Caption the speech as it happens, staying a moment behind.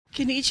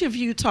Can each of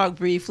you talk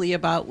briefly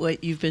about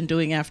what you've been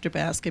doing after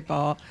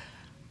basketball?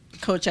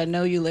 Coach, I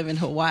know you live in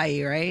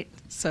Hawaii, right?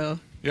 So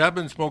Yeah, I've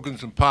been smoking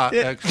some pot,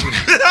 actually.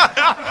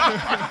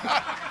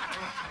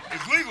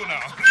 It's legal now.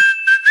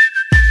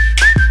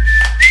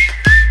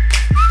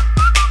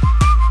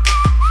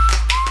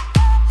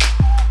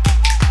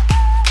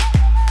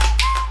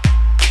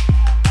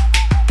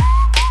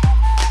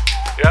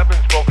 Yeah, I've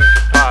been smoking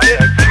some pot,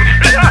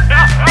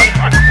 actually.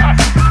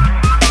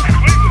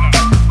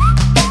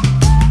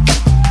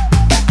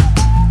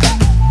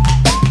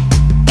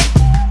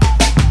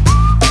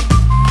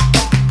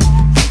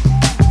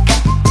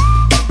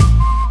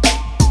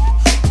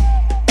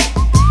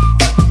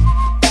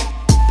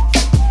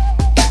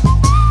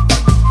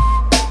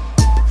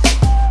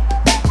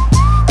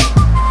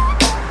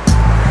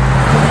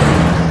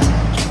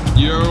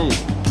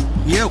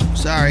 Yo,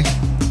 sorry.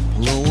 A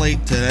little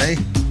late today.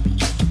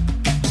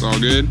 It's all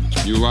good?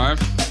 You alive?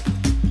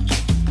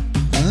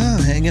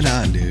 Oh, hanging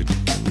on, dude.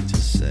 Let me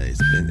just say, it's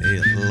been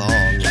a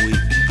long week.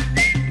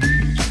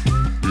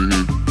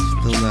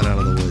 Still not out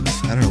of the woods.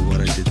 I don't know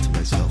what I did to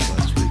myself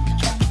last week.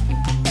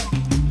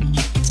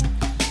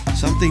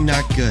 Something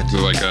not good. Is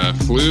it like a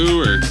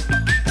flu or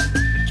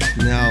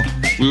No,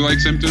 flu-like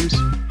symptoms?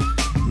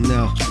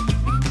 no.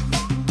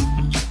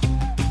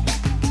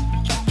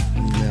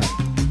 No.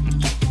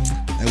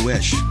 I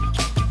wish.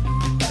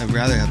 I'd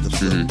rather have the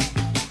flu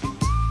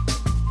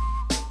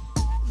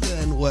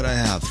than what I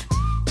have.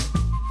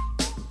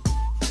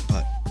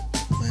 But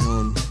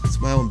it's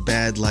my own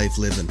bad life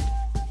living.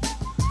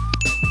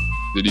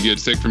 Did you get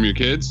sick from your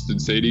kids?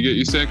 Did Sadie get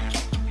you sick?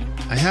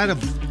 I had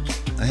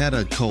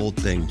a cold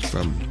thing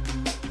from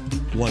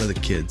one of the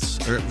kids,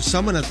 or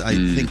someone at I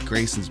think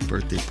Grayson's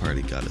birthday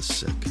party got us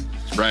sick.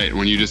 Right,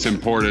 when you just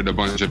imported a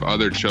bunch of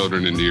other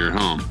children into your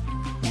home.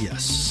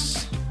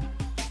 Yes.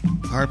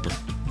 Harper,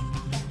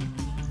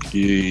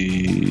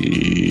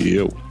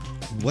 Yo.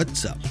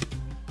 what's up?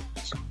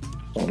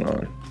 Hold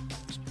on.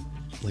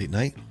 Late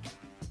night?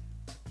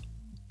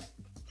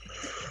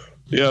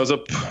 Yeah, I was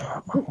up.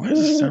 Why does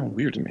this sound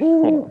weird to me?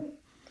 Hold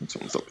on.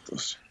 Someone's up with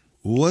this.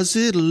 Was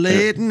it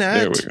late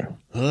night There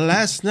we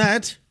last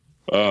night?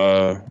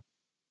 go.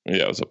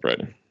 Yeah, I was up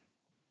writing.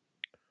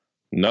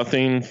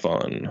 Nothing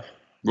fun.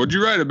 What'd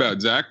you write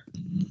about, Zach?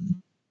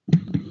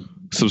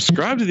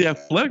 Subscribe to The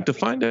Athletic to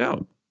find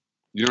out.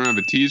 You don't have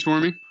a tease for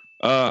me?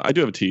 I do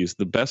have a tease.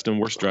 The best and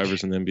worst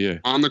drivers in the NBA.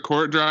 On the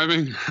court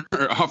driving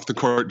or off the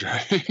court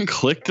driving?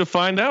 Click to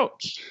find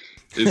out.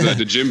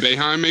 Did Jim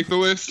Boeheim make the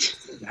list?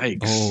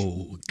 Yikes.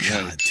 Oh,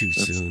 God, Yikes. too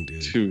That's soon,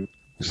 dude. Too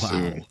Wow.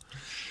 soon.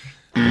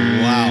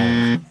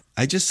 Wow.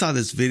 I just saw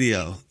this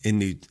video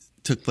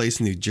took place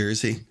in New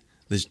Jersey.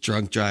 This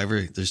drunk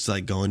driver, just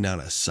like going down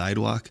a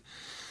sidewalk.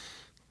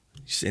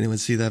 Anyone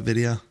see that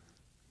video?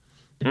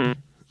 Mm.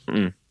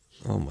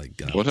 Oh my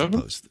God. What I'll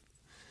happened? post it.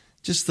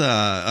 Just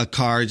a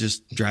car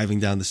just driving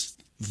down this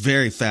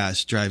very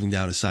fast, driving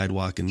down a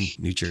sidewalk in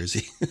New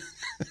Jersey.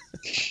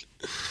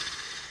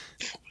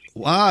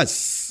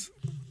 Was.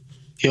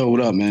 Yo,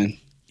 what up, man?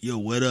 Yo,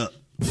 what up?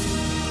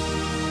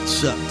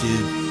 What's up,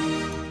 dude?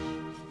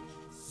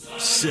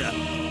 What's up?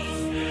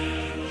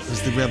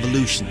 It's the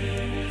revolution.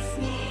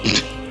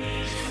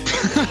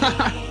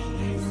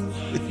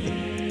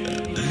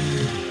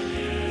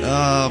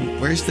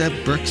 Where's that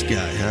Brooks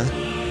guy, huh?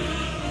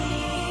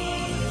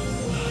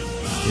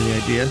 Any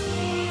idea?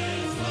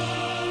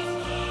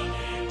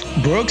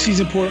 Brooks, he's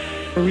in Puerto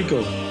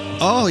Rico.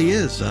 Oh, he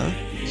is, huh?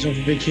 He's on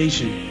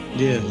vacation. I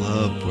Yeah.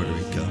 love Puerto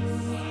Rico.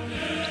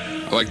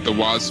 I like the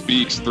Waz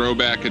Speaks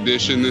throwback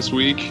edition this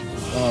week.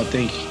 Oh,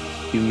 thank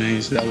you,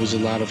 man. That was a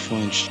lot of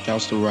fun.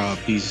 Shouts to Rob.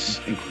 He's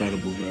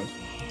incredible, bro.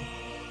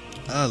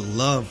 I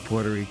love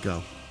Puerto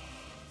Rico.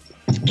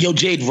 Yo,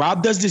 Jade,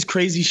 Rob does this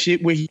crazy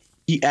shit where he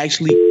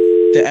actually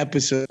the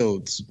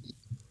episodes.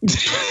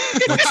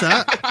 What's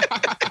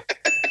that?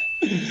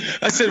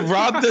 I said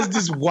Rob does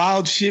this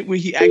wild shit where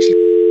he actually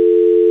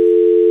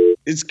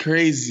it's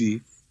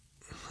crazy.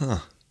 Huh.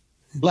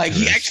 Like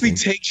he actually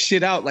Interesting. takes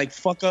shit out, like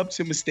fuck ups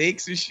and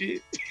mistakes and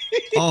shit.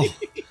 Oh,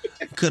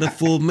 could have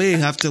fooled me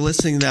after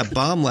listening to that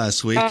bomb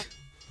last week.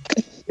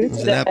 It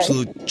was an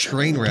absolute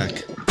train wreck.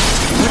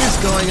 What is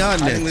going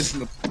on, I didn't Nick? listen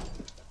to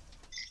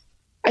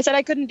I said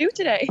I couldn't do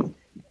today.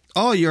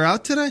 Oh, you're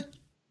out today?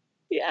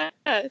 Yeah,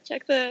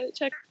 check. read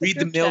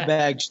the group chat.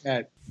 mailbag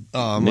chat. Oh,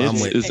 I'm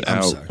Nitz waiting. is I'm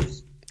out. sorry.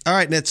 All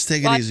right, Nitz,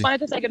 take it Well, I easy. wanted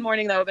to say good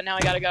morning though, but now I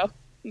gotta go.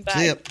 Bye.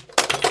 See ya.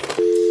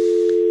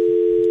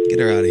 Get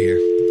her out of here.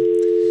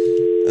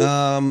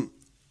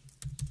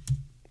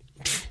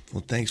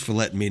 Well, thanks for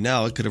letting me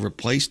know. I could have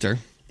replaced her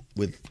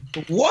with.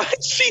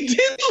 What? She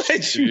did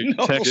let you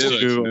know. Text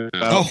you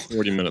about Oh.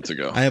 40 minutes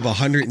ago. I have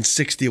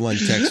 161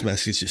 text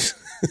messages.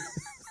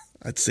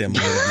 I'd say I'm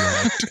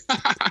already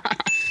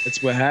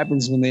That's what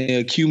happens when they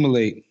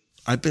accumulate.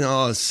 I've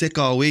been sick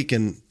all week,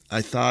 and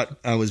I thought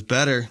I was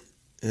better.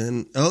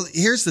 And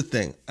here's the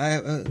thing: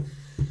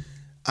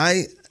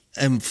 I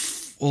am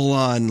full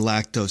on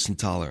lactose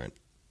intolerant,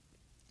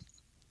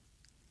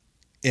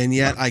 and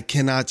yet I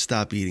cannot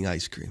stop eating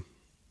ice cream.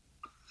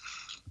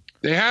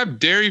 They have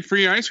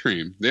dairy-free ice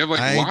cream. They have like.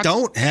 I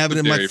don't have it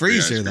in my dairy-free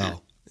ice freezer cream.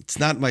 though. It's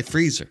not in my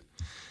freezer.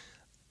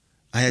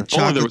 I had If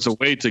only there chocolate. was a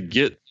way to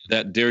get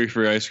that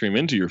dairy-free ice cream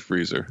into your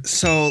freezer.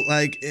 So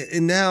like,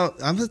 and now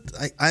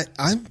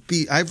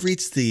I've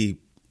reached the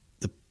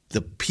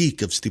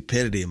peak of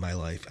stupidity in my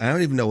life. I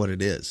don't even know what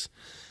it is.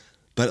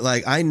 But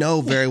like, I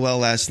know very well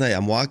last night,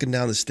 I'm walking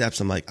down the steps.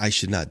 I'm like, I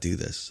should not do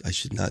this. I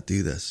should not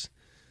do this.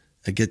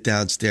 I get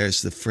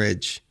downstairs to the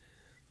fridge.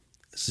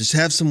 Just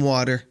have some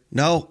water.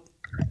 No,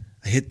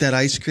 I hit that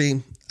ice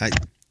cream.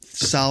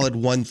 Solid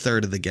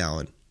 1/3 of the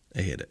gallon.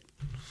 I hit it.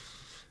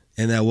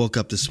 And I woke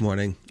up this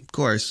morning, of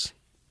course,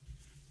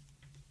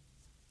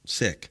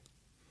 sick.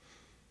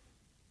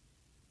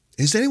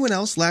 Is anyone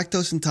else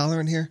lactose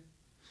intolerant here?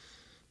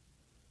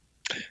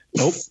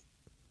 Nope.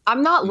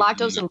 I'm not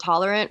lactose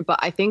intolerant, but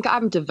I think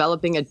I'm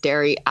developing a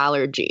dairy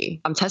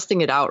allergy. I'm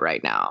testing it out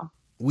right now.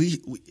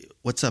 We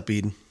what's up,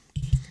 Eden?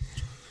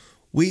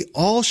 We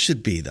all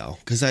should be, though,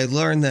 because I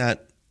learned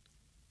that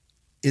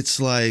it's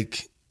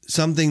like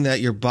something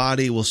that your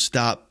body will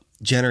stop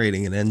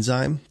generating an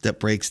enzyme that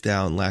breaks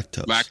down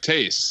lactose.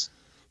 Lactase.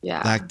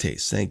 Yeah.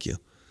 Lactase. Thank you.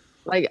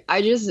 Like I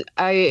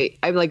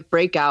like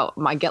break out.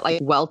 I get like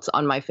welts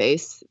on my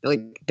face.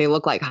 Like they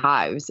look like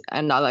hives,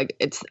 and I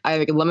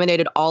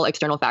eliminated all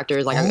external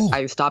factors. Like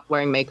I stopped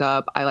wearing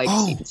makeup.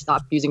 I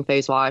stopped using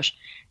face wash,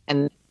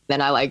 and then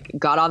I like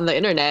got on the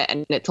internet,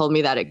 and it told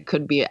me that it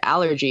could be an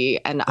allergy,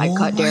 and I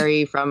cut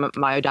dairy from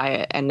my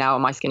diet, and now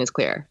my skin is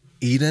clear.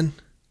 Eden,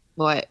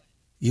 What?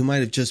 you might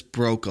have just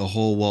broke a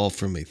whole wall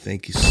for me.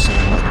 Thank you so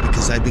much,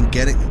 because I've been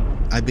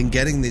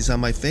getting these on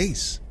my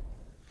face.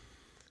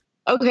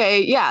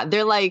 Okay, yeah,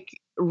 they're like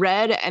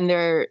red and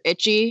they're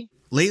itchy.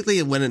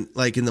 Lately, when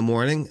in the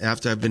morning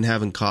after I've been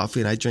having coffee,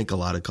 and I drink a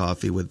lot of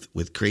coffee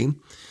with cream,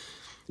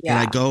 Yeah.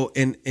 and I go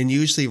and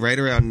usually right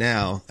around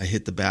now I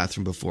hit the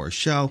bathroom before a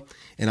show,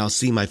 and I'll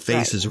see my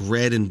face is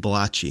red and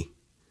blotchy.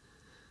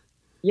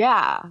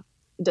 Yeah.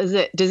 Does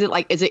it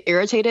like, is it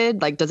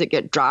irritated? Like, does it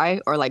get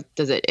dry or like,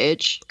 does it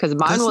itch? Because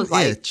mine Doesn't was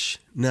like itch.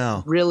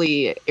 No.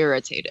 really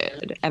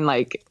irritated, and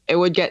like it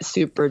would get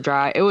super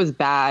dry. It was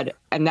bad.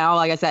 And now,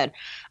 like I said,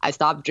 I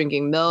stopped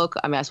drinking milk.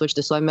 I mean, I switched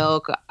to soy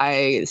milk.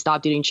 I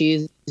stopped eating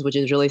cheese, which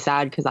is really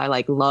sad because I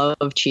like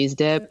love cheese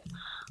dip.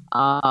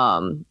 But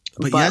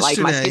like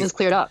my skin is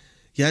cleared up.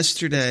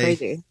 Yesterday, It's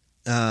crazy.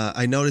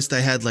 I noticed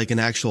I had like an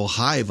actual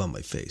hive on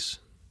my face.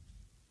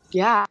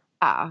 Yeah.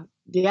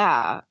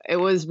 Yeah. It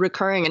was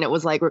recurring, and it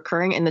was like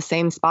recurring in the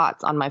same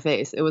spots on my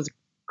face. It was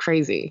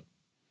crazy.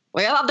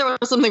 Like I thought there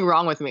was something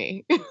wrong with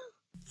me.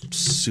 I'm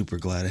super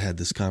glad I had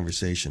this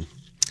conversation.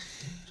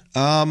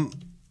 All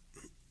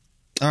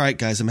right,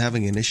 guys, I'm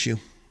having an issue.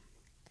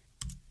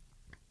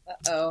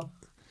 Uh-oh.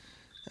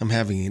 I'm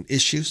having an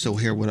issue. So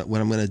here, what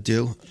I'm going to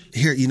do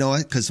here, you know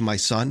what? Because of my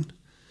son,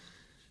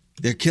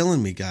 they're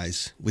killing me,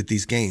 guys, with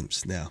these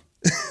games now.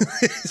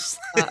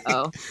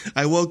 Uh-oh.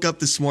 I woke up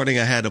this morning.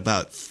 I had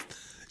about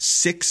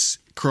 6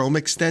 Chrome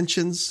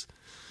extensions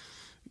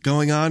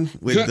going on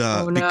with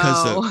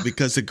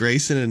because of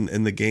Grayson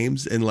and the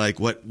games, and like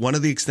one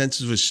of the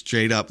extensions was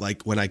straight up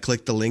like when I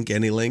clicked the link,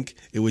 any link,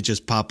 it would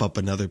just pop up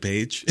another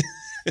page.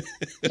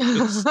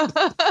 I was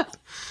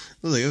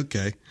like,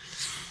 okay.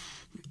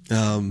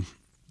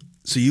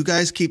 So you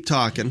guys keep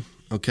talking,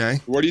 okay?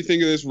 What do you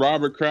think of this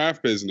Robert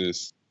Kraft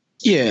business?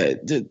 Yeah,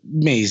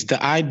 Maze,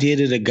 the idea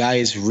that a guy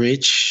is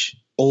rich,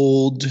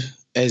 old,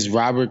 as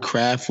Robert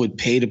Kraft would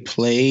pay to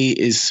play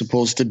is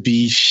supposed to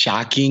be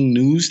shocking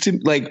news to me.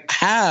 Like,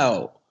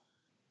 how?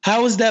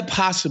 How is that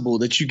possible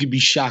that you could be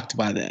shocked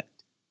by that?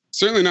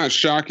 Certainly not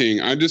shocking.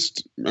 I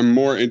just am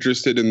more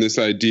interested in this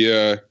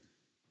idea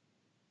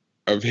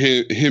of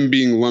him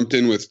being lumped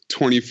in with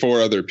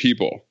 24 other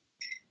people.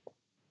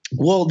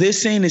 Well, they're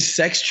saying it's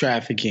sex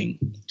trafficking.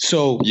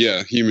 So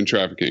yeah, human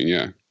trafficking.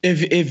 Yeah.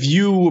 If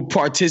you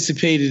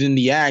participated in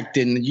the act,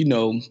 then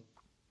so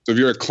if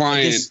you're a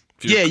client,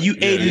 you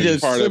aided a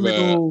part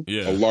criminal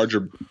of a larger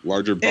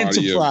body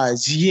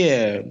enterprise.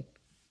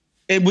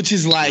 And which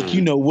is like,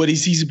 what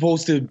is he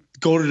supposed to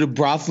go to the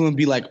brothel and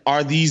be like,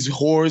 are these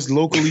whores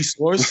locally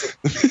sourced?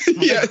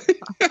 Yeah.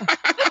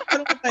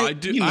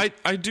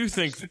 I do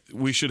think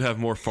we should have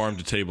more farm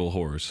to table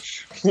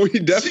whores. We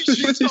definitely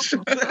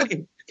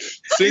should.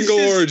 Single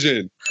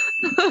origin.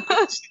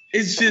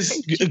 It's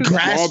just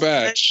grass. Small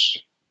batch.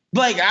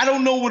 Like, I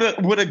don't know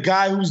what a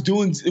guy who's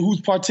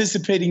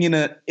participating in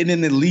an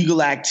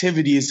illegal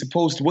activity is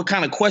supposed to, what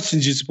kind of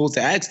questions you're supposed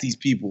to ask these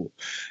people.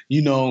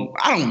 I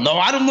don't know.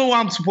 I don't know why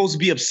I'm supposed to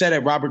be upset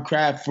at Robert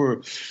Kraft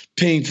for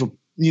paying for,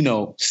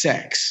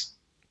 sex.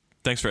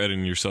 Thanks for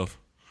editing yourself.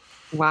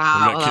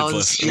 Wow, that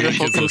was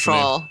beautiful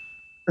control.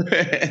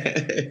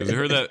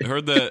 Heard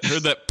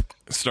that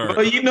start.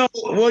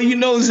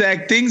 Well,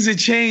 Zach, things are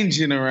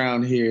changing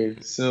around here.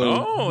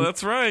 So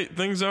that's right.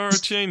 Things are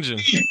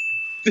changing.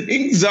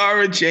 Things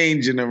are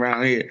changing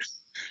around here.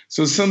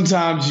 So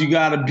sometimes you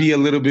got to be a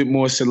little bit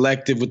more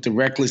selective with the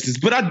recklessness.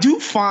 But I do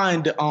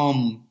find that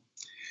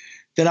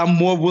I'm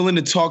more willing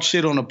to talk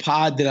shit on a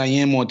pod than I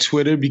am on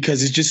Twitter,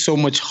 because it's just so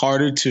much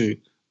harder to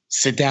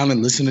sit down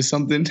and listen to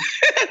something.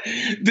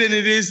 than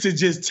it is to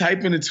just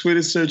type in a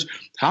Twitter search.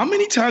 How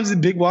many times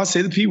did Big Wall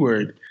say the P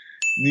word?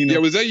 You know? Yeah,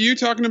 was that you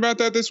talking about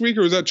that this week,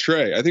 or was that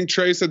Trey? I think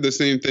Trey said the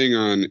same thing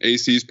on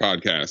AC's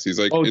podcast. He's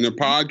like, in a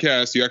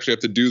podcast, you actually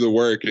have to do the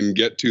work and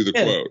get to the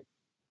quote.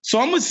 So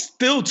I'm gonna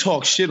still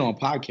talk shit on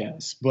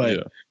podcasts,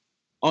 but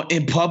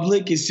in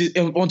public, it's just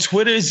on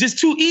Twitter. It's just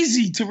too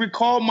easy to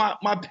recall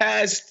my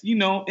past,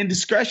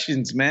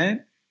 indiscretions,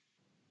 man.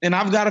 And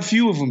I've got a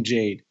few of them,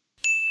 Jade.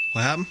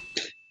 What happened?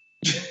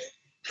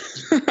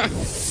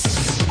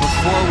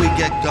 Before we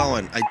get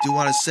going, I do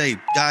want to say,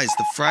 guys,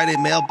 the Friday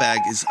Mailbag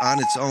is on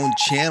its own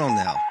channel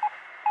now.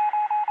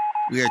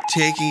 We are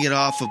taking it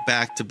off of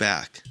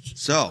back-to-back.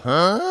 So,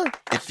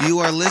 if you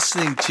are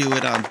listening to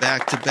it on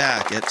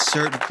back-to-back, at a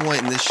certain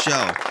point in this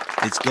show,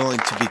 it's going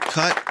to be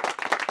cut,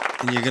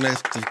 and you're going to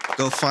have to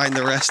go find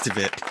the rest of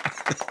it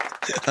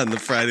on the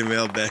Friday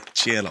Mailbag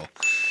channel.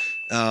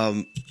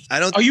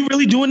 Are you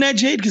really doing that,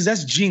 Jade? Because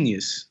that's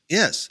genius.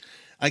 Yes.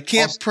 I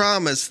can't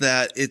promise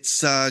that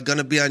it's going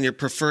to be on your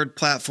preferred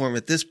platform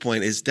at this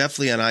point. It's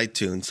definitely on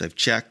iTunes. I've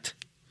checked.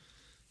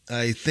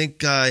 I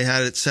think I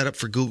had it set up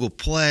for Google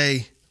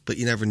Play, but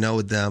you never know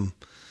with them.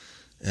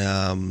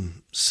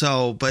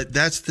 But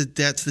that's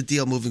the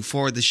deal moving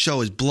forward. The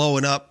show is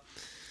blowing up,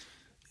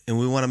 and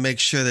we want to make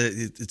sure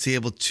that it's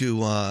able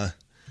to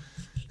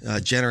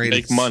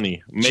generate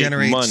money.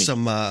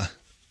 Some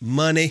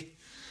money.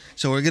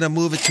 So we're going to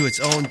move it to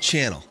its own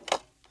channel,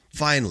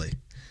 finally.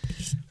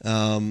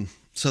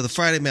 So the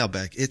Friday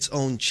Mailbag, its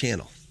own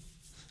channel.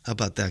 How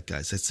about that,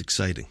 guys? That's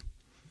exciting.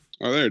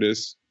 Oh, there it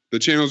is. The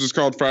channel is just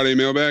called Friday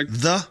Mailbag?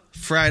 The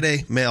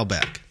Friday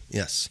Mailbag,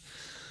 yes.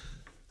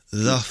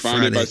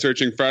 Find it by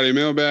searching Friday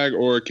Mailbag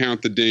or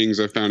Count the Dings.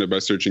 I found it by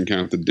searching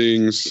Count the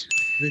Dings.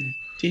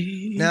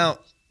 Now,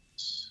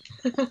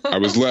 I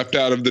was left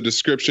out of the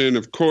description,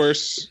 of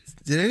course.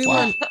 Did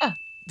anyone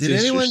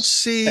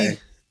see...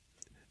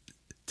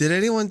 Did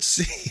anyone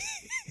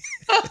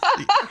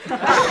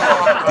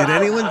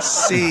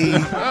see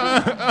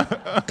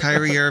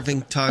Kyrie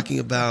Irving talking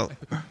about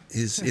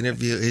his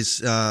interview, his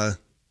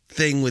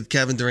thing with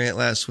Kevin Durant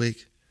last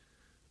week?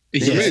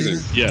 It's amazing.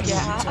 Yes.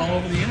 Yeah. It's all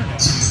over the internet.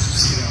 Do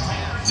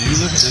you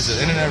live? Is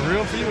the internet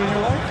real for you in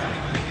your life?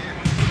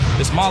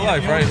 It's my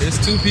life, right? It's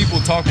two people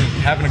talking,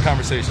 having a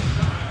conversation.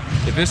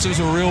 If this was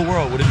a real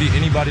world, would it be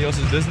anybody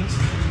else's business?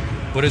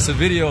 But it's a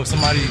video of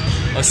somebody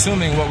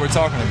assuming what we're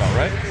talking about,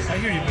 right? I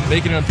hear you.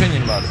 Making an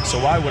opinion about it. So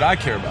why would I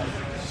care about it?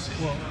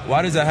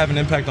 Why does that have an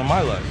impact on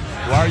my life?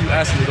 Why are you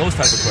asking me those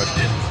type of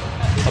questions?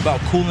 About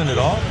cooling it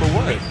off? For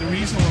what? The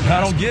reason I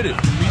don't get it.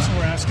 The reason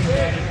we're asking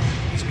about it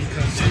is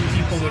because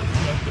people that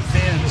the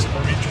fans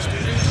are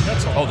interested in it.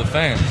 That's all. Oh, the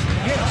fans.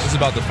 Yes. It's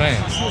about the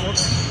fans. Oh,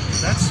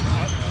 that's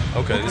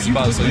okay. It's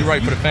about so you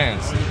write for the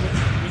fans.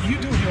 What you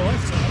do in your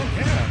life?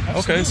 Yeah.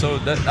 Okay, so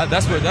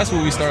that's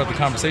where we start up the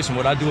conversation.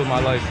 What I do with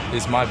my life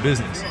is my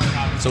business.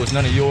 So it's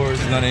none of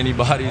yours, none of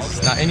anybody's.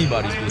 It's not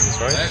anybody's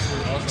business, right?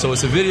 So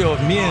it's a video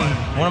of me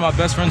and one of my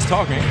best friends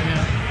talking,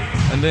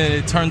 and then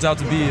it turns out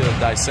to be a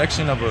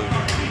dissection of a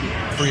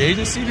free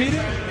agency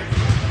meeting.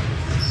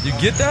 You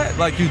get that?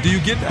 Like, do you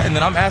get that? And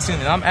then I'm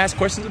asked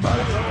questions about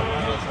it.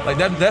 Like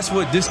that's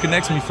what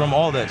disconnects me from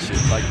all that shit.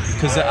 Like,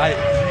 because I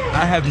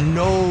have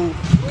no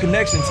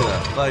connection to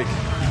that. Like,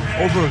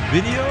 over a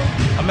video,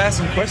 I'm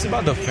asking questions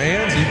about the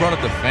fans. You brought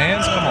up the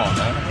fans. Come on,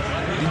 man.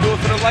 You do it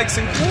for the likes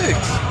and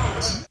clicks.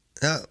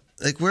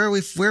 Like, where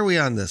are we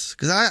on this?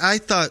 Because I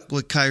thought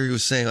what Kyrie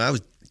was saying, I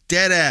was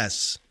dead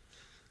ass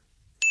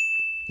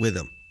with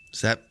him.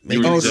 Does that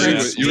make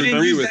sense? You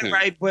agree with him,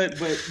 right?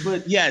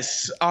 But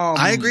yes,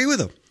 I agree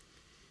with him.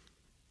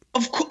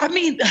 Of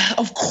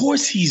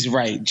course he's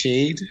right,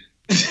 Jade.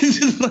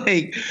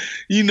 What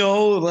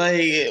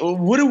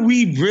are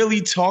we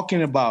really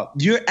talking about?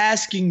 You're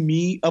asking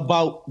me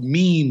about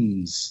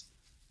memes.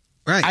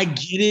 Right. I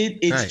get it.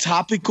 It's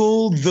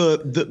topical.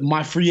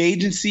 My free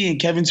agency and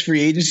Kevin's free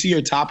agency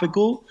are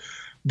topical,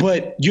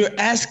 but you're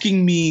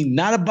asking me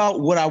not about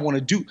what I want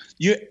to do.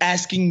 You're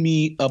asking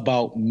me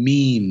about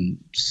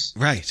memes.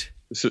 Right.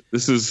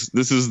 This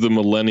is the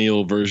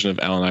millennial version of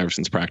Allen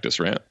Iverson's practice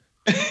rant.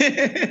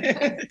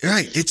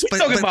 Right. It's We're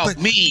talking about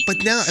memes. But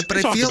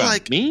I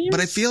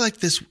feel like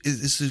this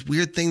is this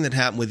weird thing that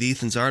happened with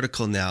Ethan's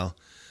article now,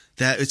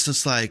 that it's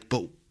just like,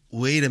 but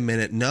wait a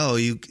minute, no,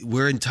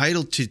 we're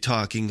entitled to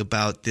talking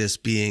about this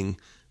being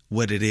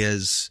what it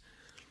is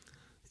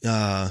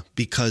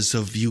because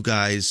of you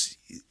guys'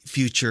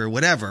 future,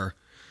 whatever.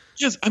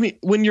 Yes, I mean,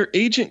 when your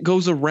agent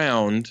goes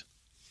around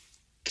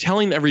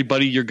telling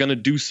everybody you're going to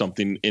do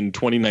something in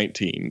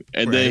 2019,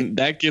 and then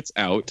that gets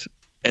out,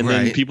 and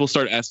then people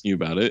start asking you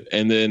about it,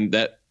 and then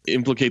that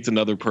implicates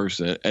another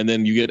person, and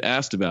then you get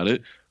asked about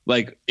it.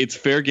 Like, it's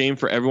fair game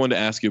for everyone to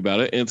ask you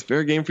about it, and it's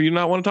fair game for you to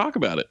not want to talk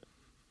about it.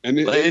 And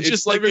it's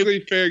just perfectly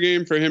fair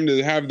game for him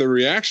to have the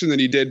reaction that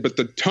he did, but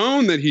the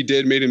tone that he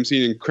did made him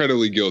seem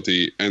incredibly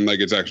guilty and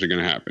like it's actually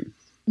going to happen.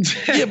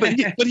 Yeah,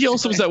 but he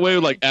also was that way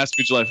with, like, ask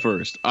me July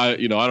 1st. I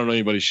don't know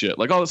anybody's shit.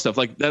 Like, all that stuff.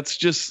 Like, that's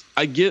just,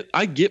 I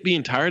get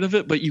being tired of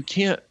it, but you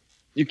can't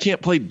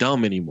play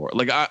dumb anymore.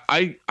 Like,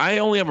 I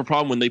only have a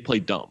problem when they play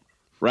dumb.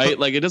 right?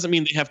 Like, it doesn't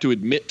mean they have to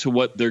admit to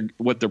what their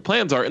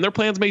plans are, and their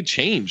plans may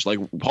change. Like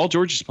Paul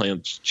George's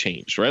plans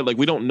changed, right? Like,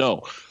 we don't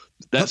know.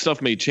 That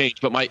stuff may change,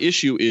 but my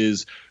issue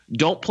is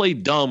don't play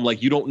dumb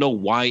like you don't know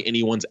why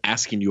anyone's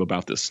asking you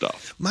about this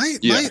stuff. My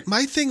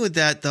thing with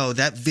that, though,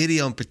 that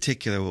video in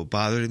particular, what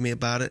bothered me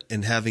about it,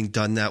 and having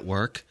done that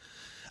work,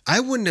 I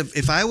wouldn't have,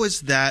 if I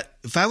was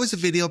a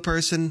video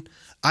person,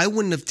 I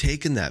wouldn't have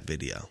taken that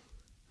video.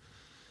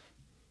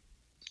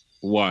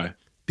 Why?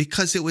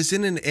 Because it was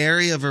in an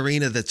area of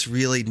arena that's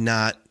really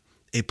not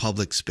a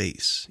public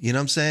space. You know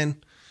what I'm saying?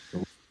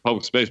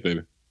 Public space,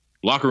 baby.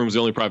 Locker room is the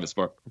only private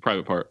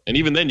part. And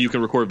even then you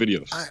can record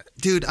videos.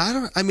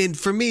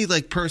 For me,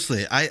 like,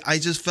 personally, I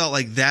just felt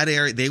like that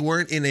area, they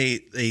weren't in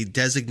a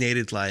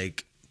designated,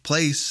 like,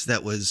 place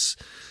that was,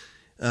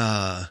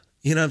 that's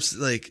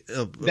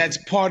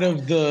part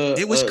of the.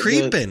 It was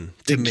creeping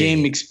the to me.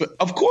 Game,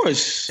 of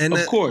course. And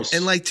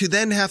like, to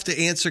then have to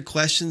answer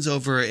questions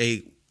over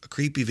a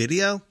creepy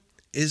video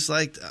is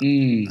like,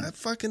 that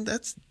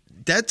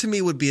to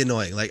me would be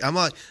annoying. Like,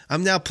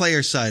 I'm now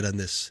player side on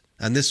this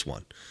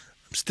one.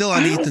 I'm still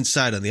on Ethan's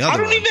side on the other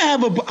one. I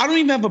don't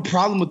even have a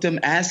problem with them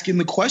asking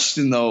the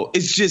question, though.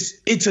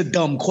 It's a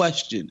dumb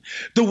question.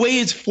 The way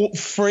it's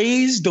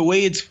phrased, the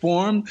way it's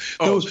formed.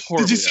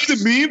 Did you see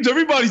the memes?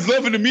 Everybody's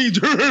loving the memes.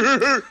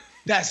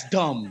 That's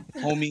dumb,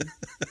 homie.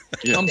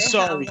 Yeah. I'm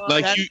sorry.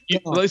 Like,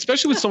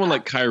 especially with someone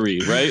like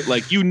Kyrie, right?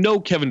 Like,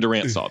 Kevin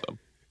Durant saw them.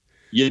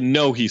 You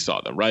know he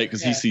saw them, right?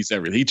 Because he sees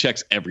everything. He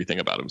checks everything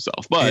about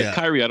himself. But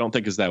Kyrie, I don't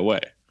think is that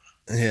way.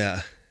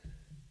 Yeah.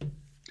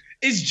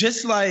 It's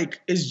just like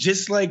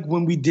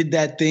when we did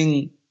that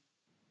thing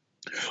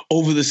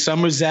over the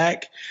summer,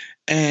 Zach,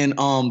 and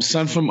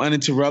Son from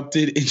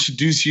Uninterrupted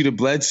introduced you to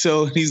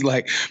Bledsoe, and he's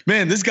like,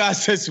 "Man, this guy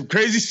said some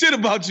crazy shit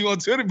about you on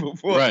Twitter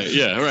before." Right?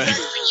 Yeah. Right.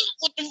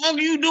 What the fuck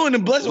are you doing?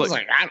 And Bledsoe was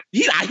like,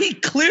 he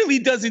clearly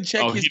doesn't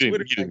check his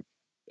Twitter. He didn't.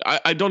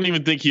 I don't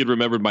even think he had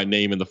remembered my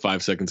name in the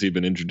 5 seconds he'd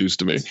been introduced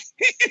to me.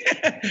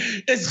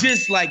 It's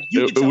just like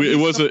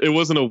it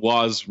wasn't a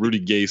Waz Rudy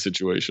Gay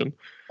situation.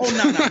 Oh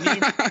no,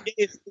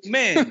 it's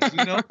man,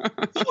 you know.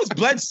 Who was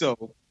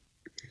Bledsoe?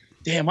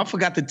 Damn, I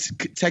forgot to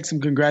text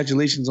him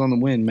congratulations on the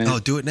win, man. Oh,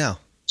 do it now.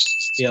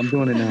 Yeah, I'm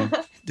doing it now.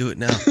 Do it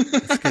now.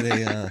 Let's get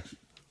a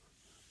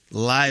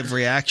live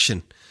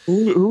reaction.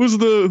 Who was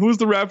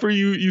the rapper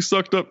you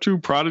sucked up to?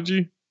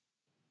 Prodigy?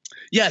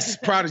 Yes,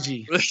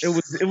 Prodigy.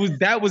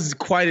 That was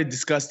quite a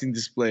disgusting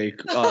display.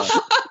 I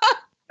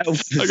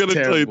gotta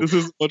tell you, this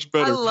is much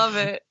better. I love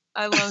it.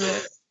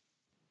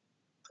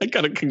 I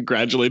gotta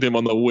congratulate him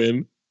on the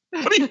win.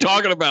 What are you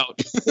talking about?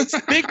 It's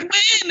a big win.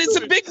 It's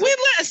a big win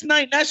last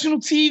night. National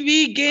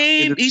TV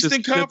game,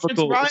 Eastern Conference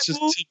rival. It's just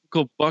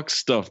typical Bucks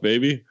stuff,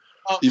 baby.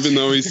 Even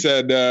though he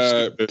said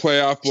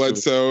playoff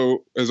Bledsoe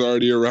has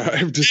already arrived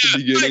at the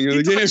beginning of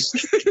the game.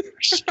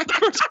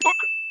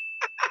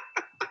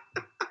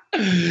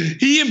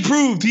 He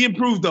improved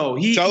though.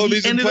 Tell him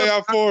he's in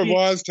playoff form,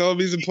 Waz. Tell him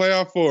he's in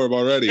playoff form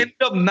already. Ended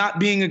up not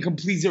being a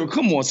complete zero.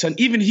 Come on, son.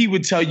 Even he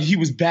would tell you he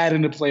was bad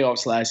in the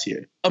playoffs last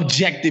year.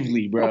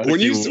 Objectively, bro. When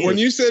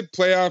you said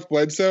playoff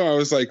Bledsoe, I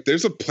was like,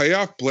 "There's a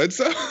playoff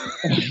Bledsoe."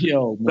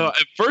 Yo, man. No,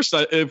 at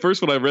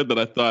first when I read that,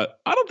 I thought,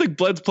 I don't think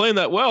Bled's playing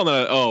that well. And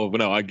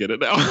then I get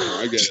it now.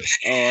 I get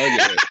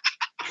it.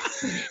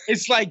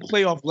 It's like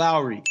playoff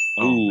Lowry.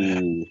 Oh,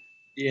 man.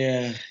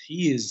 Yeah,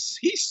 he's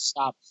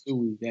chop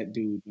suey, that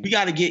dude. Man. We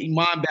got to get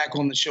Iman back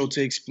on the show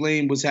to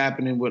explain what's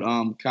happening with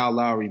Kyle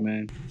Lowry,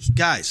 man.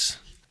 Guys,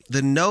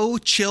 the No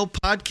Chill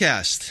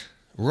podcast,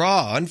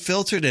 raw,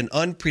 unfiltered, and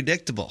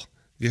unpredictable. Have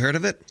you heard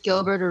of it?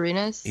 Gilbert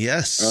Arenas?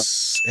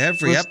 Yes.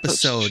 Every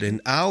episode, an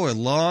hour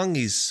long.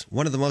 He's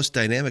one of the most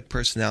dynamic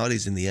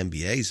personalities in the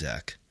NBA,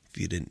 Zach. If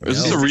you didn't know.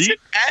 Is this a read?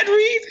 Ad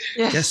read?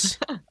 Yes.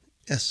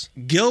 Yes.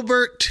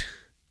 Gilbert.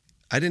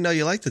 I didn't know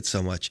you liked it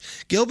so much.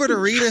 Gilbert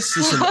Arenas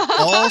is an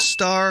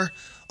all-star,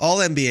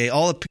 all-NBA,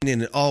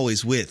 all-opinion, and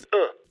always with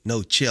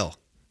no chill.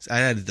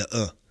 I added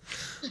the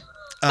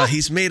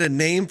He's made a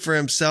name for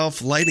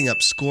himself, lighting up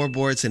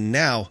scoreboards, and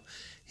now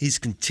he's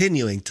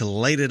continuing to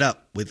light it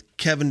up with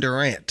Kevin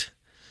Durant,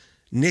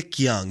 Nick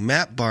Young,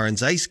 Matt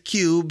Barnes, Ice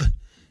Cube,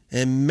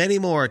 and many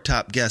more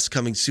top guests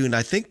coming soon.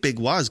 I think Big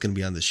Waz is going to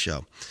be on the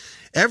show.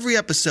 Every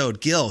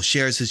episode, Gil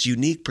shares his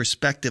unique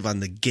perspective on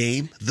the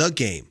game,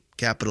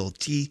 capital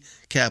T,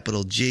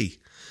 capital G.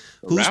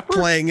 Who's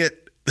playing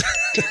it?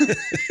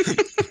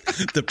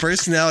 The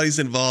personalities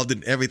involved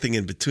and everything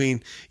in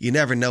between. You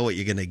never know what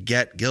you're going to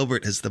get.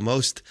 Gilbert has the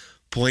most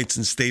points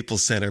in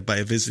Staples Center by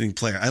a visiting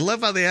player. I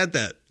love how they had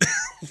that.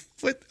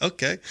 What?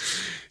 Okay.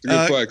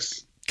 Good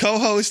flex.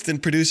 Co-host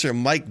and producer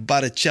Mike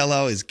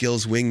Botticello is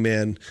Gil's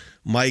wingman.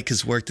 Mike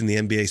has worked in the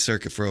NBA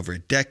circuit for over a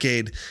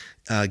decade.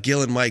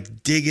 Gil and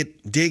Mike dig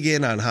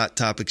in on hot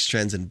topics,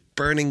 trends, and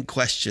burning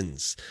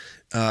questions.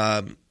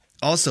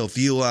 Also, if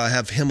you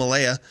have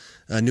Himalaya,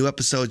 new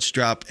episodes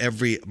drop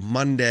every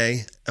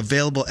Monday.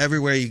 Available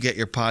everywhere you get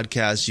your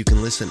podcasts. You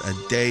can listen a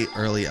day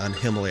early on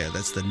Himalaya.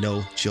 That's the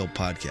No Chill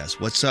podcast.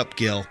 What's up,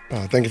 Gil?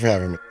 Thank you for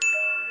having me.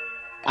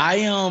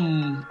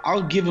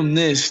 I'll give them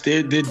this.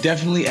 They're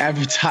definitely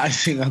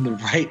advertising on the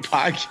right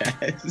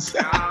podcast.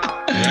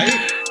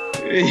 Right?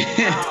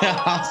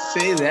 Yeah, I'll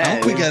say that. I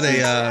hope we got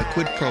a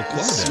quid pro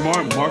quo.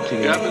 Smart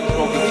marketing. Yeah, I've been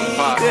smoking some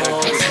pot.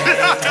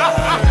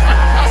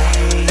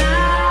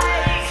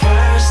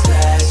 First,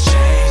 let's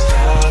change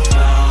the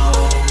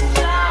flow.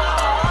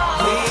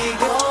 We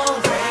gon'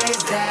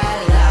 raise that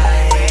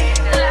light.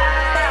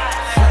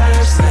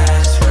 First,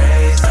 let's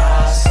raise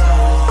our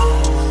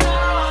soul.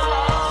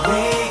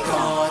 We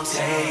gon'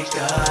 take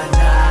the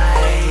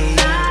night.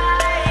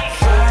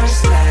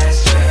 First, let's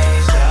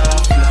change the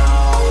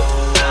flow.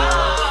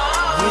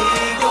 We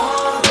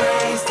gon'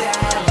 raise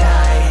that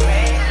light.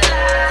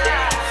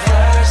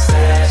 First,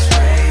 let's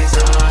raise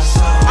our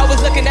soul. I was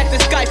looking at the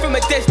sky from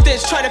a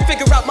distance, trying to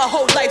figure out my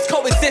whole life's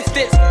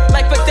coexistence.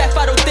 Life or death,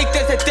 I don't think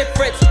there's a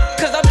difference.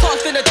 Cause I'm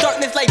tossed in the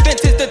darkness like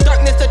Vince's. The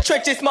darkness of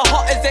trenches, my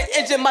heart is an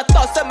engine. My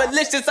thoughts are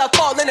malicious, I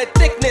fall in a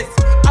thickness.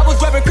 I was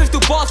wearing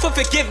crystal balls for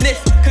forgiveness.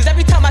 Cause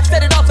every time I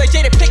set it off like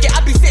Jada Pinkett,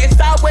 I be sitting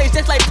sideways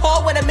just like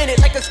Paul in a minute.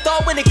 Like a star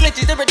when it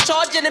glitches, they're in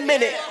charge in a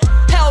minute.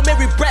 Hail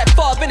Mary, Brett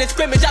Favre in a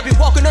scrimmage. I be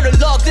walking on the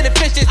logs and the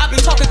fishes. I be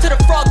talking to the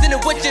frogs and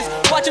the witches.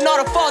 Watching all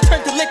the fall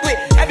turn to liquid.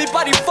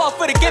 Everybody fall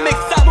for the gimmicks.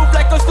 I move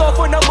like a sloth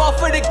when I'm off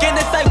for the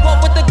Guinness. I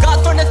walk with the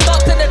gods from the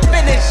start to the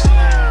finish.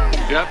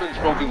 Yeah, I've been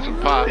smoking some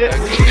pot.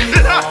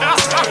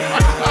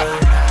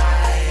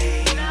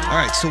 All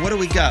right, so what do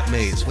we got,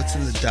 Maze? What's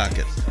in the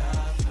docket?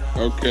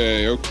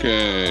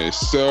 Okay.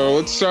 So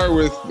let's start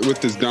with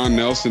this Don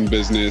Nelson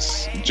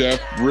business. Jeff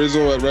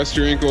Rizzle at Rest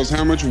Your Ankles.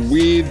 How much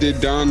weed did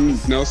Don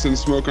Nelson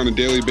smoke on a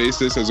daily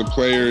basis as a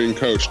player and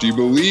coach? Do you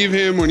believe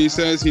him when he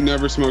says he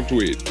never smoked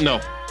weed? No.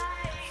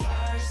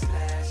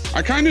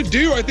 I kind of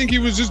do. I think he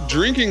was just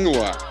drinking a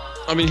lot.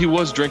 I mean, he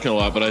was drinking a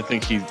lot, but I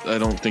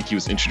don't think he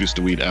was introduced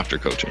to weed after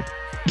coaching.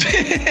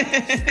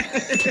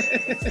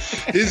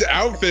 His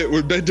outfit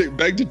would beg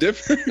to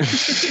differ.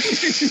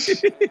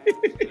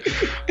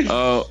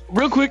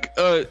 Real quick,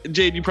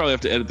 Jade, you probably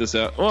have to edit this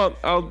out. Well,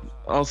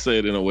 I'll say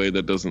it in a way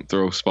that doesn't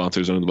throw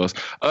sponsors under the bus.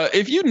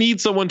 If you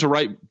need someone to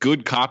write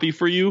good copy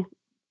for you,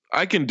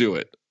 I can do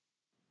it.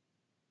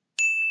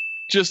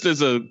 Just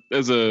as a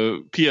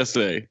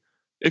PSA,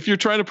 if you're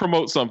trying to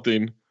promote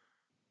something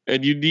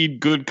and you need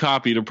good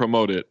copy to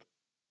promote it,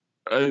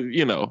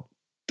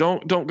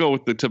 don't go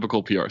with the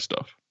typical PR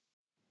stuff.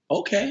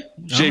 Okay.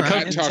 Jay,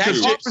 right. Tax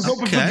office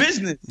open for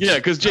business. Yeah,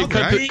 because Jay,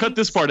 cut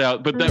this part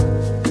out. But that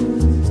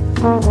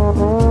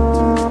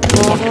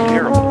fucking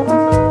terrible.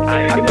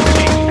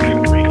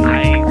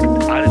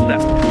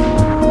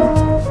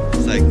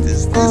 It's like,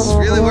 does this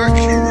really work?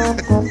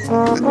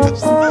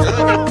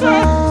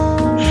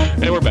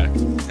 Hey, we're back.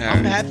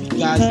 I'm happy,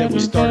 guys, that we're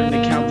starting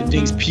to count the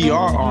Ding's PR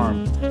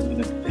arm. We're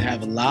gonna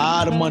have a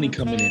lot of money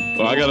coming in.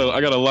 Well, I got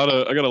a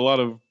lot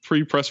of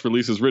pre-press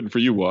releases written for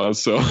you,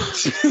 Waz. So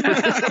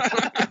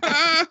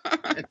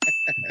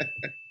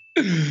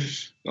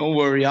don't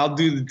worry, I'll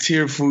do the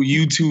tearful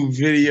YouTube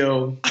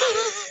video.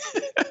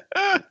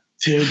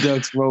 Tear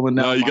ducts rolling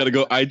out. Now you got to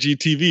go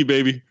IGTV,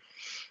 baby.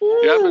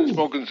 Yeah, I've been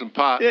smoking some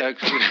pot,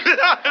 actually.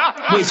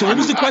 Wait, so what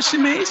was the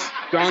question, Mace?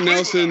 Don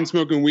Nelson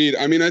smoking weed.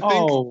 I mean, I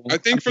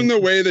think from the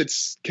way that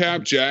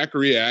Cap Jack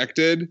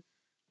reacted,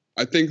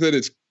 I think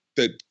that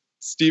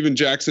Steven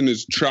Jackson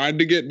has tried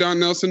to get Don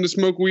Nelson to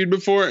smoke weed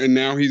before, and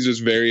now he's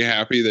just very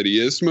happy that he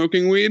is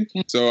smoking weed.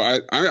 So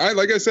I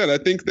like I said, I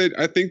think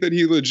that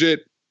he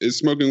legit is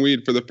smoking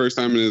weed for the first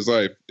time in his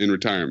life in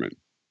retirement,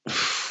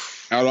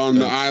 out on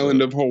the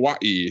island of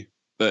Hawaii.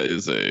 That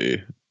is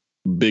a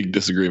big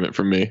disagreement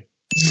from me.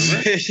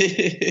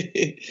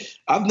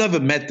 I've never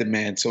met the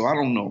man, so I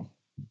don't know.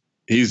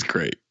 He's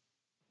great.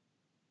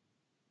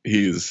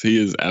 He's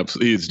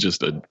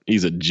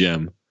a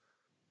gem.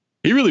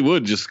 He really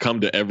would just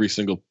come to every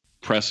single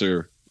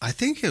presser. I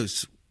think he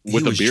was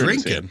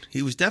drinking.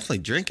 He was definitely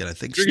drinking. I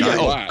think Drinking Stein,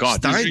 a lot.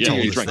 God, Stein he told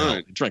us drank,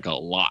 that. he drank a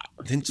lot.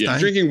 Didn't Yeah. Stein,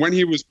 Drinking when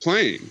he was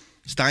playing.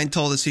 Stein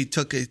told us he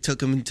took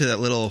him into that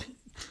little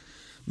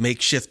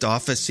makeshift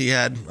office he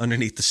had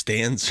underneath the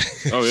stands.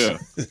 Oh yeah.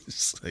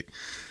 It's like,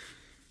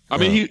 I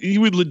mean, he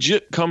would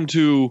legit come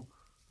to,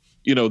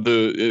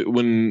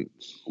 when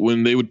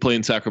they would play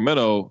in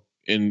Sacramento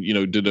and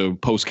did a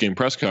post game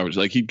press conference.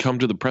 Like he'd come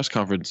to the press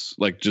conference,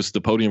 like just the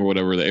podium or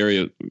whatever, the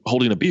area,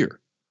 holding a beer.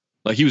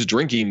 Like he was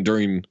drinking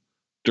during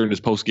his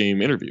post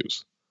game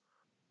interviews.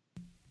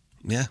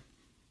 Yeah,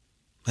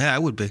 I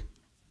would be.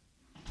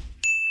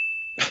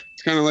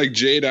 It's kind of like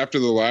Jade after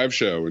the live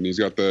show when he's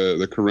got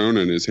the Corona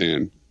in his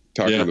hand,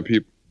 talking to the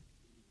people.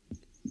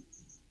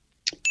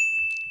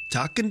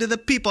 Talking to the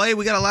people. Hey,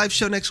 we got a live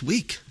show next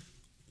week.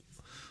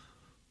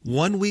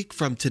 1 week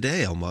from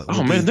today, almost.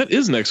 That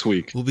is next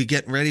week. We'll be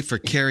getting ready for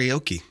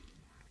karaoke.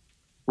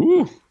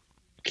 Ooh,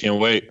 can't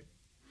wait.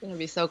 It's gonna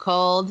be so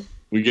cold.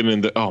 We get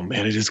into. Oh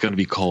man, it is gonna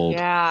be cold.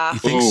 Yeah. You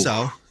think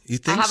so? You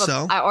think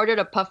so? I ordered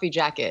a puffy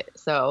jacket,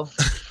 so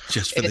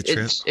just for the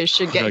trip. It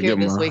should get here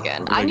this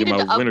weekend. I needed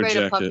to upgrade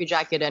a puffy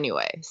jacket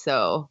anyway,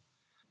 so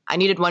I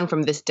needed one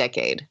from this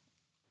decade.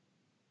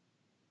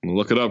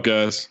 Look it up,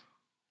 guys.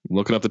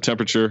 Looking up the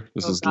temperature.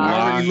 This is I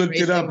already live. looked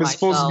it up. It's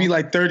supposed to be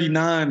like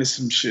 39 or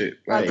some shit.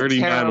 That's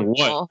 39 what?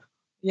 terrible.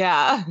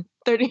 Yeah,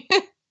 30.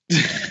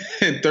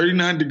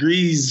 39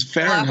 degrees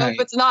Well, I Fahrenheit.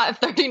 hope it's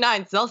not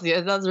 39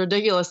 Celsius. That's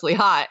ridiculously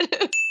hot.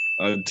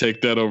 I'd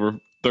take that over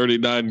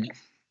 39 Yeah,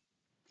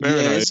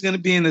 Fahrenheit. it's gonna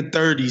be in the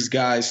 30s,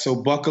 guys. So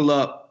buckle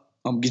up.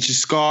 Get your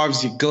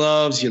scarves, your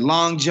gloves, your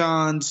long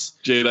johns.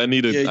 Jade, I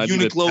need a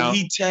Uniqlo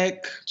Heat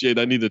Tech. Jade,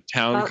 I need a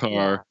town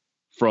car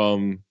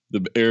from the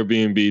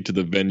Airbnb to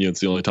the venue.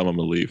 It's the only time I'm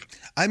gonna leave.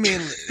 I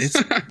mean,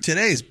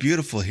 today is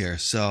beautiful here,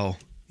 so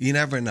you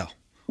never know.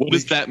 What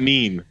does that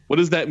mean? What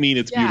does that mean?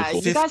 It's Yeah,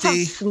 beautiful. you guys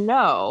have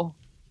snow.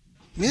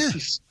 Yeah.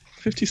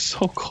 50's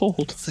so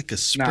cold. It's like a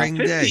Nah, spring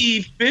 50,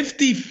 day.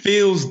 50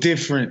 feels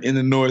different in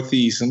the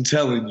Northeast. I'm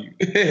telling you.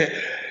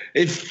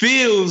 It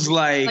feels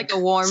like a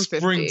warm 50.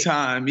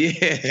 springtime.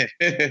 Yeah.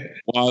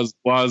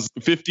 Was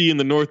 50 in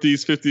the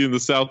Northeast, 50 in the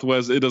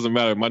Southwest, it doesn't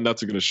matter. My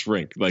nuts are gonna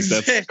shrink. Like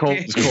that's cold.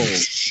 It's cold.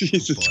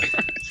 Jesus Christ.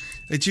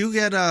 Did you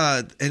get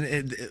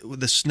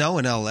the snow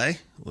in LA?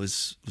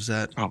 Was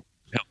that? Oh,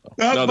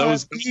 no, that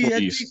was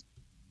Northeast.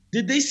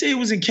 Did they say it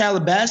was in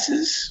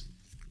Calabasas?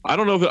 I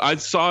don't know if I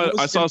saw It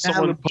was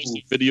someone in Malibu. post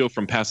a video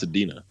from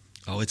Pasadena.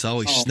 Oh, it's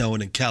always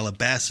snowing in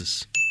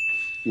Calabasas.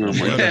 Oh my You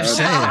know what I'm God.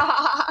 saying?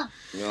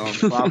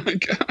 Oh my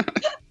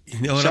God. You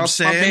know what Shout I'm out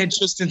to my saying? man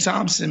Tristan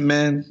Thompson,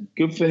 man.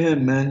 Good for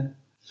him, man.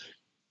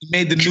 He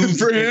made the news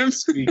for him?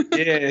 this week.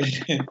 Yeah.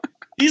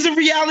 He's a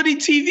reality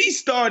TV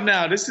star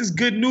now. This is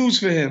good news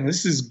for him.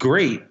 This is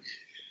great.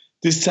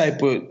 This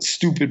type of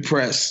stupid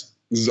press.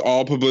 This is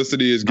all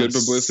publicity is good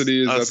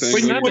publicity. Is that the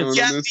When angle you you're were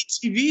going on reality this?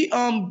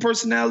 TV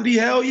personality,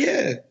 hell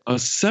yeah. A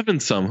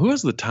 7-some. Who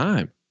has the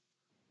time?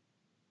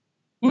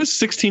 Who has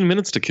 16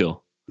 minutes to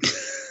kill?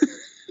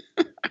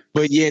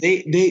 But yeah,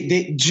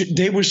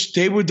 they were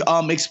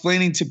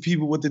explaining to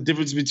people what the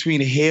difference between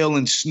hail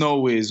and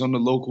snow is on the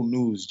local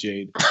news,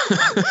 Jade.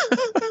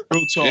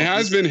 Real talk. It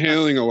has been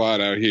hailing a lot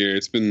out here.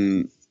 It's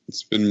been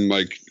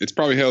like it's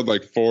probably hailed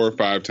like 4 or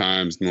 5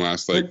 times in the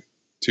last like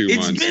 2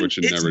 months, which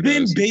it never It's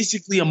been does.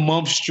 basically a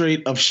month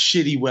straight of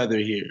shitty weather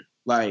here.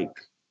 Like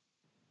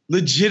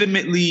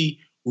legitimately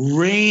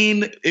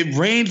rain. It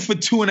rained for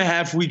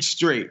 2.5 weeks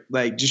straight.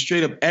 Like just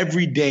straight up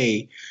every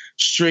day,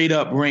 straight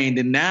up rained.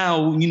 And now,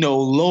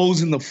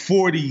 lows in the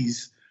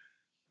 40s,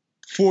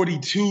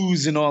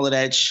 42s and all of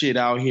that shit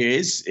out here.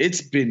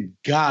 It's been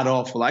god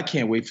awful. I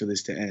can't wait for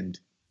this to end.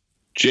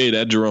 Jade,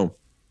 at Jerome.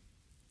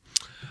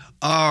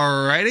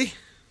 All righty.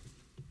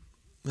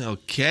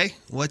 Okay.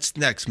 What's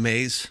next,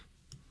 Maze?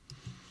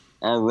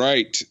 All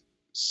right.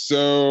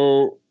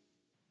 So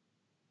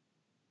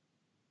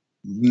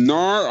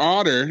Nar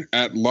Otter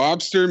at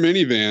Lobster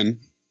Minivan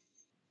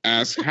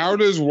asks, how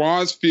does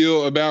Waz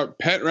feel about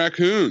pet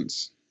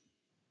raccoons?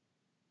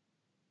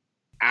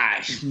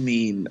 I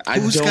mean,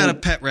 Who's got a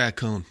pet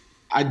raccoon?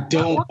 I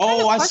don't. What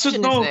kind of I saw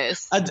question no.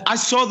 is this? I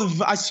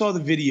saw the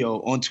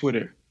video on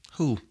Twitter.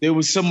 Who? There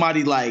was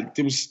somebody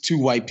there was 2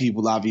 white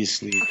people,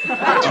 obviously.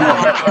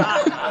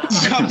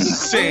 I'm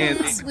just saying.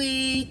 This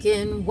week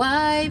in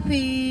white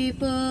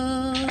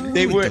people.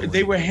 They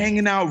were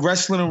hanging out,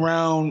 wrestling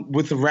around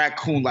with a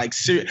raccoon. Like,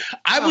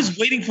 I was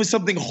waiting for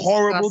something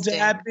horrible to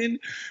happen,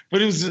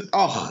 but it was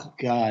oh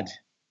god.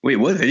 Wait,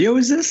 what video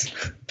is this?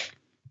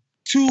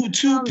 Two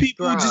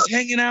people just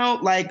hanging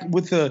out like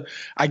with a,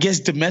 I guess,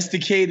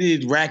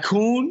 domesticated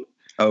raccoon.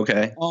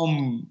 Okay.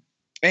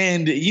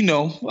 And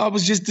I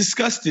was just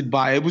disgusted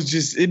by it.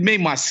 It made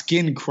my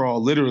skin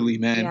crawl, literally,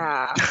 man.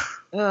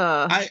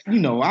 Yeah.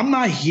 I'm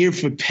not here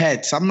for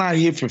pets. I'm not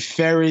here for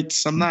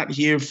ferrets. I'm not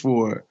here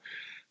for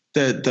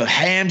the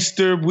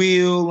hamster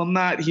wheel. I'm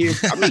not here.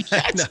 I mean,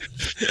 cats.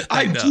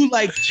 I do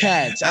like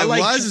cats. I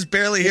like was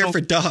barely here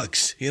for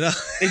dogs.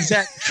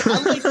 Exactly. I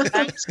like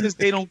cats because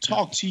they don't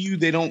talk to you.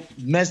 They don't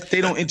They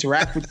don't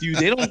interact with you.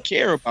 They don't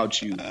care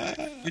about you.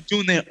 They're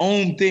doing their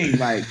own thing.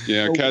 Like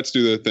Cats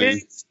do their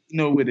thing.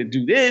 Know where to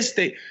do this.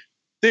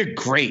 They're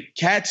great.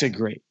 Cats are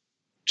great.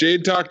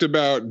 Jade talked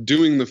about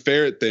doing the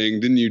ferret thing.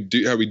 Didn't you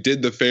do how we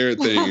did the ferret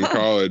thing in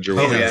college or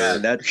whatever? Yeah,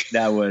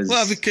 that was.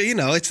 Well, because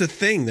it's a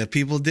thing that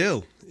people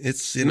do.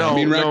 It's No, I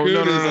mean, raccoon is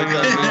like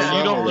no.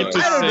 You don't get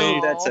to say.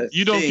 That's a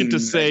You don't get to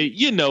say.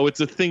 It's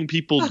a thing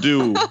people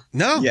do.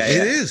 No, Yeah, it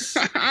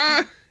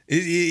yeah.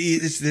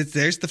 is.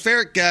 There's the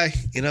ferret guy.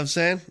 You know what I'm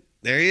saying?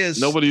 There he is.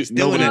 Nobody He's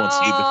doing wants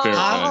to eat the ferret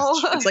guy.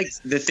 It's like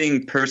the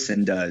thing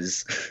person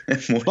does.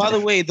 By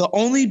the way, the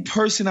only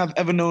person I've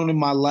ever known in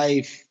my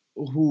life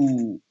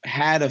who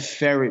had a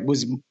ferret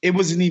wasn't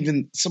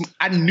even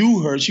I knew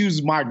her. She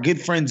was my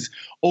good friend's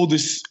older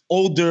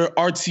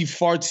artsy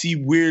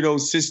fartsy weirdo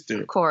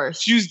sister. Of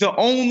course. She was the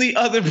only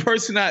other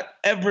person I've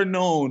ever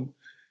known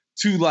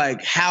to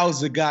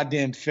house a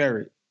goddamn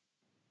ferret.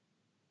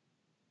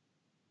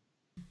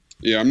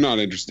 Yeah, I'm not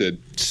interested.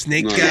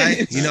 Snake No.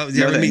 guy.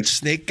 You ever meet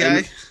Snake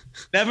guy?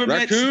 Never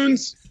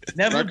Raccoons.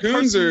 Never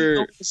Raccoons personally are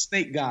know a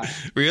snake guy.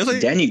 Really?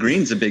 Danny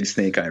Green's a big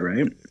snake guy,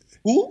 right?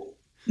 Who?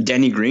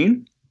 Danny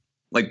Green?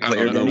 Like I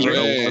player don't know. Danny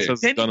way.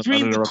 Green? Danny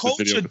Green, the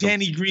coach, or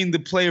Danny Green, the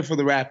player for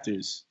the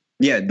Raptors?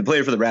 Yeah, the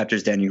player for the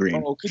Raptors, Danny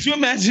Green. Oh, could you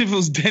imagine if it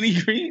was Denny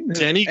Green?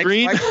 Denny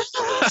Green?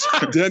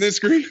 Dennis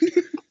Green?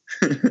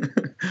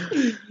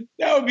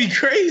 That would be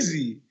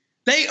crazy.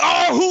 They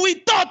are who we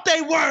thought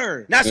they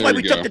were. That's There why you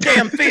we go. took the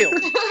damn field.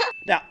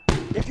 Now,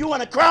 if you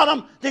want to crown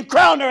them, then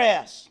crown their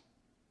ass.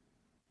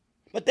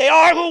 But they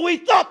are who we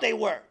thought they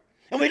were.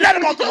 And we let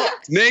them off the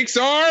hook. Snakes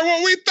are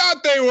what we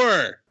thought they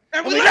were.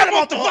 And we let them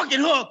off the fucking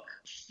hook.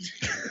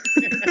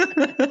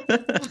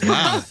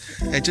 Wow.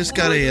 I just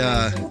got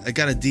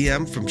a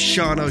DM from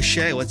Sean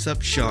O'Shea. What's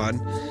up,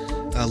 Sean?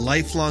 A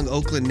lifelong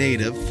Oakland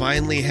native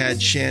finally had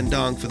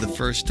Shandong for the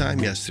first time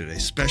yesterday.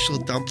 Special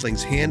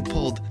dumplings,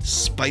 hand-pulled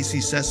spicy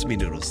sesame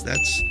noodles.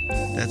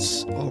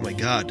 That's oh my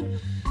God.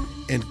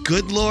 And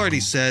good Lord, he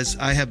says,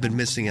 I have been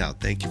missing out.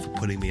 Thank you for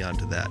putting me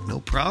onto that. No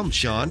problem,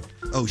 Sean.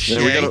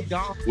 O'Shea.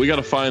 We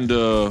gotta find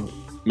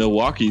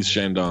Milwaukee's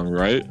Shandong,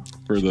 right?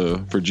 For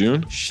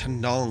June.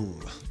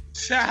 Shandong.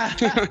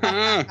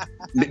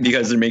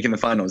 Because they're making the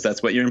finals.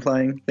 That's what you're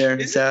implying there,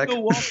 Zach?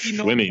 Winning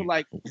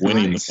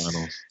the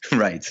finals.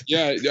 Right.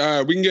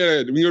 Yeah, we can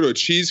go to a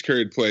cheese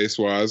curd place,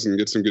 Waz, and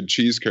get some good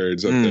cheese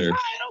curds up there.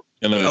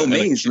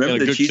 Maze,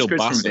 remember the cheese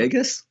curds from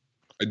Vegas?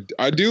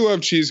 I do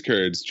love cheese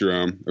curds,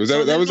 Jerome.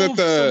 So That was at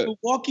the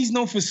Milwaukee's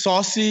known for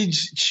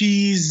sausage,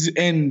 cheese,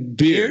 and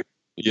beer.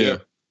 Yeah.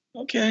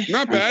 Okay.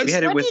 Not bad. We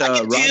had it with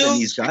Robin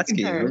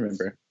Eskotsky, I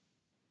remember.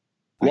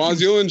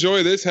 Waz, you'll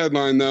enjoy this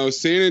headline, though.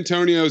 San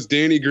Antonio's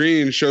Danny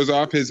Green shows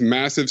off his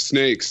massive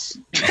snakes.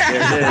 Well,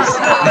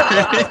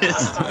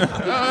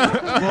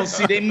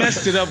 see, they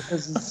messed it up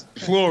because it's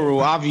plural.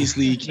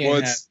 Obviously, you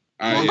can't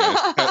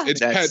it's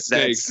pet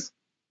snakes.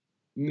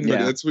 But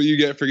that's what you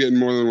get for getting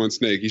more than one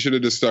snake. You should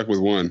have just stuck with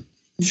one.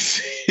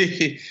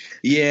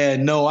 Yeah,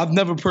 no, I've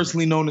never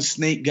personally known a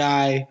snake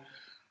guy.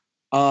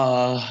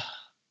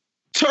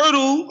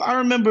 Turtle. I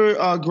remember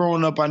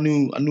growing up, I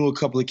knew a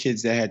couple of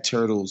kids that had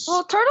turtles.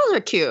 Well, turtles are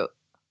cute.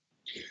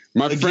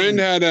 My friend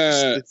had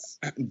a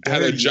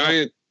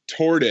giant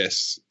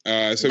tortoise.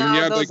 So he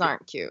had those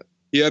aren't cute.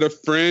 He had a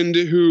friend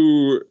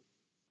who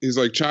his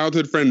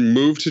childhood friend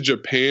moved to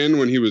Japan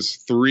when he was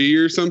 3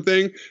 or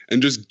something,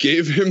 and just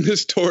gave him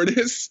this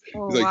tortoise. He's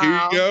like,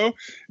 here you go.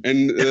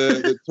 And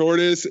the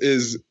tortoise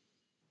is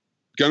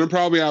gonna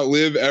probably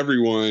outlive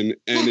everyone,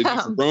 and it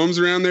just roams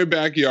around their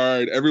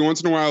backyard. Every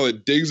once in a while,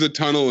 it digs a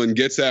tunnel and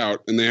gets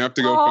out, and they have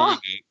to go find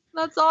it.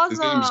 That's awesome.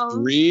 His name's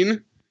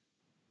Green.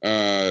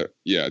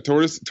 Yeah,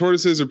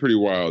 tortoises are pretty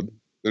wild.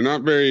 They're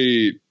not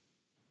very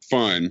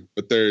fun,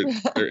 but they're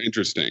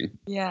interesting.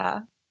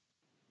 Yeah.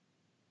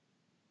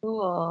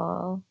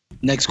 Cool.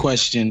 Next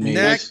question.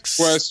 Next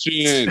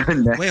question.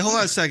 Wait, hold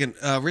on a second.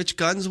 Rich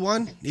Guns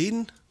won?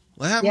 Eden?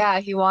 What happened? Yeah,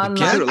 he won.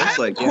 I have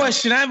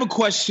a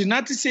question.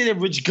 Not to say that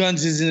Rich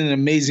Guns isn't an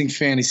amazing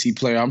fantasy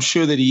player. I'm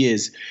sure that he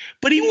is.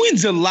 But he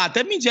wins a lot.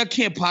 That means y'all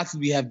can't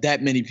possibly have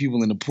that many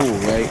people in the pool,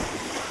 right?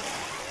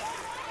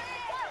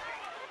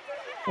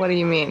 What do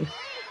you mean?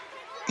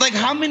 Like,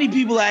 how many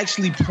people are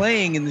actually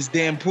playing in this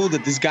damn pool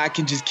that this guy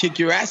can just kick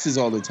your asses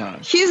all the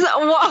time? He's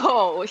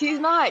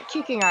not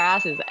kicking our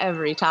asses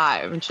every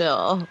time.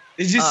 Chill.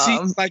 It just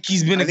seems like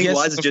he's been. I think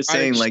Waz is just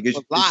saying it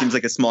seems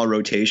like a small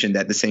rotation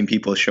that the same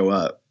people show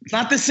up.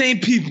 Not the same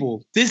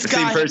people. This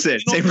guy,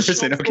 same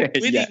person. Okay,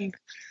 winning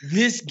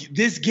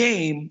this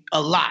game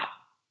a lot.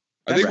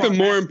 I think the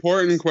more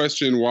important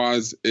question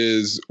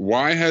is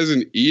why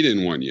hasn't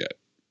Eden won yet?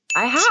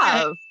 I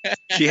have.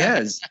 She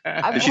has.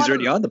 She's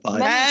already on the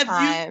pod.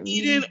 Have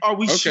you eaten? Are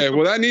we okay? sure?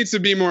 Well, that needs to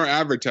be more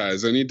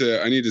advertised. I need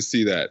to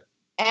see that.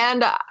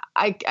 And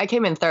I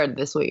came in third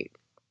this week.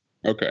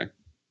 Okay.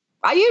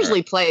 I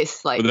usually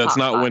place but that's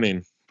not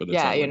winning. But that's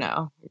yeah, you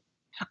know.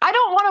 I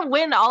don't want to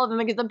win all of them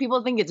because then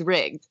people think it's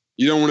rigged.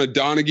 You don't want to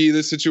Donaghy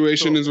the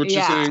situation, is what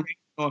you're saying?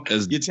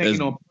 You're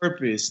taking on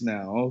purpose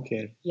now.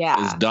 Okay. Yeah.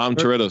 As Dom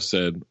Toretto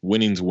said,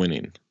 winning's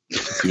winning.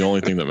 It's the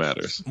only thing that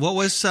matters. What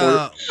was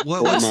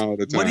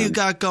what do you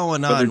got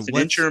going on? Whether it's an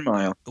inch or a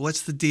mile.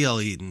 What's the deal,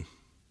 Eden?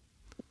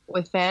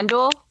 With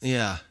FanDuel?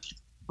 Yeah.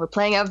 We're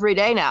playing every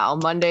day now,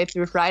 Monday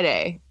through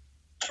Friday.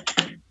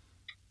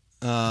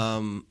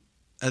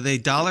 Are they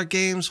dollar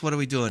games? What are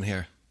we doing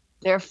here?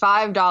 They're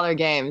 $5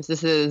 games.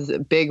 This is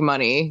big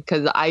money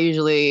because I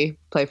usually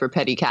play for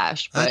petty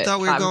cash. But I thought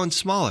we were going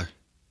smaller.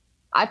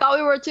 I thought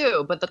we were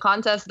too, but the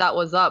contest that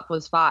was up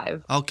was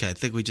 $5. Okay, I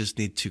think we just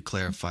need to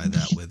clarify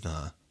that with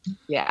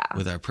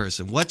with our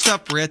person. What's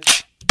up,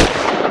 Rich?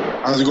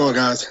 How's it going,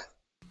 guys?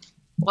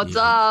 What's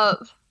up?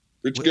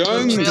 Rich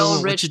Guns.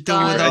 What you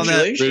doing with all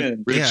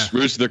that?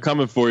 Rich, they're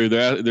coming for you.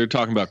 They're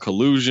talking about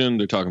collusion.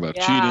 They're talking about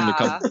cheating. They're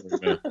coming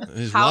for you,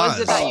 man. How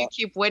is it that you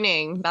keep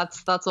winning?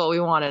 That's what we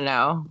want to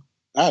know.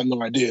 I have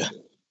no idea.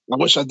 I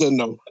wish I did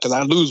know because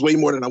I lose way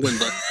more than I win,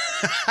 but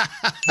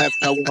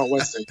I win on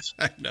Wednesdays.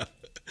 I know.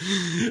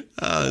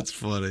 Oh, that's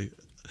funny.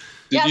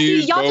 Y'all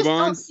just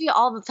don't see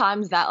all the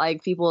times that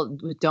people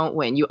don't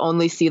win. You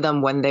only see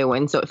them when they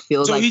win, so it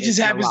feels so like he just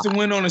happens to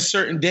win on a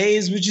certain day,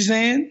 is what you're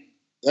saying?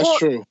 That's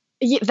true.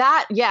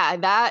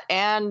 That,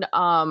 and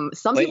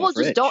some Play people it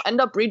just rich. don't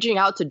end up reaching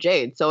out to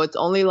Jade, so it's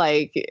only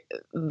like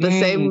the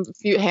same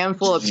few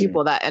handful of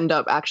people that end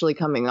up actually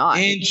coming on.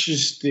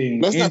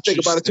 Interesting. Let's not think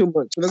about it too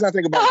much.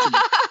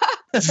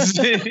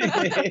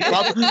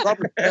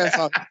 Robert Kraft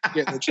out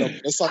getting in trouble.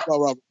 Let's talk about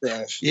Robert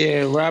Kraft.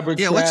 Yeah, Robert.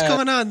 Yeah, Kraft. what's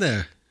going on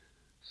there?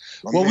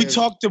 Well, we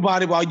talked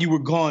about it while you were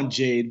gone,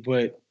 Jade,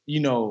 but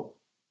you know,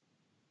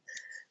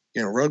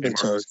 rug and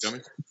tugs.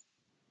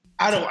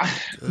 I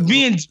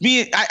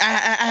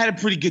had a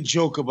pretty good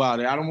joke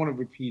about it. I don't want to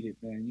repeat it,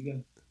 man.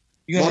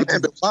 You got. My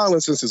man been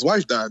violent since his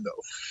wife died,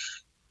 though.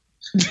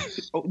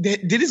 Oh,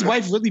 did his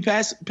wife really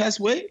pass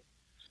away?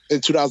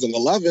 In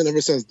 2011,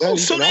 ever since then. Oh,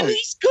 so then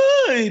he's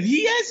good.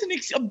 He has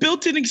a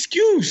built-in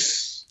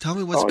excuse. Tell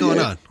me what's going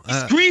on.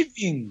 He's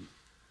grieving.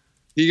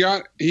 He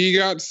got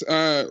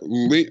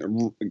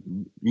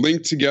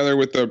linked together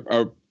with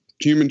a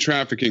human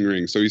trafficking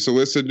ring. So he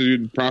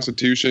solicited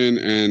prostitution,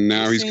 and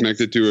now he's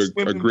connected to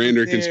a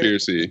grander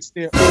conspiracy.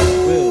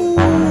 Whoa!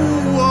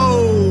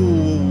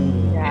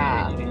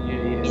 Yeah.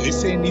 He's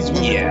saying these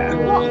women. Yeah.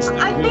 Well,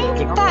 I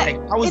think that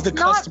how is the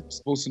customer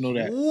supposed to know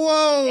that?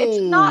 Whoa!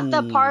 It's not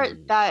the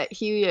part that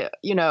he,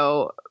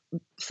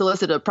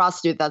 solicited a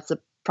prostitute that's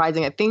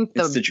surprising. I think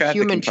the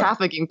human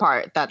trafficking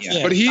part. That's.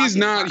 Yeah. But he's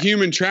not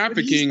human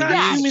trafficking.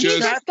 He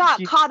just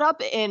got caught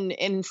up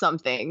in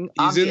something.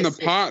 He's in the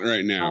pot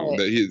right now.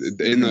 That he's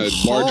in the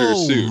larger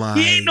suit.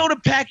 He ain't know the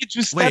package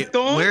was stepped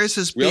on. Where is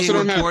this? We also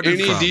don't have reported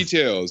any from?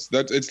 details.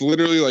 It's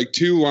literally like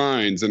 2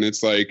 lines, and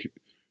it's like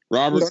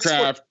Robert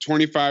Kraft,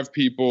 25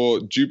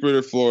 people,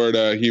 Jupiter,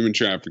 Florida, human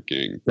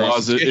trafficking.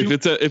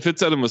 If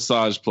it's at a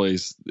massage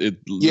place, the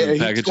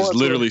package is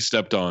literally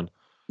stepped on.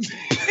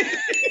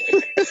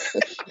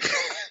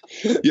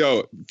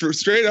 Yo, for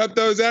straight up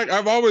though, Zach,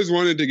 I've always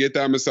wanted to get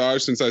that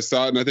massage since I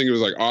saw it, and I think it was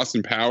like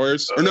Austin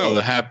Powers or no,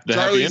 the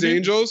Charlie's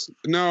Angels.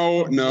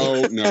 No.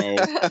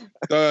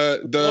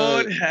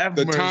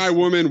 The Thai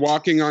woman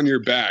walking on your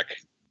back.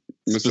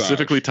 Massage.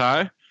 Specifically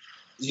Thai?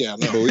 Yeah,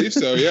 I believe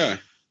so. Yeah.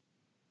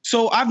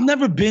 So I've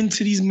never been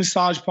to these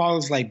massage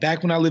parlors. Like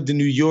back when I lived in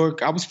New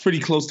York, I was pretty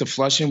close to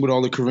Flushing with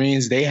all the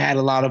Koreans. They had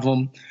a lot of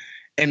them.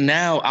 And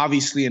now,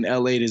 obviously, in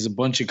LA, there's a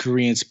bunch of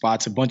Korean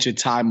spots, a bunch of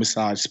Thai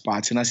massage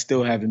spots, and I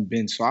still haven't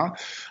been. So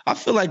I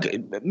feel like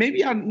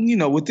maybe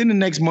within the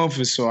next month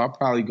or so, I'll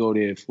probably go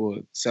there for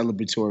a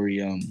celebratory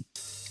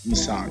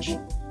massage.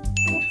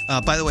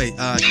 By the way,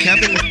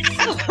 Kevin.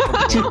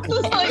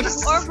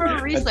 Or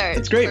for research.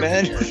 It's great,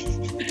 man.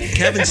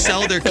 Kevin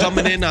Selder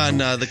coming in on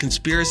the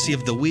conspiracy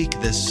of the week.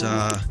 This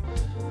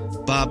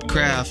Bob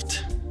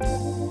Kraft.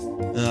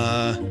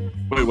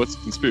 Wait, what's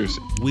the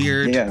conspiracy?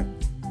 Weird. Yeah.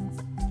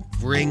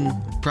 Ring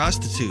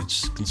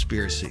prostitutes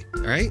conspiracy.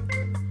 All right.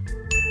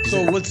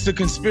 So what's the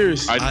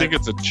conspiracy? I think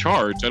it's a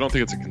charge. I don't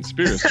think it's a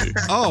conspiracy.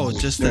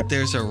 Just that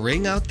there's a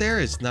ring out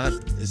there. It's not.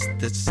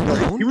 That's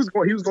known? He was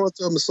going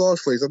to a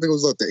massage place. I think it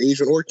was like the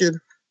Asian Orchid,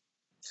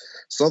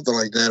 something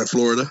like that in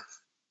Florida,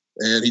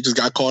 and he just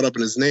got caught up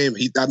in his name.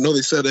 I know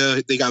they said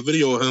they got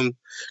video of him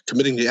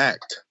committing the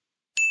act.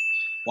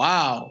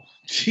 Wow.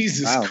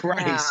 Jesus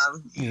Christ!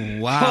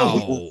 Wow.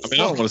 I mean,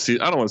 I don't want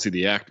to see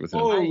the act with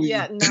him.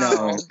 Yeah,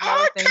 no.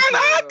 I kind of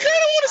want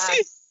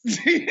to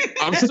see.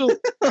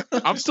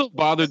 I'm still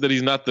bothered that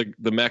he's not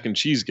the mac and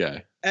cheese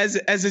guy. As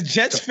a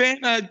Jets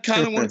fan, I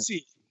kind of want to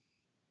see.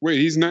 Wait,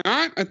 he's not?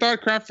 I thought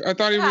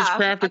he was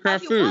Kraft or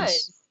Kraft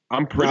Foods.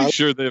 I'm pretty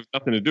sure they have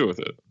nothing to do with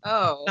it.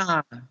 Oh.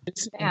 Nah.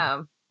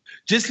 Damn.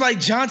 Just like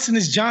Johnson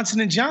is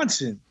Johnson &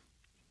 Johnson.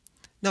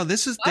 No,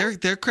 this is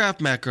their Kraft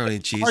macaroni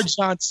and cheese. Or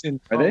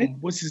Johnson. Are they?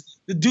 What's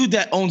the dude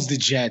that owns the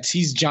Jets?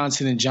 He's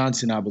Johnson &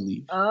 Johnson, I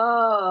believe.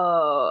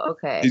 Oh,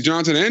 okay. He's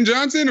Johnson &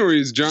 Johnson, or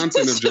he's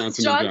Johnson of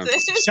Johnson &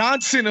 Johnson?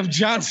 Johnson of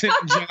Johnson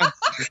 & Johnson.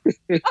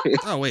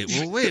 Oh, wait.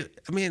 Well, wait.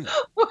 I mean,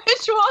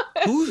 which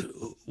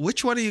one?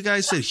 Which one of you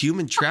guys said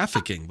human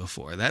trafficking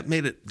before? That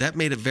made it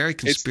very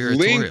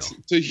conspiratorial. It's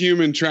linked to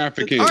human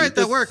trafficking. All right,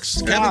 that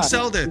works. Kevin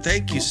Selder,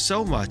 thank you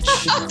so much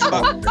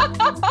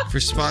for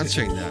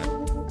sponsoring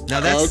that. Now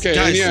that's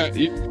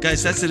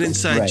guys, that's an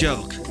inside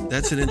joke.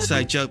 That's an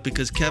inside joke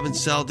because Kevin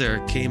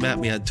Selder came at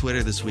me on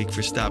Twitter this week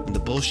for stopping the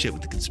bullshit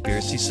with the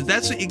conspiracy. So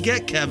that's what you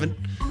get, Kevin.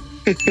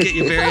 You get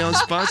your very own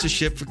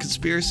sponsorship for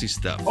conspiracy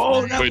stuff.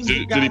 Oh, wait,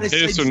 did he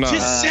pay us or not?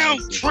 Just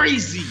sounds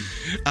crazy.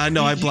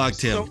 No, I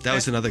blocked him. That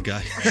was another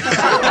guy.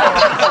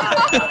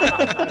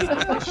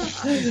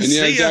 And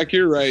yeah, Zach,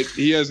 you're right.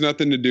 He has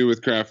nothing to do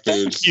with Kraft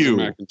Foods or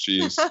mac and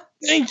cheese.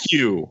 Thank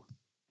you.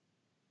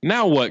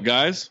 Now what,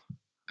 guys?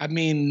 I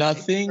mean,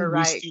 nothing. You're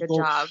right. Good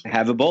job.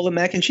 Have a bowl of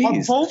mac and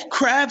cheese. Are both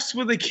Krafts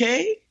with a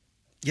K?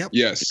 Yep.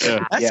 Yes.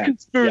 That's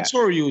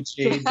conspiratorial,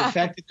 Jade. The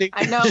fact that they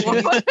I know.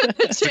 What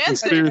the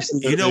chances?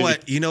 You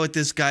know what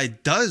this guy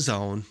does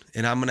own,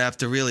 and I'm gonna have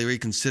to really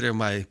reconsider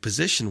my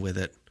position with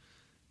it.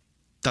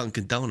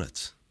 Dunkin'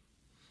 Donuts.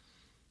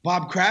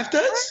 Bob Kraft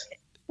does?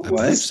 I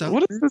believe so.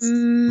 What is this?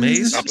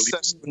 Maze? I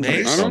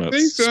don't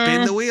think so.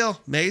 Spin the wheel.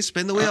 Maze,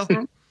 spin the wheel.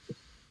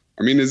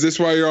 I mean, is this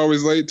why you're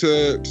always late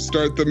to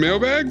start the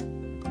mailbag?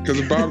 Because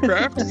of Bob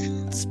Kraft?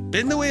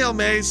 Spin the wheel,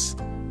 Maze.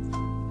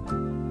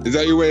 Is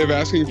that your way of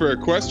asking for a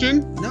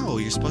question? No,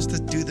 you're supposed to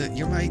do that.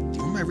 You're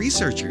my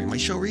researcher. You're my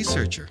show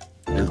researcher.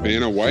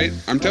 Vanna White?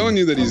 I'm telling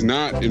you that he's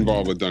not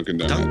involved with Dunkin'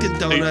 Donuts. Dunkin'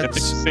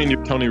 Donuts. Saying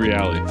you're Tony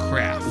Reale.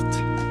 Kraft.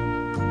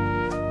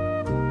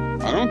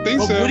 I don't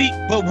think so.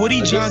 But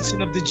Woody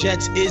Johnson of the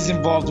Jets is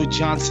involved with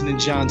Johnson &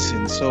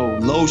 Johnson. So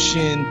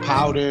lotion,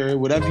 powder,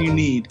 whatever you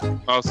need.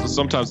 Oh, so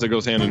sometimes that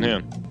goes hand in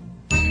hand.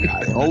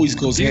 It always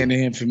goes hand in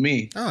hand for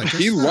me.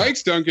 He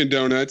likes Dunkin'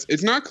 Donuts.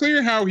 It's not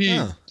clear how he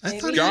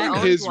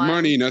got his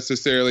money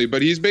necessarily,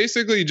 but he's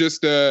basically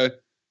just a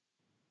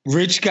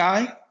rich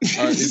guy.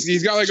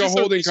 He's got like a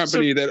holding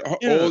company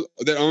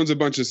that owns a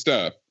bunch of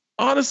stuff.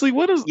 Honestly,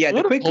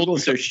 the quick Google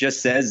search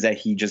just says that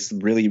he just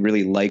really,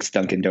 really likes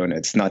Dunkin'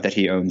 Donuts, not that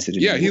he owns it.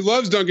 Yeah, he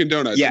loves Dunkin'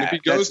 Donuts. Yeah, and if he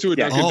goes to a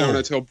Dunkin'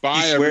 Donuts, he'll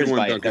buy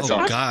everyone Dunkin'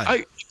 Donuts.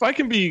 God. If I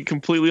can be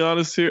completely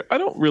honest here, I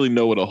don't really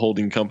know what a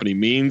holding company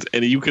means,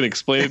 and you can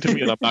explain it to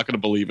me, and I'm not going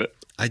to believe it.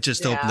 I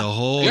just opened a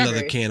whole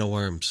other can of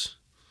worms.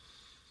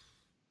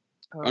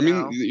 I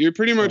mean, you're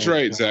pretty much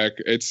right, Zach.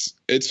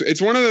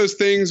 It's one of those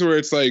things where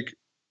it's like,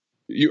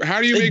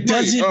 how do you make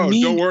money? Oh,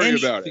 don't worry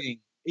about it.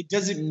 It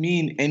doesn't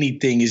mean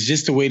anything. It's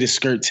just a way to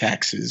skirt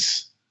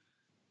taxes.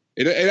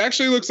 It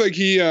actually looks like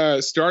he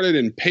started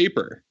in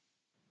paper.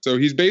 So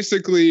he's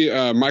basically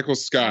Michael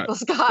Scott.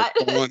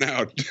 Falling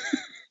out.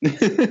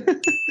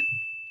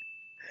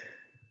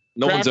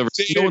 No one's ever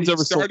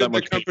started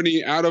the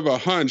company out of a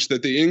hunch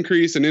that the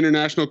increase in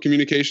international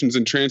communications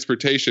and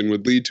transportation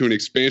would lead to an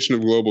expansion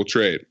of global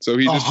trade. So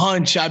he just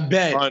hunch, I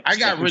bet. I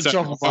got rich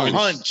off of a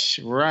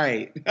hunch,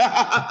 right?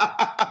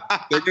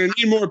 They're gonna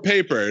need more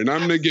paper, and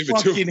I'm gonna give it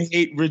to them. I fucking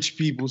hate rich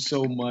people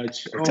so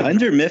much.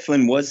 Dunder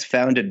Mifflin was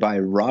founded by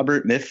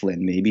Robert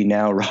Mifflin, maybe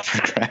now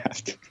Robert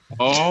Kraft.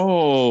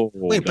 Oh,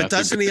 wait, but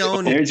doesn't he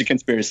own? There's a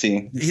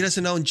conspiracy. He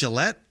doesn't own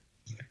Gillette.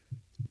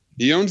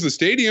 He owns the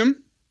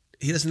stadium.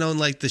 He doesn't own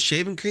like the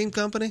shaving cream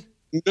company.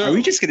 No. Are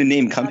we just going to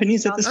name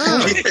companies at this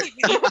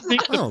point?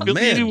 Oh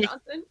man,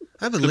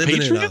 I've been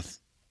living enough.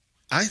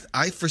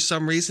 I for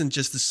some reason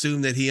just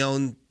assumed that he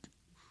owned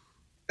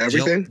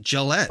everything.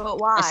 Gillette. But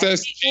why?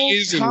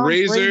 SSGs and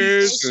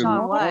razors and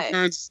all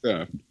kinds of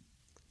stuff.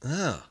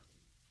 Oh.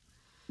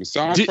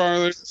 Massage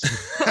parlors.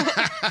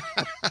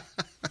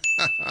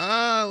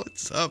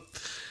 What's up?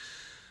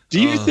 Do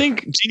you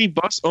think Jeannie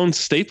Buss owns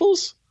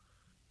Staples?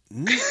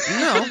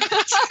 No.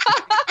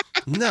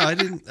 No, I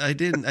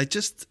didn't. I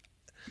just.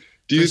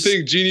 Do you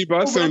think Jeannie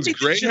Buss owns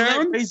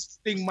Greyhound?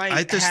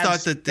 I just thought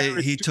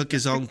that he took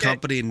his own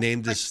company and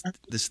named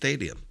the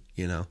stadium.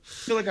 You know.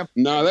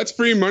 No, that's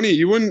free money.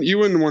 You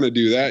wouldn't want to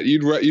do that.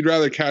 You'd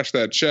rather cash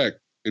that check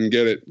and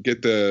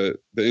get the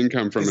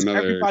income from another.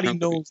 Everybody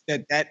company. knows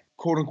that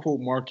quote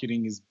unquote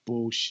marketing is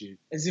bullshit.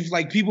 As if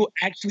like people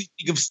actually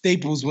think of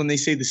Staples when they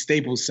say the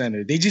Staples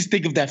Center. They just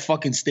think of that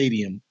fucking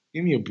stadium.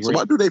 Give me a break. So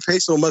why do they pay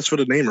so much for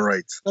the naming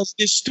rights? Because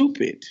they're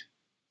stupid.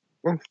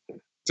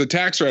 It's a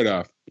tax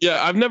write-off.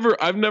 Yeah, I've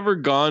never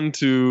gone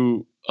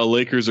to a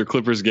Lakers or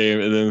Clippers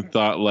game and then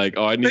thought like,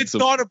 oh, I need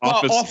some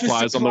office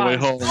supplies on the way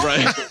home,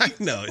 right? I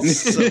know,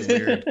 it's so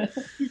weird.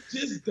 You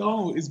just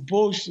don't. It's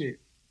bullshit.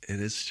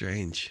 It is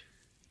strange.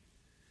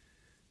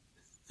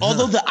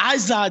 Although the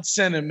Izod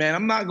Center, man,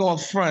 I'm not going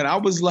front. I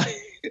was like,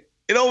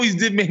 it always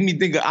did make me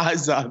think of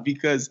Izod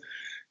because,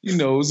 you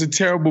know, it was a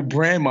terrible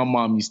brand my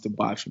mom used to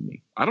buy for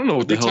me. I don't know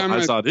what the hell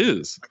Izod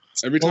is.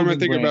 Every time I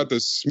think about the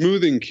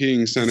Smoothing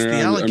King Center,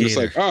 I'm just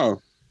like,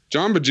 oh,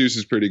 Jamba Juice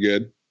is pretty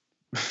good.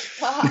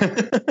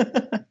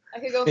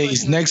 Hey,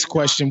 next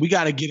question. We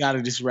got to get out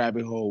of this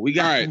rabbit hole.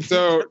 All right.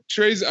 So,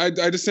 Trey's, I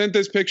just sent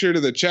this picture to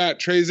the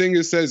chat. Trey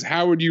Zinga says,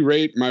 how would you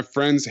rate my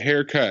friend's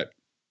haircut?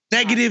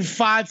 Negative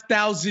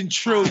 5,000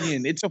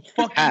 trillion. It's a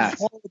fucking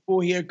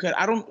horrible haircut.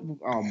 I don't.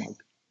 Oh my God.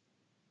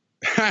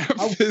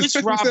 I wish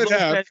Rob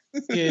said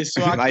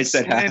so I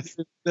said half.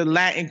 The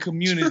Latin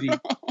community.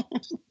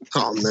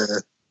 Oh man!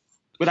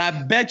 But I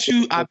bet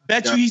you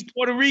he's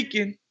Puerto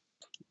Rican.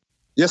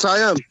 Yes, I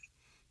am.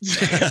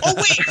 Oh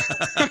wait,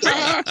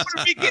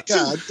 Puerto Rican too.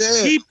 God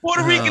damn. He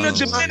Puerto Rican or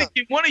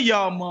Dominican, one of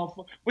y'all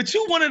motherfuckers. But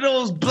you one of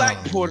those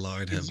black Puerto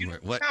Ricans. You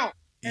don't count.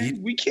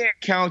 We can't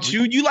count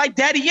you. You like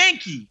Daddy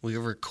Yankee.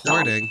 We're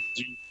recording.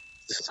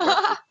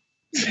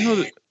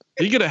 Did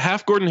you get a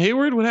half Gordon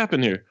Hayward? What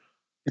happened here?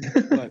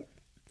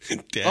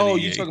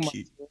 Daddy you talking about?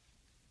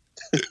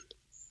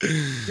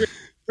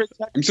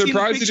 I'm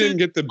surprised you didn't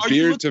get the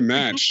beard to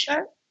match.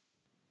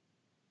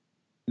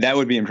 That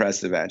would be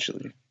impressive,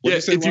 actually. Yeah,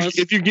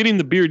 if you're getting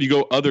the beard, you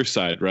go other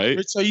side, right?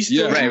 So you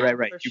still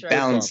right. You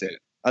balance it.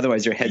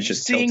 Otherwise, your head's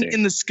just tilting.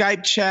 In the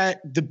Skype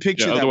chat, the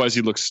picture. Yeah, otherwise,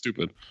 you look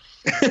stupid.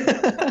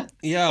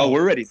 Yo,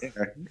 we're ready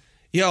there.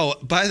 Yo,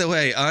 by the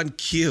way, on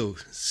cue,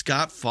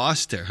 Scott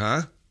Foster,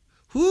 huh?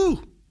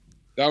 Whoo!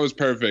 That was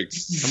perfect.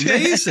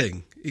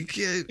 Amazing.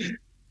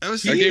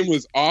 That game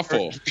was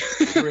awful.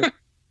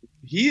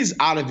 He is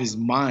out of his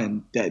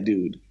mind, that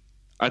dude.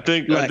 I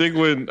think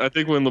when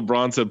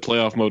LeBron said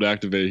playoff mode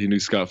activated, he knew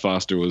Scott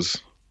Foster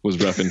was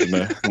repping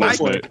tonight.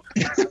 Last night.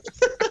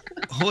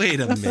 Wait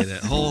a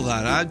minute. Hold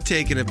on. I'm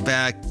taking it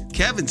back.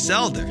 Kevin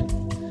Selder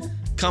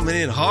coming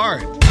in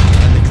hard on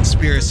the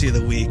conspiracy of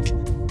the week.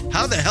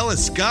 How the hell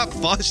is Scott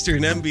Foster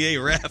an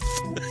NBA ref?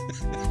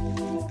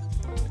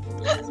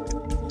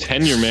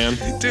 Tenure, man.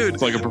 Dude.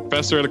 It's like a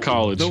professor at a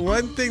college. The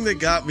one thing that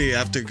got me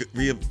after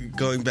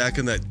going back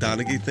on that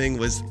Donaghy thing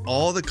was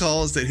all the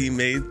calls that he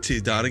made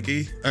to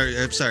Donaghy,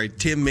 or I'm sorry,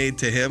 Tim made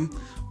to him,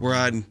 were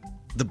on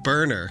the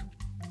burner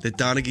that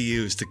Donaghy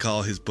used to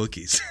call his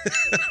bookies.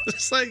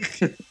 It's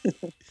like,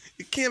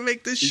 you can't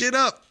make this shit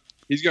up.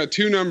 He's got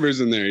two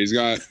numbers in there. He's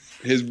got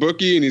his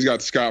bookie and he's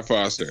got Scott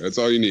Foster. That's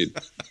all you need.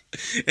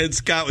 And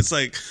Scott was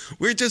like,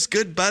 we're just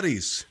good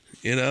buddies,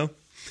 you know?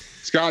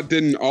 Scott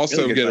didn't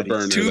also get a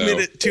burner, Two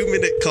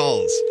minute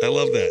calls. I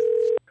love that.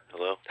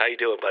 Hello? How you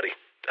doing, buddy?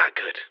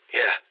 Good.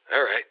 Yeah,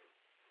 all right.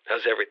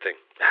 How's everything?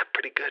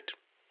 Pretty good.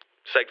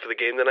 Psyched for the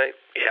game tonight?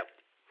 Yep.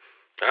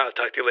 I'll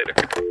talk to you later.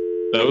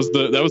 That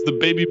was the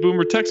baby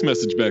boomer text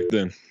message back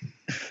then.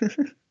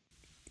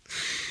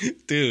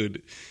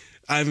 Dude,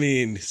 I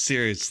mean,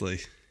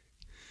 seriously.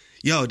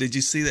 Yo, did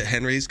you see that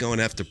Henry's going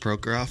after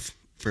Prokhorov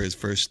for his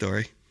first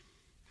story?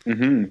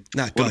 Mm-hmm.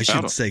 I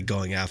shouldn't say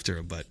going after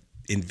him, but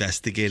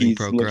investigating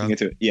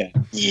Prokhorov.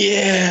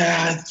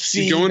 Yeah.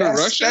 See, going to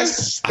Russia?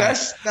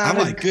 That's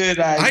not a good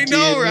idea. I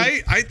know,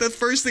 right? The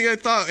first thing I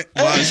thought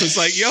was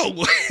like,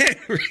 yo,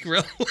 Henry,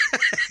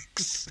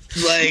 relax.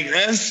 Like,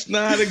 that's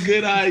not a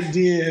good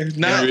idea.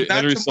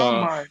 Henry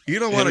saw, you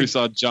don't Henry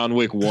saw John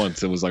Wick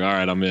once and was like, all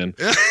right, I'm in.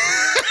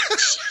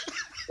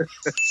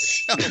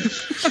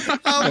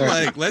 I'm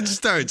like, let's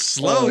start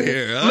slow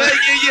here. Huh?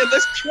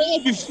 Let's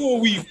crawl before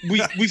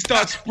we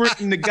start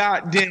sprinting the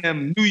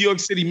goddamn New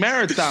York City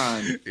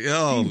Marathon.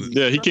 Yo,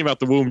 yeah, he came out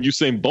the womb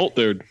Usain Bolt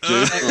there.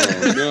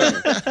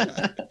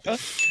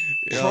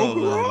 Oh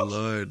my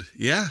Lord,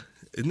 yeah,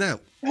 isn't that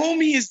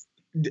homie is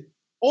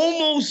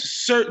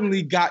almost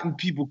certainly gotten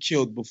people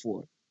killed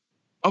before.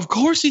 Of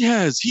course he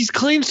has. He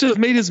claims to have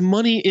made his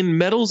money in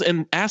metals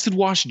and acid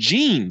wash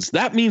jeans.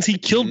 That means he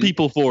killed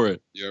people for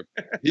it. Yep.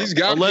 He's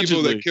got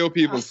people that kill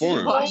people for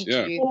him.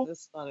 Yeah.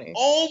 Funny.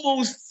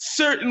 Almost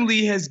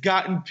certainly has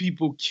gotten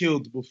people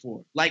killed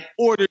before. Like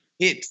ordered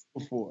hits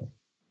before.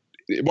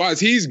 Wise,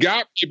 he's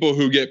got people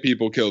who get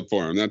people killed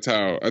for him. That's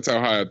how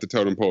high up the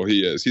totem pole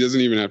he is. He doesn't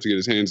even have to get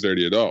his hands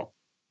dirty at all.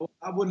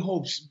 I would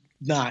hope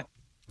not.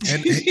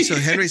 And so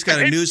Henry's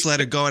got a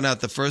newsletter going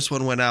out. The first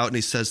one went out, and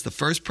he says, the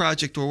first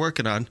project we're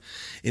working on,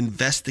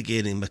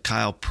 investigating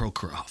Mikhail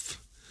Prokhorov.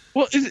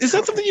 Well, is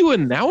that something you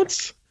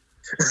announce?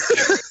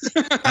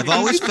 I've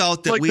always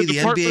felt that like we, the the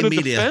Department NBA of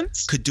media,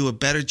 Defense? could do a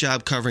better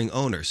job covering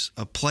owners.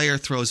 A player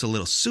throws a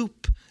little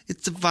soup.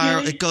 It's a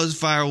viral. It goes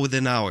viral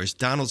within hours.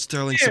 Donald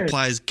Sterling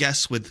supplies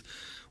guests with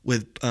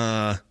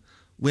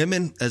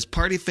women as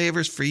party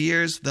favors for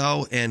years,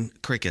 though, and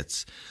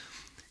crickets.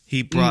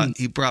 He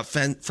brought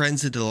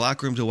friends into the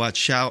locker room to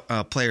watch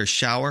players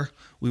shower.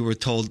 We were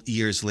told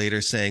years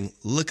later, saying,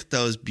 "Look at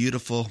those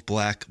beautiful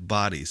black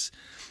bodies."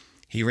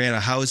 He ran a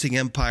housing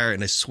empire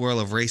in a swirl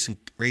of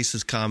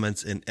racist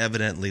comments and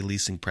evidently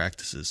leasing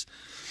practices.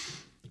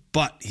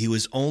 But he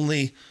was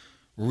only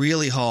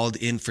really hauled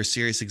in for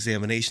serious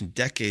examination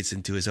decades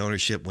into his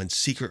ownership when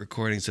secret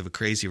recordings of a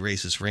crazy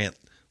racist rant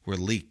were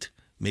leaked.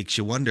 Makes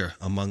you wonder,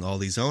 among all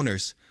these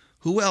owners,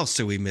 who else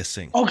are we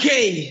missing?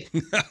 Okay.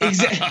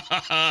 Exactly.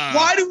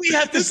 Why do we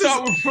have to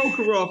start with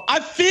Prokhorov?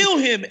 I feel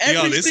him.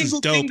 Every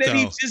single thing that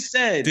he just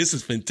said. This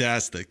is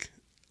fantastic.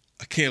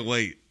 I can't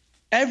wait.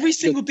 Every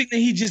single thing that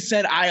he just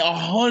said, I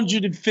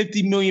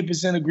 150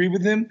 million% agree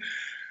with him.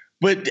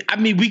 But, I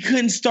mean, we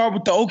couldn't start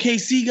with the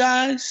OKC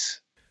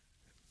guys.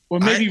 Or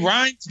maybe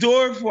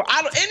Reinsdorf or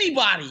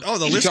anybody. Oh,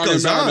 the list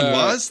goes on,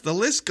 Waz. The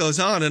list goes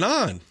on and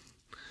on.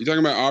 You talking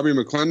about Aubrey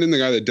McClendon, the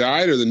guy that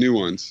died, or the new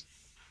ones?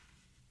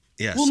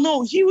 Yes. Well,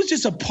 no, he was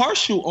just a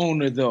partial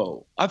owner,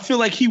 though. I feel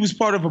like he was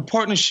part of a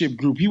partnership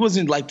group. He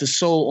wasn't like the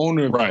sole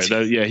owner of right.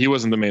 He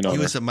wasn't the main owner.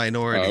 He was a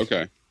minority. Oh,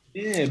 okay.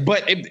 Yeah,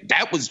 but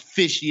that was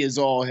fishy as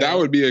all hell. That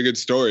would be a good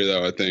story,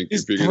 though, I think.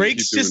 His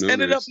brakes just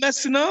ended up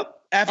messing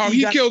up. After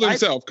he killed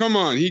himself. Come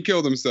on, he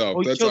killed himself.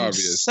 Oh, That's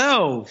obvious.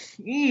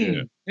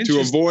 Yeah. To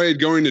avoid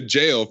going to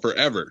jail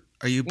forever.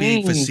 Are you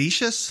being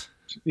facetious?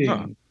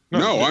 Yeah.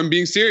 No, I'm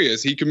being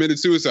serious. He committed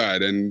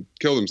suicide and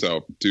killed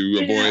himself to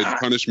avoid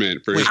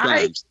punishment for his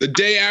crimes. The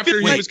day after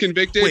he was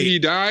convicted, he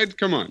died?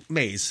 Come on.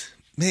 Maze.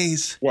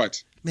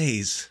 What?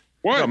 Maze.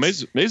 What? No,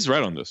 Maze is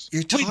right on this.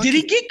 Wait, did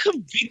he get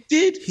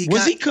convicted?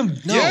 Was he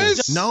convicted? No,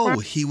 Yes. no,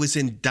 he was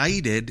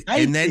indicted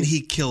and then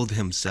he killed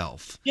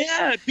himself.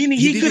 Yeah, meaning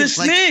he could have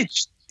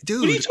snitched.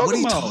 Dude, what are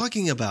you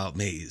talking about,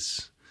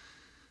 Maze?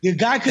 The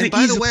guy could have.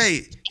 By the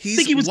way,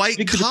 he's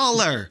white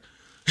collar.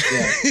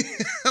 Yeah.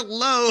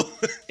 Hello.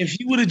 If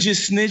he would have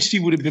just snitched, he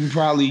would have been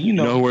probably, You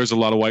know who wears a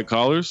lot of white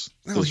collars?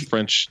 Those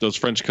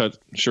French cut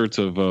shirts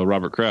of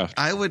Robert Kraft.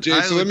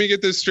 Let me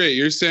get this straight.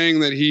 You're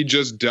saying that he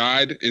just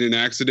died in an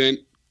accident?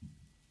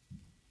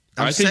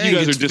 I think you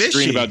guys are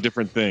disagreeing about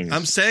different things.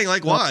 I'm saying,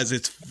 like Waz,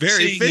 it's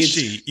very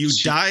fishy. You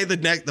die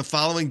the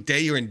following day,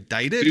 you're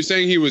indicted. You're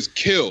saying he was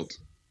killed.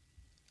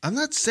 I'm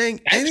not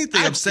saying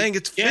anything. I'm saying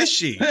it's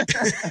fishy. All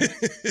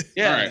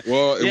right.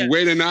 Well,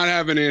 way to not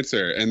have an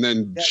answer and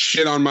then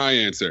shit on my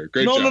answer.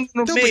 Great job.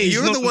 No, but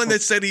you're the one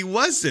that said he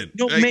wasn't.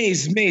 No, right?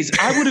 Maze.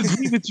 I would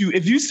agree with you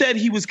if you said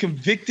he was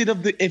convicted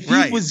of the. If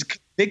he was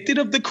convicted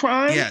of the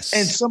crime,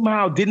 and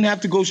somehow didn't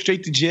have to go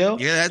straight to jail.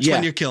 Yeah, that's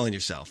when you're killing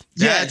yourself.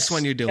 That's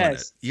when you're doing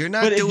it. You're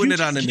not doing it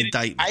on an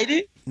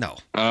indictment. No.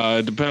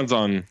 It depends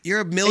on.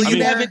 You're a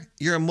millionaire.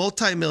 You're a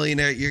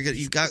multimillionaire.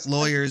 You've got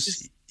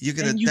lawyers. You're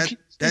gonna you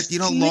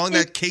know how long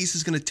that case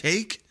is gonna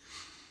take.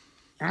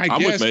 I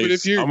guess, but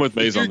if you're, I'm with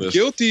Maze on this.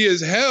 Guilty as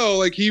hell,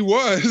 like he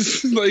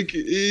was, like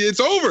it's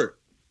over.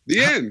 The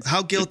end.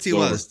 How guilty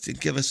was?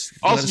 Give us.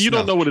 Also, you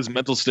don't know what his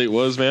mental state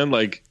was, man.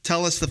 Like,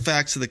 tell us the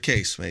facts of the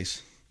case,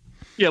 Mace.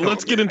 Yeah,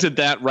 let's get into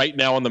that right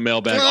now on the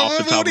mailbag off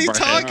the top of our head. What are you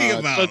talking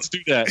about? Let's do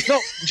that. No,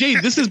 Jay,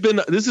 this has been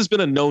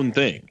a known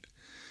thing.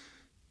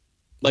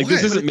 Like,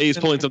 this isn't Maze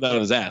pulling something out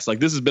of his ass. Like,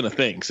 this has been a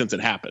thing since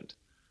it happened.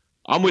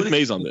 I'm with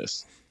Maze on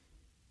this.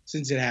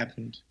 Since it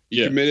happened.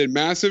 He committed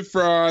massive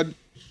fraud.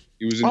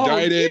 He was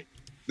indicted.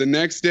 The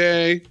next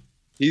day,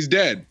 he's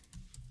dead.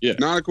 Yeah.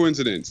 Not a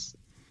coincidence.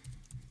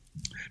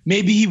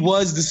 Maybe he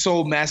was the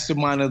sole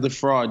mastermind of the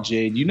fraud,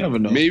 Jade. You never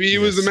know. Maybe he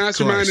was the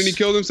mastermind and he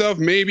killed himself.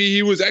 Maybe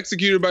he was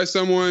executed by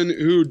someone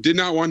who did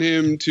not want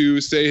him to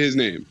say his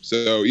name.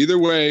 So either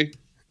way,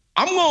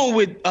 I'm going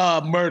with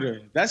murder.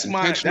 That's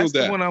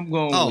the one I'm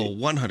going with.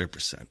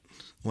 100%.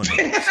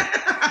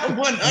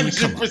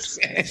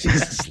 100%.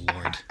 Jesus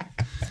Lord.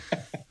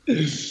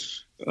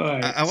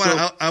 Right,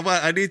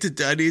 I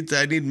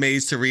need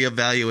Maze to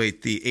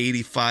reevaluate the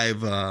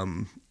 85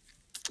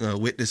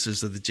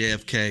 witnesses of the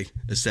JFK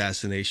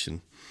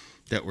assassination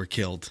that were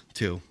killed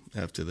too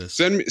after this.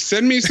 Send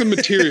me some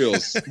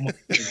materials. Send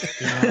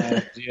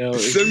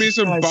me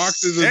some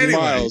boxes of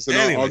files,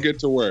 and I'll get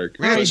to work.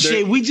 Right,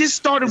 Shay, we just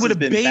started with a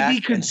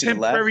baby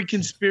contemporary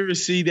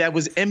conspiracy that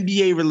was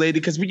NBA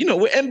related because we're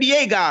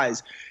NBA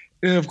guys.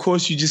 And of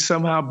course, you just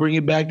somehow bring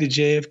it back to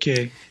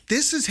JFK.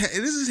 This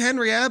is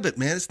Henry Abbott,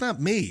 man. It's not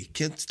me.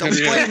 Don't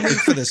blame me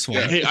for this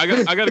one. Hey, I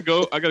gotta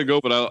go,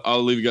 but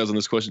I'll leave you guys on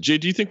this question. Jay,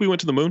 do you think we went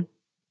to the moon?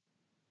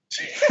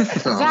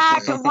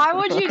 Zach, why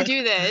would you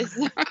do this?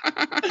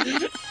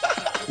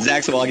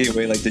 Zach's walking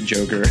away like the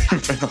Joker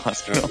from the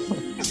hospital.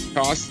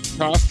 Toss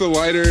the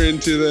lighter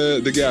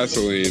into the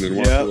gasoline and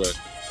walk away.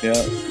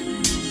 Yeah.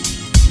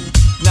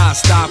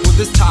 Non-stop with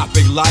this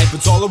topic, life,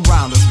 it's all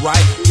around us,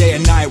 right? Day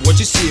and night, what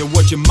you see or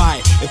what you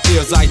might. It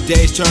feels like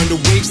days turn to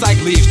weeks,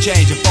 like leaves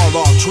change and fall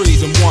off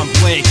trees in one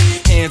blink.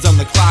 Hands on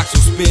the clock, so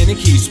spin and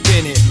keep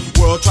spinning.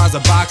 World tries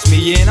to box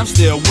me in, I'm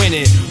still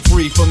winning.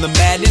 Free from the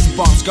madness,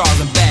 bump scars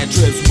and bad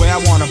trips. Where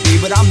I wanna be,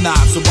 but I'm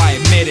not, so I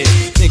admit it.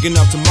 Thinking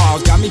of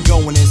tomorrow's got me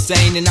going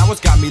insane, and now it's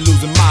got me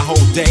losing my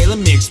whole day.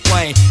 Let me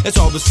explain, it's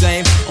all the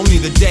same,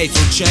 only the dates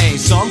will change.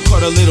 Some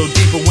cut a little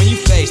deeper when you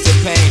face the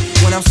pain.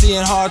 When I'm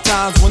seeing hard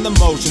times, when the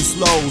motion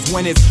slows,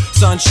 when it's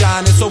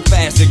sunshine, it's so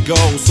fast it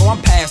goes. So I'm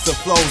past the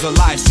flows of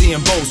life, seeing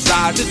both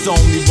sides. It's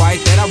only right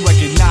that I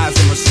recognize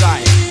and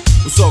recite.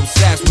 I'm so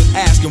obsessed with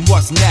asking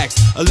what's next.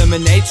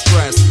 Eliminate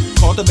stress,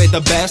 cultivate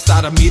the best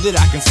out of me that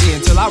I can see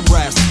until I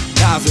rest.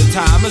 Now's the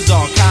time, there's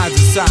all kinds of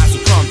signs, so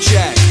come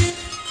check.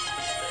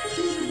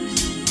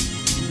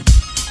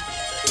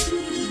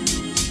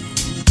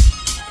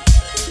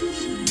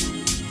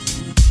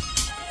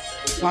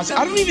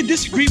 I don't even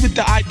disagree with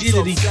the idea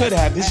that he could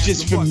have. It's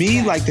just for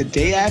me, like the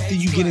day after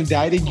you get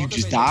indicted, you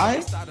just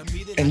die,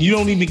 and you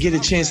don't even get a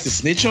chance to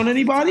snitch on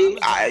anybody.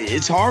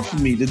 It's hard for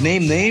me to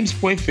name names,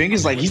 point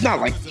fingers. Like he's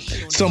not like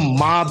some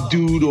mob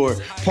dude or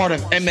part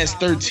of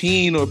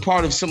MS-13 or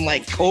part of some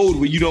like code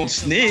where you don't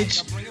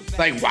snitch.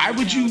 Like why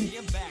would you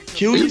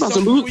kill yourself?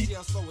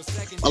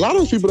 A lot of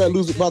those people that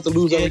about to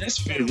lose, that's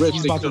fair.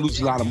 He's about to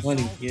lose a lot of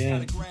money.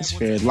 Yeah, that's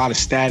fair. A lot of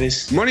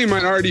status. Money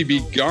might already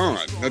be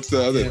gone. That's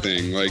the other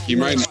thing. Like he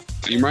might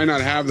not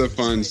have the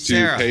funds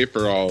to pay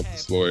for all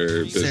this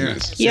lawyer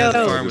business. Sarah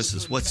the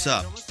pharmacist, what's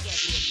up?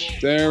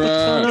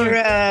 Sarah.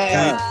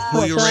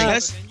 Who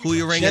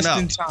you ringing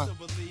up?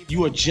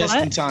 You are just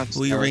in time.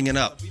 Who you ringing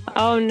up?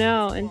 Oh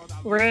no, and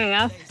ringing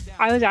up.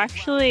 I was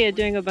actually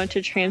doing a bunch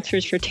of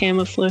transfers for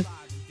Tamiflu.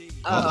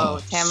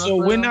 Tamiflu. So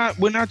we're not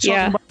talking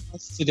about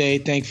us today,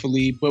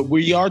 thankfully, but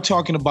we are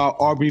talking about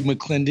Aubrey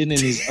McClendon and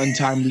his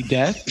untimely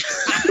death.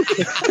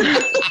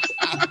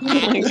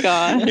 Oh my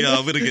god! Yeah,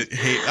 I'm gonna get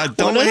hate.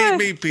 Don't hate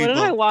me, people. What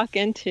did I walk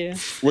into?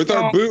 With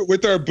our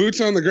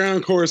boots on the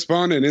ground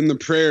correspondent in the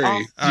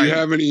prairie, do you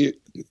have any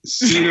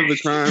scene of the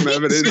crime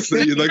evidence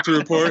that you'd like to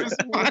report?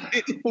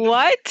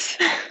 What?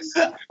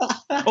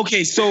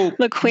 Okay, so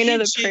the Queen of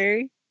the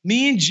Prairie.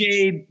 Me and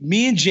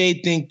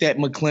Jade think that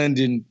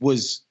McClendon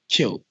was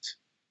killed.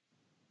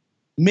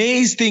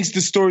 Maze thinks the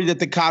story that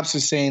the cops are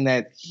saying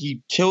that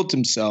he killed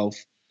himself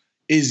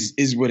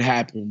is what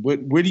happened.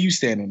 Where do you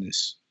stand on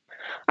this?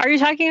 Are you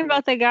talking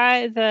about the guy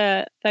in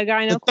the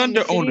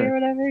Thunder owner or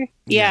whatever?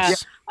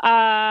 Yes.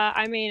 Yeah.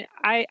 I mean,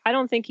 I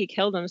don't think he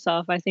killed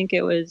himself. I think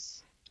it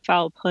was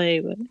foul play.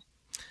 But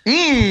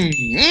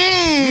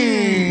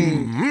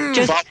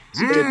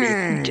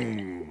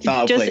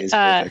Foul play is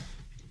perfect.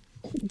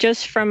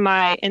 just from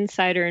my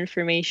insider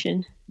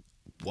information.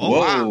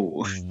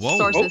 Whoa.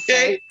 Sources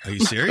say. Are you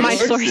serious? My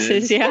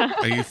sources, yeah.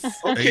 Are you?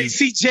 Okay,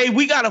 see, Jay,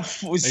 we gotta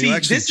see.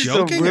 actually This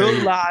joking, is a or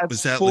real live.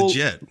 was that full-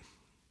 legit?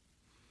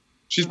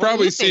 She's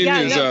probably seen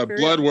Yeah, his yeah, for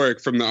blood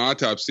work from the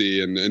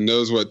autopsy and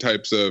knows what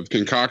types of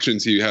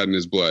concoctions he had in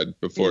his blood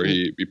before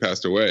he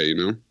passed away, you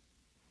know?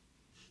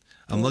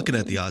 I'm looking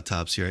at the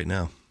autopsy right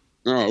now.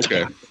 Oh,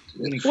 okay.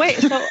 Wait,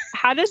 so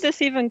how did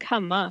this even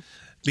come up?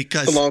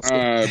 Because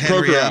Prokhorov.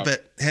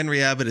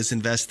 Henry Abbott is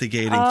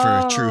investigating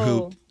for True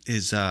Hoop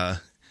is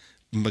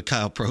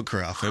Mikhail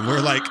Prokhorov, and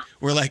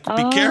we're like,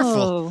 be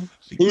careful.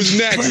 Who's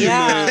next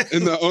Yeah.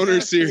 in the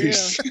Owner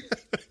series?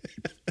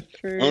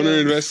 Owner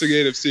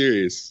investigative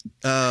series.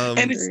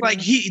 And it's like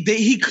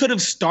he could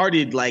have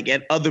started like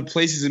at other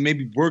places and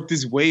maybe worked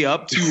his way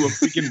up to a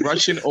freaking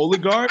Russian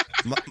oligarch.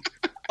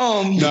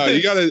 No,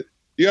 you gotta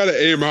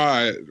aim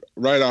high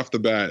right off the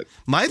bat.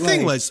 My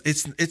thing was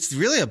it's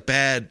really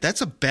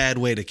that's a bad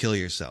way to kill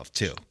yourself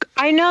too.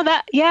 I know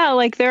that. Yeah,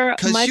 like there are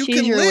 'Cause much you can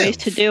easier live. ways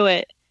to do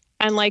it,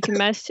 and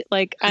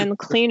and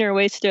cleaner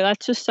ways to do it.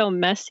 That's just so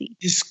messy.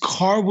 His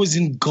car was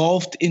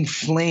engulfed in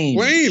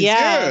flames. Flames,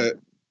 yeah.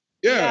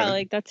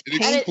 Like that's It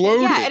painful.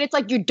 exploded. And it's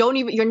like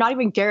you're not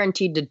even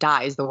guaranteed to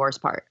die is the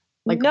worst part.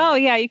 Like no,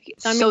 yeah, you can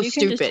so just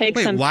stupid. take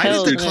Wait, some why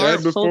pills. did the and car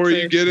it's before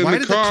you foolproof. get in Why the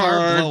did the car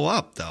car? blow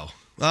up though?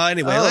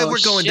 Anyway, Oh, we're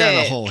going down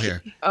a shit. hole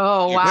here.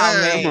 Oh wow,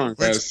 man. Come on,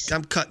 guys.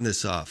 I'm cutting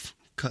this off.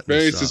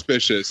 Very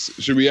suspicious.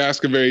 Should we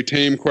ask a very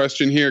tame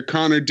question here?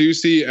 Connor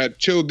Ducey at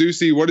Chill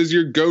Ducey, what is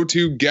your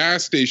go-to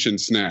gas station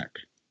snack?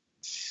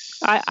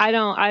 I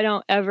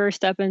don't ever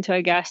step into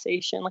a gas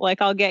station.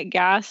 Like I'll get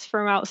gas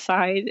from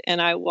outside and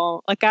I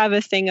won't. Like I have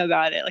a thing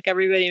about it. Like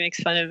everybody makes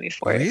fun of me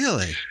for it.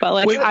 Really? But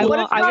like What if you're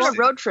on won't. a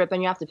road trip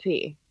and you have to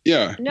pee?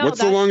 Yeah. No, What's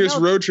the longest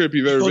road trip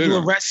you've ever Go been to a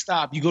on? rest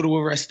stop. You go to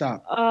a rest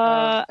stop.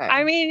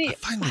 I mean, I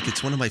find like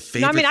it's one of my no,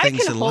 favorite I mean, I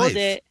things can in hold life.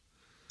 it.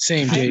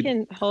 Same, I Jade.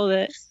 can hold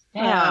it.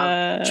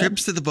 Yeah.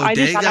 Trips to the I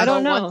bodega. I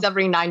don't know. Once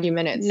every 90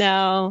 minutes.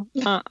 No.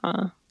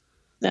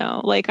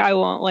 No. Like I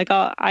won't. Like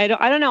I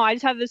don't know. I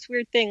just have this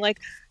weird thing. Like.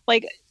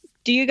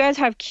 Do you guys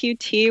have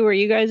QT where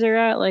you guys are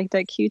at? Like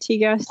that QT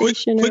gas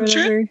station or Quick Trip?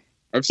 whatever?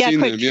 I've seen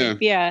Quick them, Trip,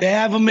 yeah. They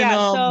have them in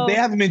so- they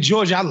have them in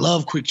Georgia. I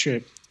love Quick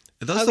Trip.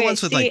 Are those the Okay,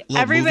 ones with see, like little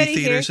movie everybody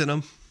theaters here- in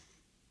them?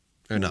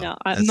 Or no? No,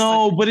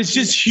 No, but it's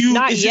just huge.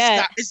 Not it's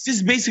yet. It's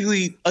just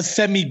basically a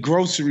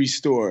semi-grocery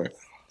store.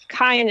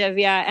 Kind of,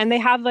 yeah. And they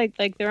have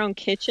like their own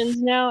kitchens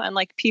now, and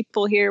like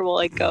people here will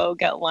like go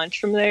get lunch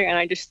from there, and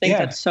I just think Yeah.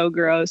 that's so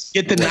gross.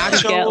 Get the To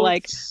nachos. Get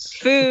like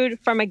food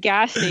from a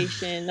gas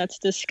station. That's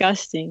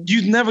disgusting.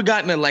 You've never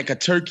gotten a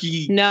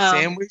turkey No,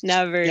 sandwich?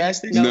 never. Gas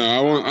station?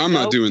 No, I'm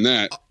not doing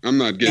that. I'm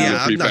not getting Yeah,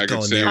 a I'm not prepackaged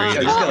going there sandwich.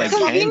 either. Just get like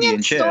candy and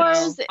Convenience chips.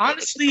 stores.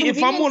 Honestly,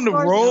 if I'm on the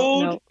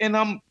road and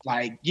I'm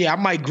like, I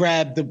might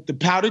grab the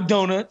powdered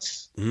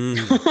donuts. And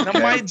I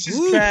might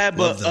just grab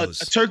love a those.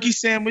 turkey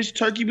sandwich,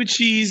 turkey with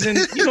cheese, and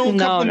a couple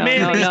No, no,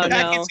 mayonnaise no, no,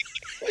 packets. no. and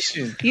keep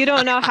pushing. You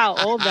don't know how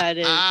old that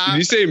is. Did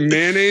you say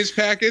mayonnaise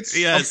packets?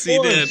 Yes, Of he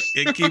did. course.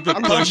 And keep it I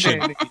love pushing.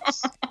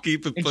 mayonnaise.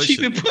 Keep it And pushing.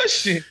 keep it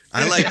pushing.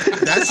 I like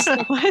that's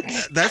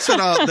What?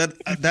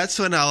 that's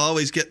when I'll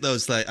always get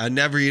those like I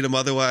never eat them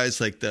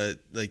otherwise like the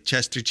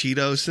Chester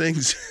Cheetos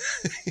things.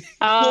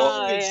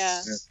 Oh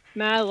yeah.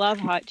 Man, I love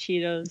hot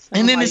Cheetos.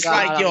 And then my it's God,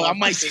 like, I I love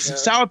might see Cheetos. some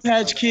Sour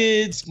Patch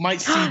Kids, might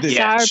see the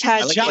Sour Patch I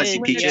like Kids. Lucky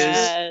Peaches.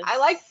 Yes. I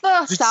like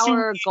the The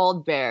sour chewy-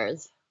 gold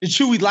bears. the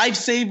Chewy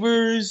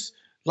Lifesavers.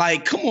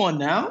 Like, come on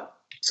now.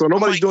 So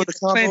nobody's doing the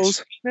Plant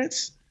combos.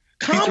 peanuts.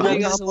 Everybody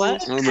Combos. goes,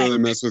 what? I don't really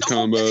mess with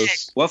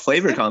combos. What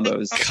flavor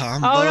combos?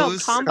 Combos. Oh no,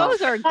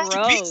 combos are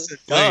gross.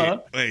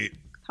 Wait.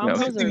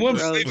 Combos are One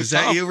gross. flavor. Was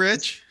that you,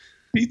 Rich?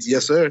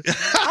 Yes, sir.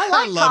 I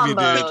like love you,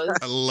 combos. dude.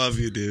 I love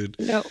you, dude.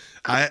 No.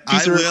 I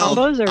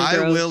Combos are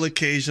gross. will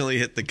occasionally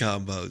hit the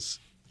combos.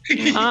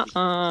 No,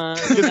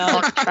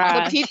 The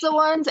trash. pizza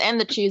ones and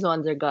the cheese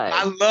ones are good.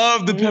 I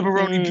love the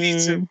pepperoni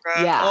pizza,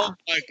 bro. Yeah. Oh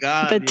my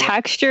god. The yeah.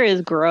 texture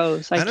is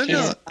gross. I don't can't.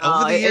 know.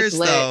 Over the it's years,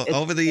 lit. though, It's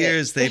over the lit.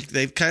 years,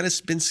 they've kind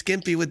of been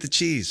skimpy with the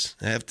cheese.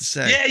 I have to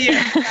say.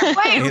 Yeah.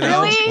 Wait, You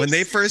know, really? when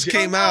they first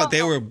came out,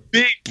 they were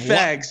Big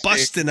facts.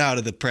 busting out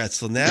of the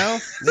pretzel. Now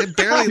they're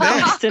barely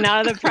there. Busting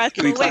out of the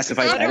pretzel. We Wait,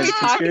 classify what that are as we a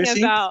talking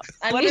conspiracy? about?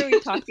 I What need- are we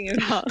talking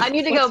about? I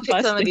need to go What's pick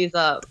some of busting? these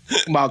up.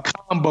 About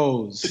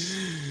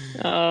combos.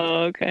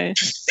 Oh, okay.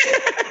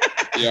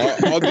 Yeah,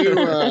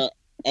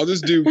 I'll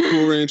just do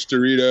Cool Ranch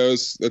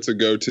Doritos. That's a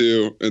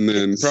go-to, and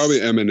then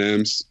probably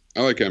M&Ms.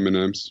 I like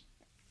M&Ms.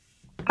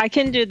 I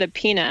can do the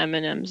peanut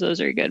M&Ms.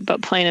 Those are good,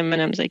 but plain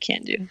M&Ms I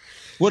can't do.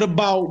 What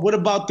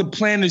about the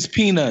Planters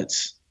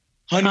peanuts?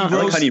 Honey I like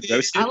roasted. honey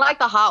roasted. I like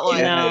the hot ones.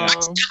 Yeah.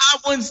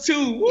 Hot ones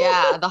too. Woo.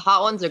 Yeah, the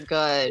hot ones are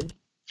good.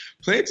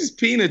 Planters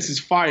peanuts is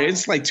fire.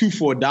 It's like $2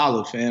 for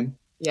 $1, fam.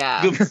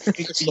 Yeah. Good.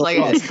 Like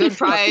it's good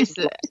price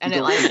and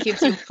it like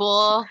keeps you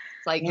full.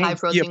 It's like high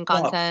protein Yeah.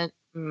 content.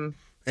 Mm.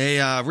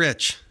 Hey,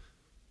 Rich.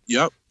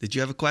 Yep. Did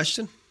you have a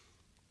question?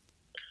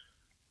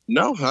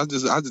 No, I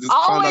just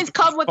Always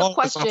come with a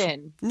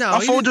question. No,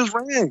 my phone just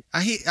rang.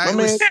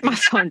 My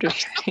phone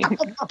just rang.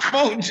 My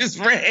phone just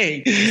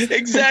rang.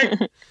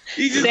 Exactly.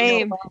 He just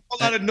Same. a whole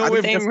lot of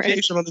nowhere Same,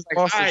 notification on this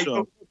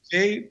show.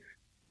 Jade.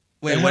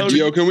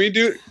 Yo, can we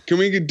do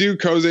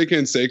Jose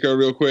Canseco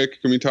real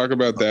quick? Can we talk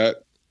about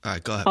that? All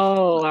right, go ahead.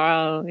 Oh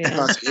wow,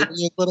 yeah.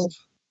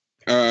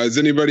 Has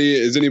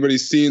anybody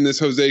seen this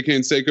Jose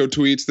Canseco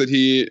tweets that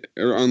he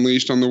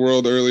unleashed on the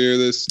world earlier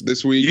this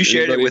week? You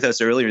shared it with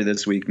us earlier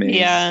this week, maybe.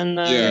 Yeah,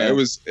 it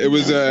was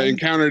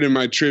encountered in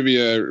my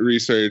trivia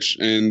research,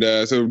 and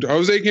so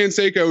Jose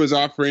Canseco is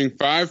offering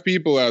 5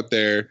 people out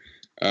there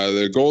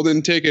the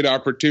golden ticket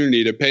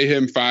opportunity to pay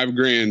him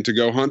 $5,000 to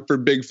go hunt for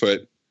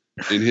Bigfoot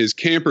in his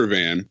camper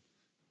van.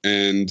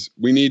 And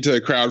we need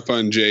to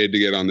crowdfund Jade to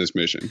get on this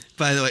mission.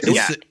 By the way,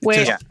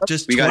 Wait,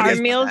 just are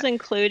meals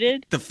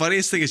included? The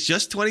funniest thing is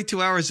just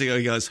 22 hours ago,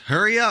 he goes,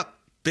 "Hurry up.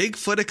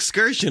 Bigfoot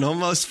excursion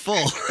almost full."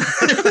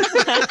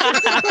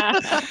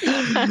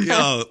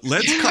 Yo,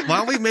 why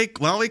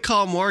don't we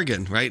call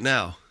Morgan right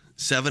now?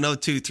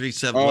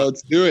 702-37. Oh,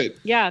 let's do it.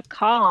 Yeah,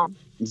 call him.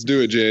 Let's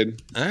do it,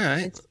 Jade. All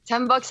right.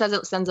 $10 says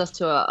it sends us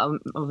to a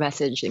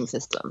messaging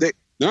system.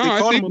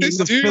 I think this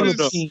dude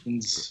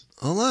is.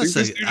 Hold on a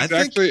second. I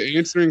think actually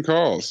answering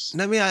calls.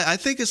 I mean, I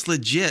think it's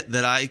legit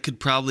that I could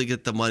probably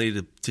get the money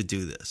to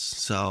do this.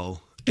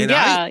 So, and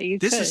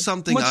this is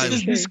something How much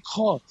does this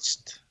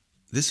cost?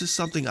 This is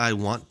something I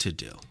want to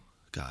do,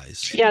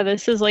 guys. Yeah,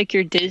 this is like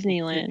your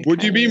Disneyland.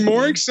 Would you be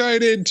more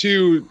excited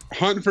to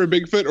hunt for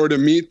Bigfoot or to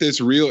meet this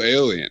real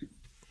alien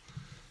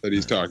that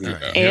he's talking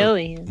about?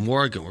 Alien.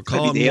 Morgan. We're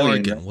calling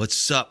Morgan. Right?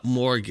 What's up,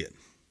 Morgan?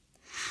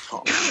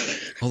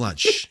 Hold on.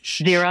 Shh.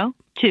 0,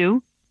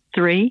 2,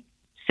 3,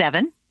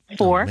 7,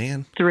 4,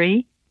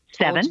 3,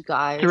 7,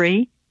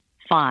 3,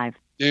 5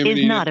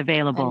 is not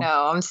available.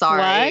 No, I'm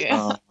sorry.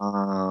 What?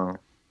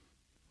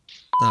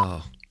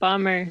 Oh.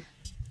 Bummer.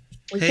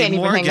 We can't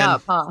even hang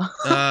up,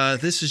 huh?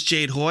 This is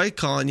Jade Hoy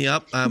calling you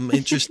up. I'm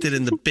interested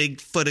in the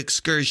Bigfoot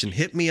excursion.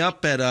 Hit me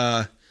up at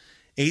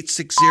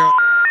 860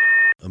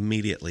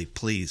 immediately,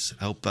 please.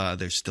 I hope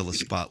there's still a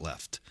spot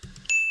left.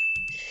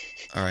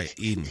 All right,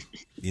 Eden,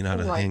 you know how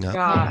to hang up?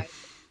 God.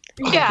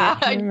 Yeah.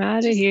 I'm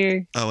out of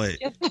here. Oh,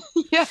 wait.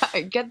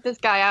 Get this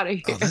guy out of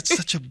here. Oh, that's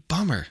such a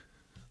bummer.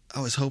 I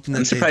was hoping that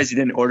I'm surprised you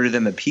didn't order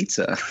them a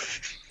pizza.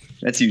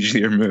 That's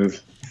usually your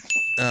move.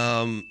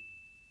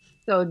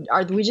 So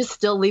are we just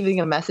still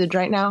leaving a message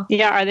right now?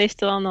 Yeah, are they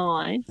still on the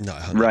line? No.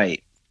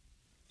 Right.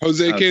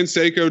 Jose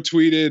Canseco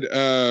tweeted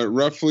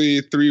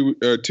roughly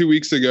 2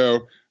 weeks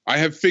ago, "I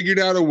have figured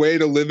out a way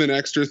to live an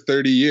extra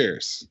 30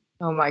 years."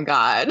 Oh my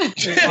God.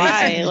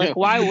 Why? Like,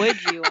 why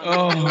would you?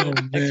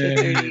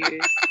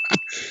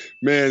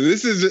 Man,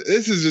 this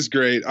is just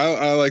great.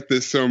 I like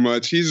this so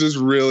much. He's just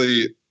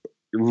really,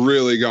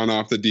 really gone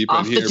off the deep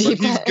end here. But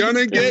he's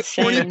gonna get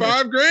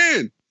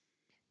 $25,000.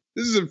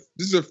 This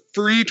is a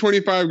free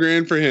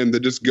 $25,000 for him to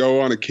just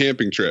go on a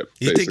camping trip.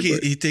 You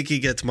think he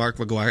gets Mark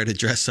McGuire to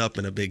dress up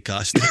in a big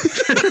costume?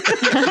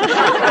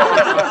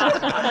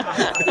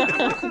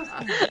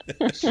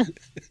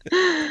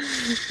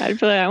 I'd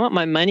be like, I want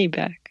my money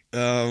back.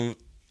 All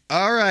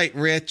right,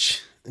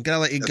 Rich. I gotta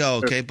let you go,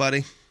 okay,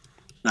 buddy?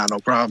 Nah, no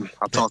problem.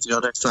 I'll talk to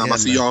y'all next time. Yeah, I'll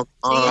see y'all.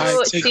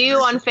 See you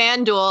on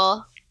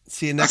FanDuel.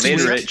 See you next week.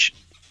 Rich.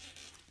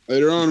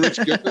 Later on, Rich.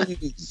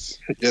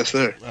 Yes,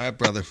 sir. All right,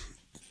 brother.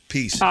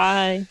 Peace.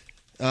 Bye.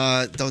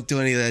 Don't do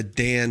any of that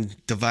Dan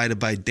divided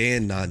by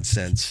Dan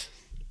nonsense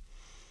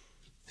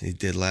he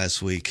did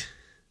last week.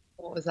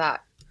 What was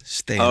that?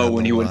 Staying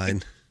on the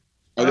line.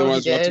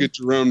 Otherwise, we'll have to get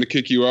Jerome to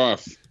kick you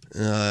off.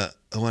 I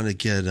want to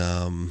get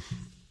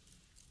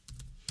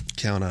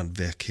count on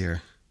Vic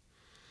here.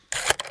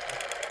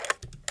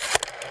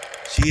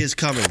 She is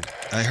coming.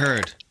 I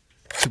heard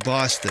to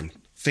Boston.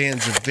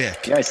 Fans of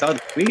Vic. Yeah, I saw the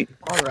tweet.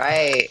 All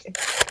right.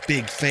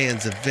 Big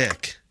fans of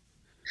Vic.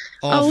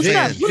 All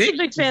fans. Who's a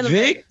big fan of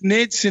Vic,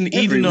 Nitz, and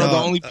Eden are the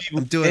only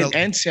people,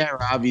 and Sarah,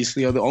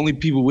 obviously, are the only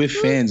people with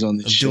fans on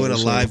the show. I'm doing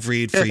a live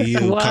read for you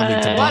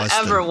coming to Boston.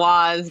 Whatever,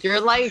 was. You're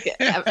like, you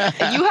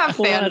have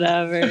fans.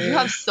 Whatever. You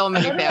have so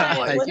many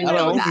fanboys. What did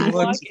I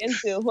walk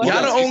into? Y'all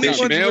the only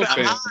ones with a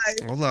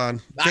high. Hold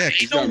on. I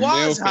ain't no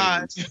Waz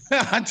high.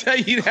 I'll tell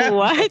you that.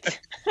 What?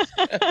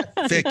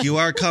 Vic, you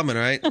are coming,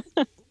 right?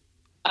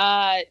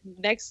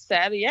 Next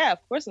Saturday, yeah, of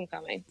course I'm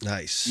coming.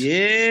 Nice.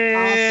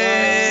 Yeah.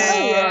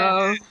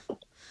 Awesome.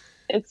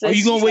 Are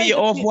you gonna wear your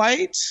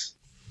off-whites?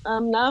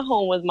 I'm not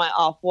home with my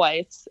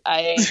off-whites.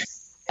 I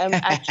am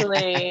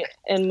actually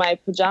in my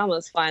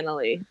pajamas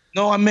finally.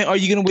 No, I meant, are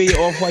you gonna wear your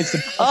off-whites?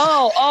 And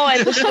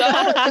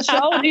the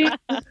show.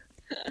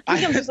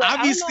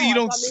 Obviously, you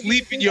don't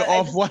sleep in your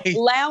off-white.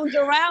 Lounge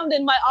around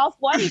in my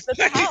off-whites at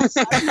the house.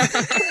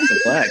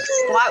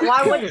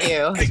 Why wouldn't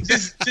you?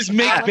 Just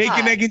make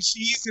bacon, egg, and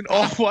cheese and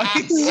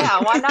off-whites. Yeah,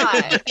 why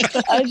not?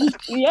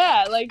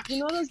 Like, you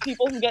know those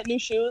people who get new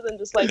shoes and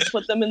just like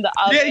put them in the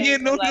oven? Yeah,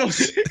 no.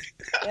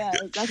 Yeah,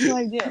 that's what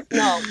I do.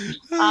 No.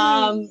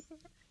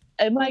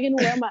 Am I gonna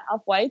wear my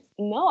off-whites?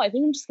 No, I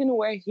think I'm just gonna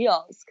wear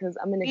heels because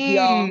I'm in a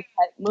heel type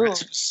mood.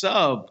 That's what's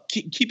up.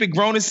 Keep it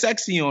grown and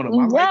sexy on them.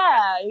 You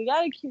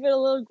gotta keep it a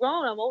little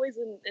grown. I'm always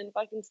in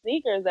fucking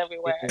sneakers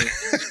everywhere.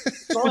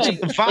 They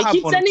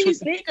keep sending me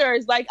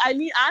sneakers. Like,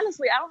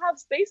 honestly, I don't have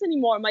space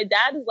anymore. My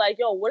dad is like,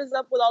 yo, what is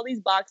up with all these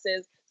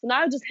boxes? So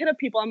now I just hit up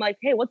people. I'm like,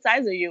 hey, what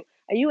size are you?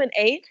 Are you an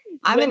 8?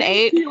 I'm an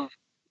 8.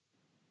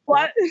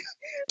 What?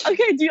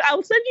 Okay,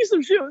 I'll send you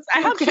some shoes.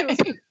 I have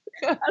shoes.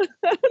 I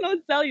don't know what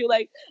to tell you.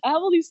 Like, I have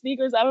all these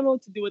sneakers. I don't know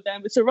what to do with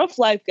them. It's a rough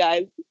life,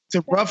 guys. It's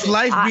a rough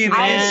life being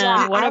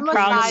what a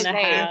problem to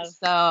have.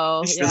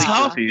 So it's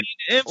tough. We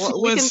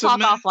can talk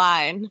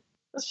offline.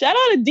 Shout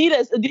out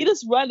Adidas.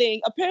 Adidas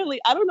running. Apparently,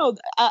 I don't know.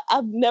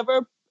 I've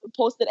never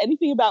posted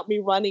anything about me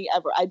running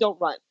ever. I don't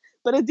run.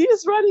 But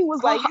Adidas running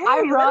was like, hey,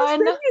 I run.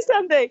 Send me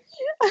something.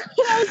 I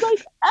was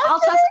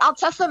like, I'll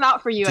test them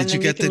out for you. Did you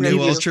get the new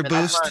Ultra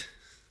Boost?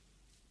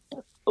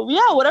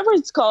 Yeah, whatever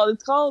it's called.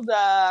 It's called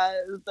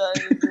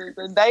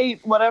the night,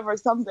 whatever,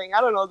 something.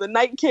 I don't know. The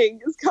Night King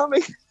is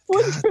coming.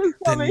 Winter is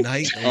coming.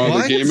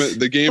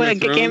 The Game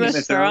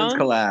of Thrones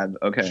collab.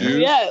 Okay.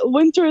 Yeah,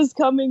 winter is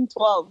coming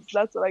 12.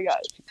 That's what I got.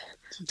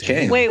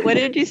 Okay. Wait, what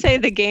did you say?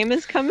 The game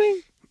is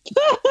coming?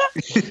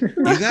 You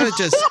gotta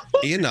just,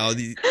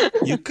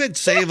 you could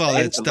save all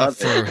that stuff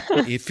for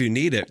if you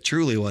need it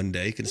truly one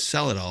day. You can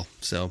sell it all.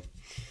 So.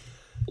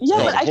 Yeah,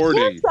 but I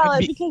can't sell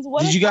it because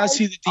what? Did you guys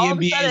see that the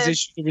NBA has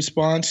issued a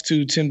response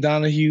to Tim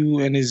Donahue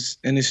and his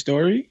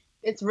story?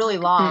 It's really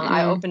long.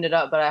 I opened it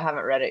up, but I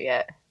haven't read it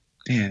yet.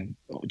 Damn!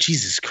 Oh,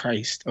 Jesus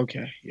Christ!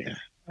 Okay, yeah,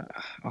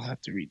 I'll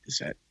have to read this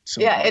at.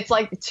 It's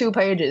like 2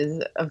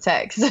 pages of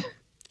text.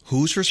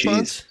 Whose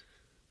response?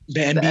 The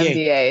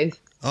NBA.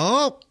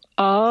 Oh.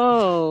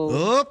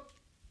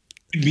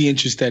 You'd be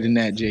interested in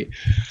that, Jay.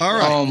 All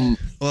right.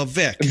 Well,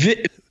 Vic,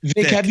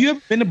 have you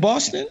ever been to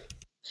Boston?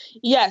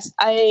 Yes,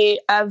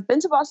 I've been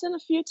to Boston a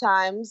few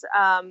times,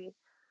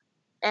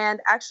 and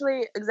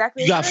actually,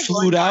 exactly. You got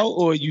flued out,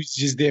 or you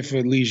just there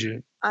for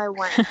leisure? I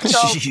went.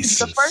 So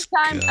the first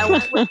time I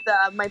went with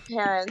my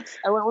parents.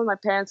 I went with my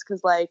parents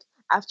because, like,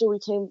 after we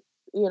came,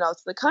 to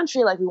the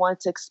country, like, we wanted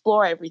to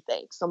explore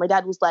everything. So my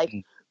dad was like,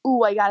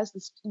 "Ooh, I got us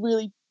this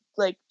really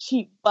like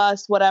cheap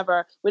bus,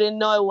 whatever." We didn't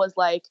know it was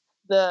like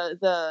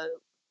the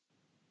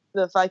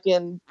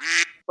fucking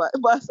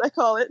bus, I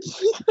call it.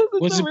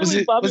 Was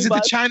it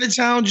the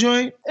Chinatown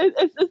joint?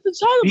 It's the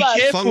China bus.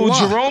 Be careful,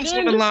 Jerome's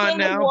on the line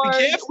now. Be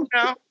careful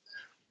now.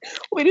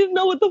 We didn't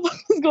know what the fuck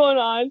was going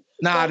on.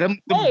 Nah, I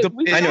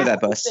know that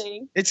bus.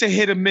 It's a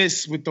hit or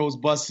miss with those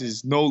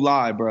buses. No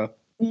lie, bro.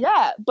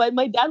 Yeah, but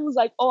my dad was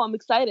like, "Oh, I'm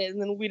excited," and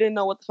then we didn't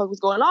know what the fuck was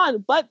going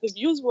on. But the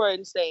views were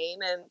insane,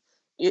 and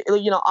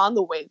on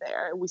the way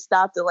there, we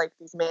stopped at like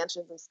these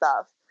mansions and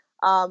stuff.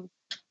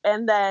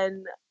 And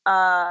then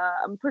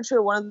I'm pretty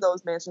sure one of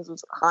those mansions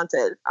was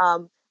haunted.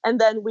 And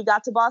then we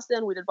got to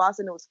Boston. We did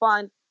Boston. It was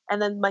fun.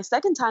 And then my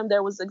second time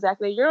there was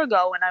exactly a year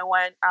ago when I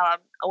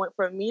went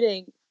for a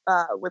meeting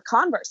with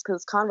Converse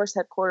because Converse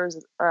headquarters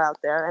are out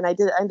there, and I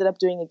ended up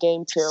doing a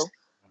game too.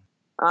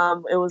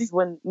 It was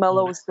when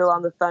Melo was still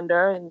on the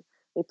Thunder, and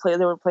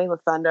they were playing the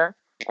Thunder,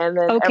 and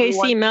then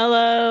OKC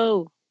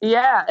Melo.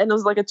 Yeah, and it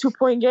was like a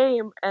 2-point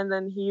game, and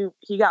then he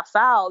got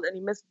fouled and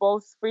he missed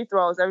both free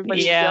throws. Everybody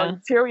was yelling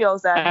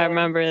Cheerios at him. I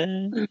remember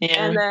that. Yeah.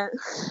 And then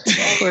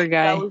poor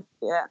guy. That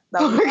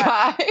was poor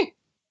guy.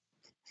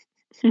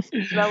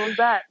 That was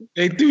that.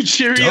 They threw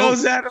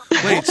Cheerios at him.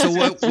 Wait, so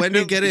when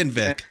do you get in,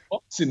 Vic?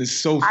 Boston is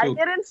so I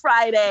get in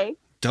Friday.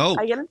 Dope.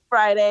 I get in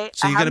Friday.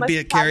 So you're gonna be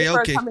at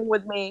karaoke? Coming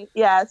with me?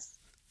 Yes.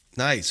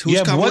 Nice.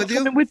 Who's coming with you?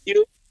 Coming with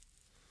you?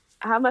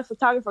 I have my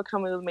photographer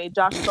coming with me,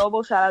 Josh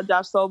Sobel. Shout out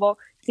Josh Sobel.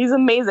 He's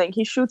amazing.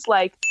 He shoots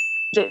like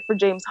for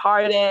James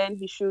Harden.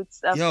 He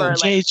shoots for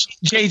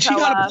Jay, you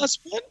got a plus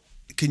one?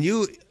 Can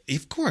you?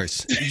 Of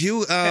course.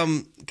 You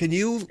can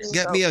you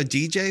get me a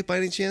DJ by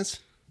any chance?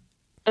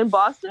 In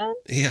Boston?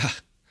 Yeah.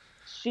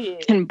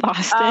 Shit. In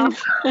Boston.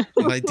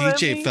 My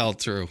DJ fell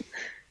through.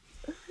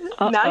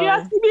 Now you're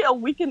asking me a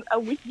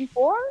week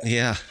before?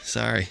 Yeah,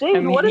 sorry.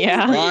 Dang, what is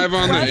live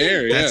on the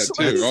air?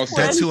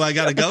 That's who I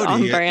got to go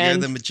to. You're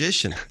the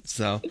magician.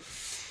 So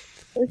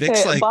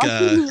Vic's like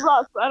Boston is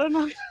rough. I don't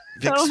know.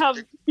 I don't have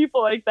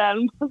people like that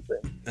in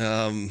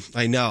Boston.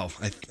 I know.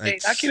 I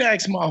can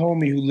ask my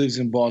homie who lives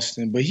in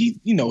Boston, but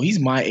he's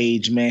my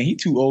age, man. He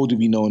too old to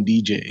be knowing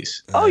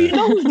DJs. Oh, you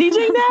know who's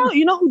DJing now?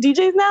 You know who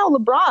DJs now?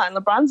 LeBron.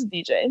 LeBron's a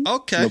DJ.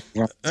 Okay.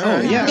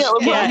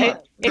 Yeah.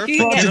 If you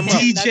get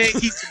he's a DJ,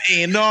 he's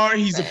an A&R,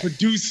 he's a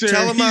producer.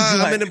 Tell him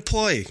I'm an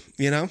employee,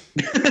 We have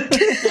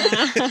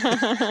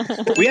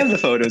the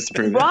photos to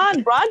prove it.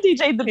 Ron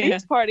DJ'd the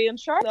beach party in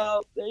Charlotte.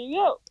 So there you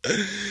go.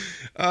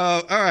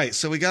 All right,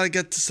 so we got to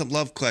get to some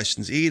love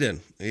questions. Eden,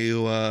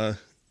 are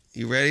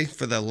you ready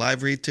for the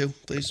live read too,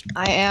 please?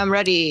 I am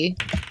ready.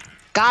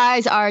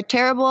 Guys are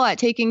terrible at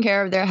taking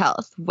care of their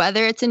health.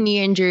 Whether it's a knee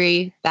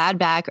injury, bad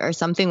back, or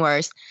something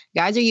worse,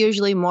 guys are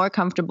usually more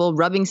comfortable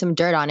rubbing some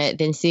dirt on it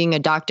than seeing a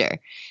doctor.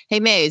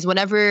 Hey, Maze,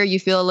 whenever you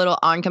feel a little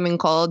oncoming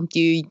cold, do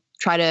you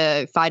try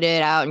to fight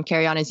it out and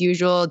carry on as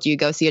usual? Do you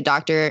go see a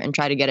doctor and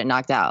try to get it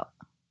knocked out?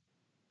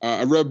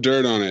 I rubbed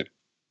dirt on it.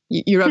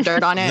 You rubbed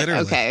dirt on it?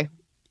 Literally. Okay.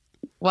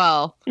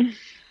 Well,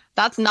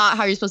 that's not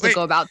how you're supposed to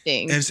go about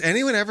things. Has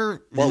anyone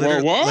ever what?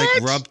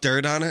 like rubbed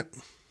dirt on it?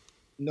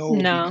 No.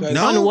 No. because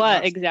On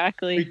what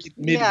exactly?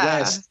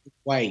 Midwest,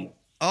 white.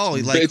 Oh,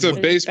 like It's a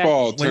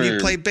baseball when you term.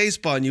 play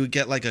baseball and you would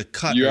get like a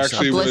cut. You or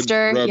actually A something.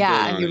 blister? rub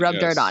Yeah, dirt on you it, rub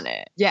yes. dirt on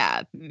it.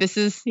 Yeah, this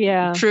is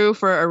Yeah. true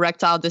for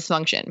erectile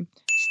dysfunction.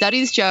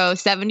 Studies show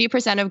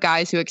 70% of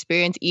guys who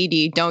experience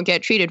ED don't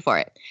get treated for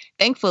it.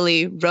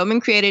 Thankfully, Roman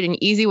created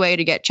an easy way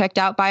to get checked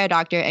out by a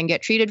doctor and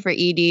get treated for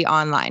ED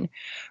online.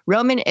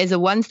 Roman is a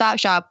one-stop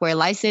shop where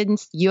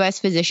licensed U.S.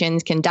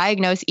 physicians can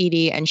diagnose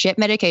ED and ship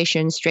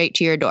medications straight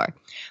to your door.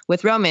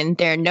 With Roman,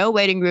 there are no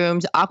waiting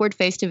rooms, awkward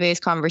face-to-face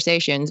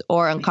conversations,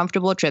 or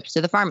uncomfortable trips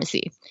to the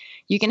pharmacy.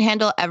 You can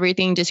handle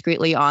everything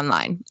discreetly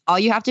online. All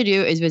you have to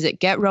do is visit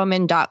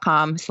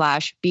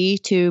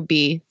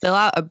getroman.com/B2B, fill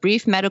out a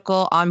brief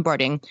medical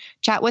onboarding,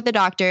 chat with the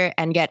doctor,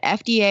 and get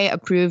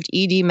FDA-approved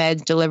ED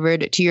meds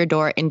delivered to your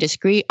door in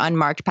discreet,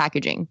 unmarked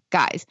packaging.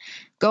 Guys,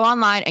 go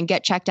online and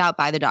get checked out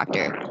by the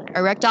doctor.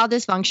 Erectile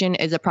dysfunction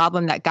is a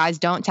problem that guys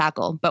don't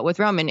tackle, but with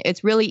Roman,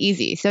 it's really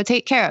easy, so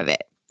take care of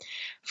it.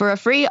 For a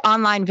free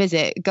online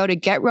visit, go to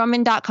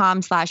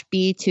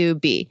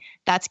getroman.com/B2B.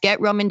 That's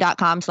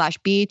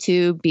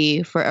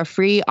getroman.com/B2B for a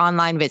free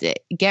online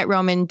visit.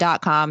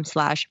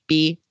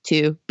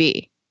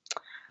 Getroman.com/B2B.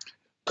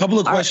 Couple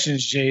of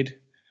questions, Jade.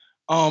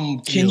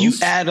 Can you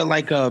add a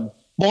boing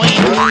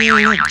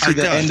to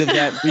the end of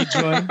that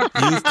rejoin?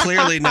 You've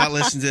clearly not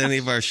listened to any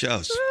of our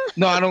shows.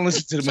 No, I don't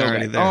listen to the Sorry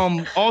Mailbag.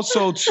 there.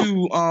 Also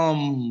to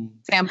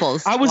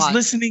samples. I was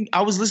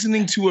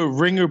listening to a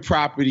Ringer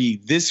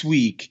property this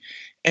week,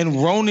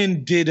 and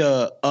Ronan did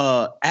a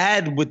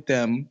ad with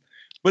them,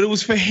 but it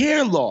was for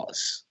hair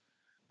loss.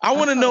 I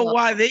want to know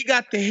why they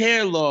got the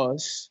hair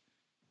loss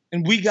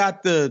and we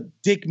got the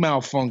dick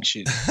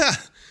malfunction.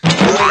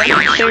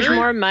 There's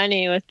more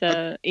money with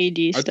the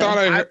ED stuff.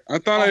 I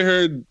thought I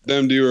heard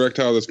them do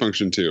erectile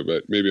dysfunction too,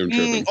 but maybe I'm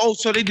tripping.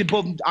 So they did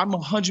both. I'm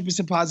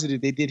 100%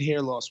 positive they did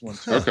hair loss one.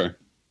 Okay.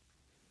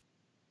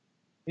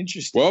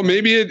 Interesting. Well,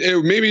 maybe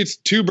it's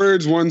two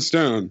birds, one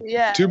stone.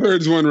 Yeah. Two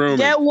birds, one Roman.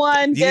 Get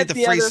one. You get get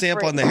the free other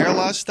sample free. on the hair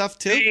loss stuff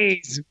too?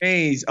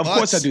 Maze. Of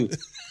course I do.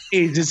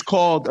 It's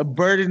called A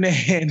Bird in the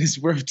Hand is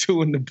Worth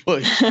Two in the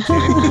Bush.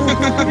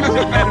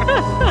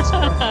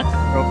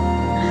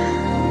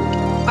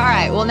 All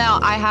right. Well, now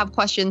I have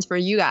questions for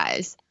you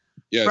guys.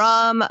 Yes.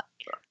 From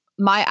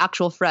my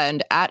actual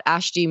friend at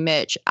Ashdy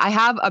Mitch. I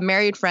have a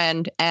married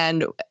friend,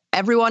 and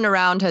everyone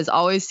around has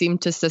always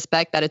seemed to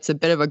suspect that it's a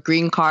bit of a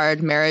green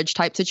card marriage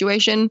type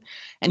situation.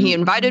 And he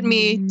invited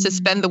me to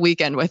spend the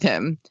weekend with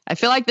him. I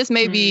feel like this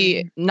may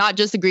be not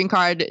just a green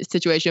card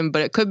situation,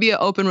 but it could be an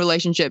open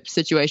relationship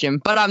situation.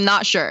 But I'm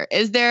not sure.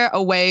 Is there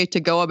a way to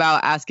go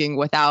about asking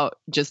without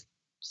just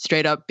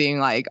straight up being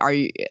like, are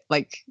you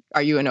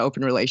in an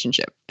open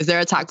relationship? Is there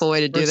a tactful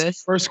way to do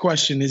this? First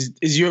question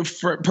is your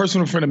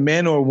personal friend a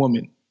man or a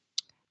woman?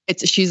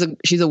 She's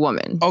a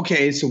woman.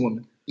 Okay, it's a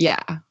woman. Yeah.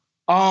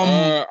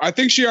 I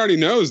think she already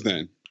knows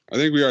then. I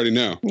think we already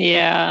know.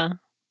 Yeah.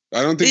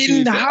 I don't think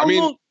she how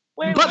long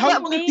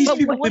have these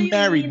people what do been you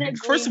married? mean a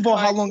First of green all,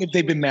 how card long have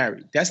they been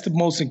married? That's the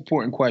most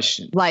important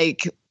question.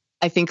 Like,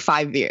 I think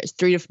 5 years,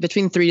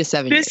 between 3 to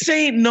 7 years. This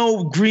ain't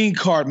no green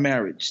card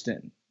marriage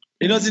then.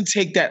 It doesn't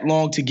take that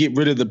long to get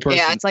rid of the person.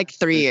 Yeah, it's like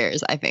 3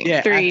 years, I think.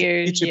 Yeah, 3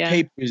 years. Get your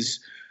papers.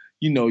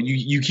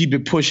 You keep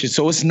it pushing.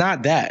 So it's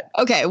not that.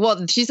 Okay,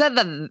 well, she said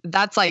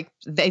that's like,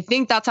 they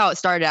think that's how it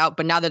started out,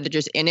 but now that they're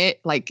just in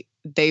it, like,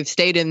 they've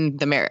stayed in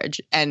the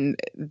marriage.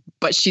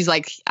 But she's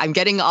like, I'm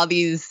getting all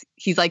these,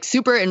 he's like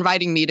super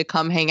inviting me to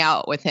come hang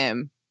out with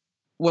him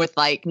with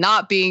like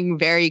not being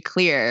very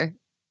clear.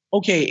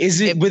 Okay, is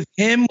it with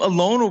him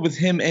alone or with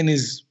him and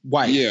his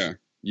wife?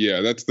 Yeah,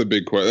 that's the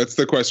big question. That's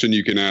the question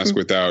you can ask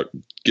without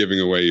giving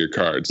away your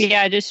cards.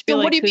 Yeah, just feel So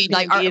like, what do you who's mean?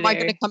 Like, gonna be am I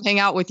there? going to come hang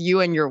out with you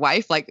and your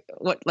wife? Like,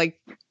 what? Like,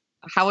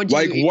 how would you?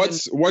 Like, even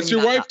what's bring your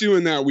that wife up?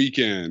 doing that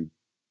weekend?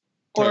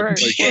 Or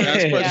ask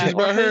questions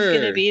about who's her.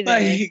 gonna be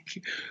there?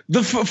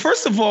 Like,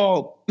 first of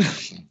all,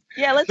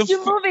 Yeah, let's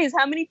do movies.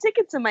 How many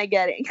tickets am I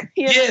getting?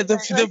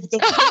 That's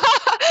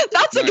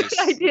a good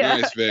idea.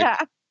 Nice, Vic. Yeah.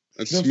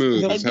 That's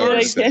smooth. That's how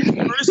first it is.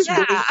 way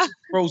to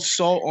throw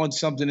salt on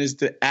something is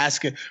to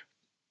ask her.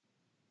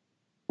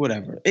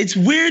 Whatever. It's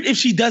weird if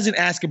she doesn't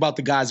ask about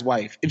the guy's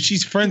wife. If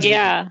she's friends with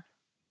him.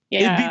 Yeah,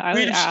 It'd be I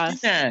weird would if ask. she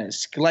didn't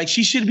ask. Like,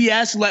 she should be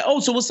asking, like, oh,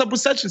 so what's up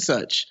with such and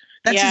such?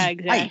 That's Yeah, his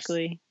wife.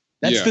 exactly.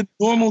 That's the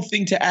normal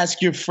thing to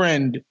ask your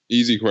friend.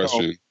 Easy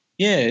question.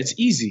 Yeah, it's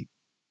easy.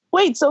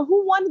 Wait, so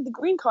who wanted the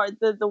green card?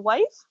 The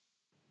wife?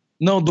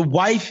 No, the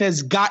wife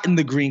has gotten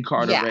the green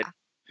card already.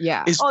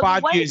 Yeah. It's the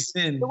 5 wife- years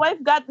in. The wife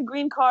got the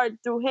green card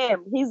through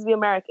him. He's the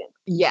American.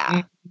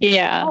 Yeah.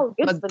 Yeah. Oh,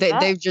 good But for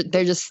that.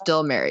 they're just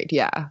still married.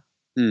 Yeah.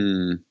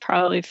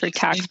 Probably for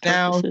tax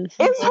now- purposes.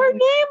 Is her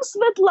name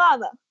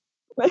Svetlana?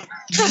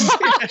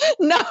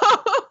 No.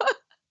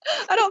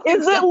 I don't think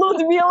Is it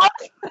Ludmila?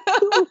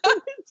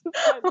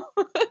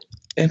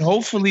 And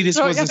hopefully this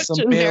Throwing wasn't out some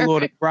generic mail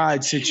order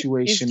bride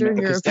situation. Eastern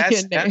Man, because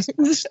European that's names.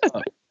 messed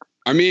up.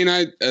 I mean,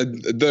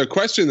 the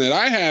question that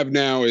I have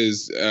now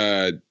is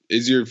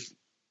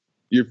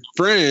your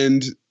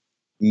friend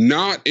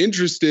not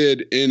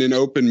interested in an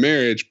open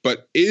marriage,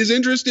 but is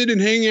interested in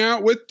hanging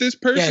out with this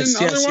person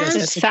otherwise?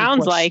 It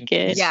sounds like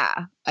it.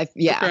 Yeah.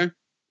 Yeah. Okay.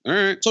 All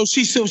right. So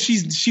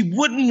she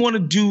wouldn't want to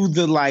do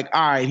the like,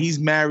 all right, he's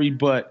married,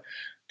 but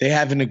they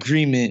have an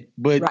agreement.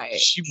 But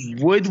she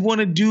would want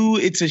to do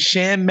it's a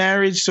sham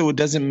marriage, so it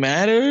doesn't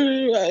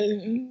matter.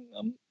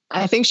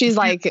 I think she's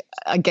like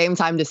a game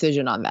time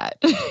decision on that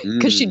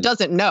because she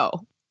doesn't know.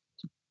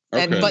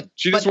 Okay. But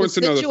she just wants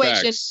to know the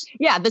facts.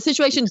 Yeah, the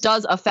situation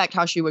does affect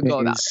how she would go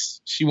about it.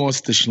 She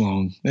wants the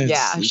schlong.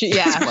 She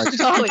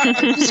totally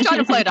does. She's trying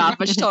to play it off,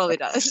 but she totally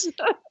does.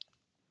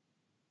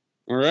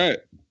 All right.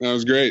 That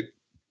was great.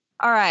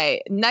 All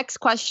right. Next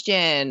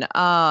question.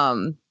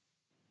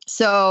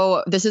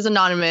 So this is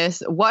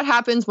anonymous. What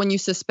happens when you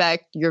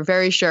suspect, you're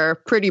very sure,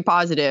 pretty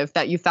positive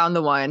that you found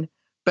the one,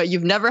 but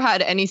you've never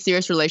had any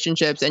serious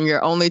relationships and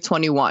you're only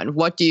 21?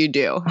 What do you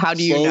do? How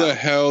do you know? Slow the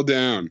hell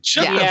down.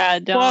 Shut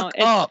the fuck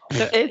up.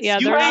 Yeah,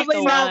 you they're ain't not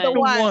the found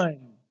one.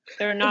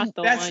 They're not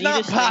the That's one.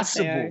 not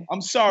possible.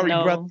 I'm sorry,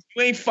 brother.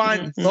 You ain't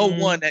find the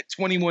one at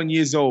 21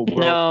 years old, bro.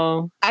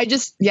 No. I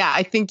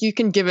think you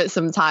can give it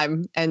some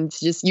time and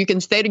just you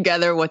can stay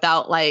together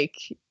without like,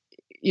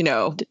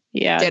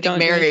 getting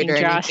married or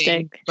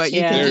anything. But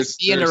you can just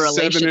be in a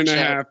relationship.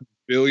 7.5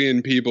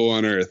 billion people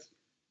on Earth.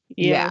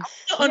 Yeah.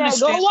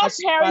 Go watch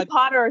Harry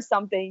Potter or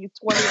something. You're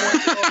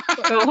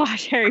 21. Go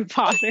watch Harry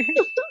Potter.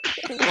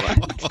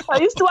 I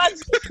used to watch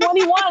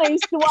 21. I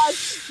used to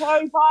watch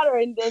Harry Potter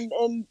and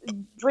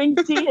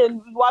drink tea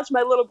and watch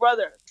my little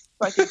brother.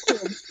 I think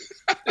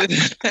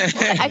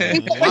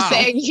what we're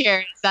saying here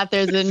is that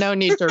there's no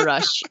need to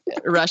rush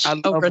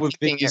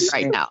overthinking it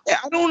right now.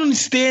 I don't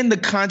understand the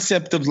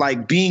concept of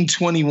like being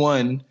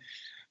 21,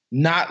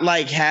 not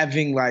like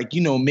having like,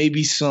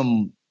 maybe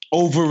some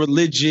over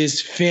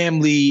religious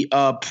family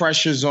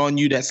pressures on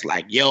you that's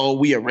like, yo,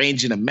 we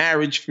arranging a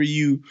marriage for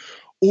you.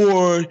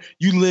 Or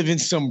you live in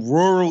some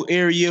rural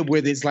area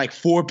where there's like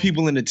 4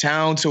 people in the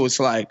town. So it's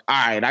like,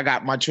 all right, I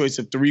got my choice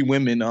of 3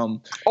 women. Or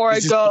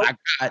go.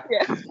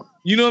 Yeah.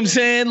 You know what I'm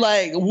saying?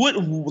 Like,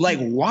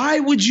 why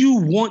would you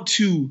want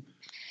to?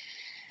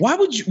 Why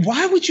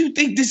would you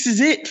think this is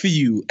it for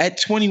you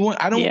at 21?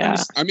 I don't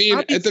understand. I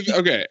mean,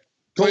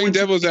 playing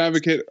devil's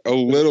advocate a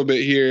little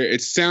bit here,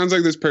 it sounds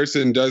like this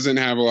person doesn't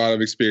have a lot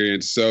of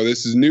experience. So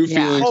this is new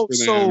feelings for them.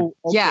 So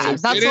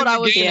that's what I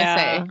was going to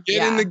say.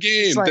 Get in the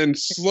game, then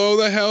slow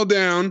the hell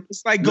down.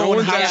 It's like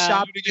going hot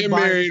shopping to get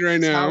married right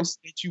now.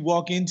 That you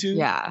walk into.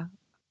 Yeah.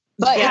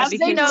 But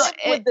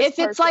if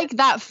it's like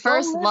that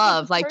first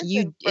love, like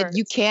you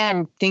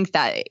can think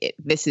that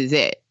this is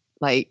it.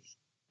 Like,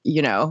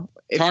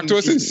 talk to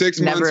us in 6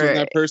 months when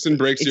that person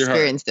breaks your heart.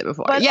 Experienced it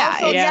before. But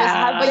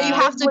but you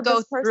have to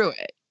go through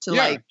it. You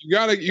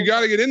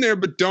gotta get in there,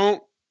 but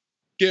don't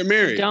get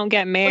married. Don't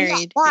get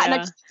married.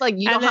 And it's like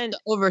you don't have to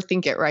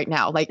overthink it right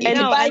now. Like if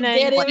I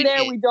get in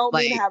there, we don't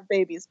need to have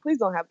babies. Please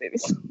don't have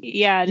babies.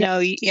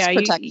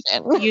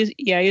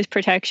 Use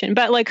protection.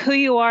 But like who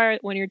you are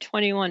when you're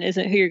 21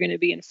 isn't who you're going to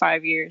be in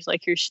 5 years.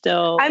 Like you're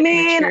still. I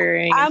mean,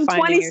 I'm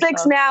 26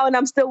 yourself. now, and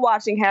I'm still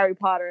watching Harry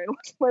Potter and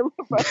watching my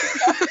little brother.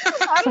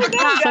 I don't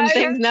know. Some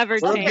things never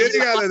change. What I'm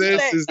getting out of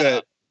this is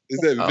that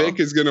Vic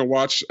is going to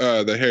watch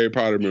the Harry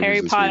Potter movies.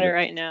 Harry Potter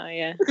right now,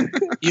 yeah.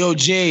 Yo,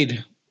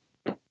 Jade.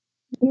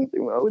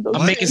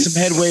 I'm making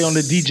some headway on the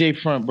DJ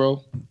front,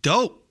 bro.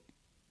 Dope.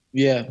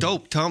 Yeah.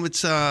 Dope. Tell him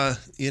it's a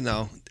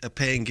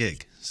paying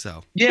gig.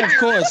 So yeah, of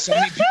course.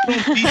 I mean, people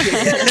don't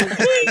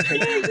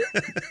DJ.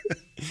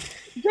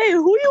 Jade,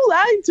 who you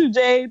lying to,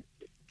 Jade?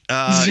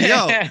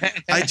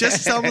 I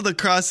just stumbled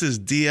across this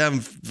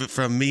DM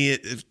from me.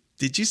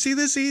 Did you see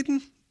this,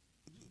 Eden?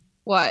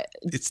 What?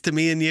 It's to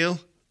me and you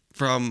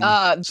from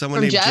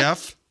someone named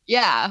Jeff.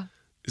 Yeah.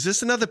 Is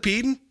this another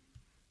Peden?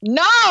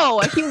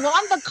 No, he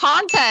won the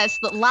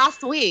contest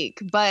last week,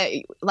 but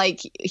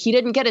like he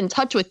didn't get in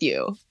touch with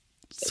you.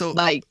 So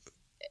like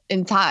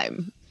in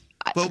time.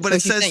 But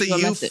it says that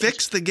you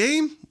fixed the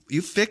game?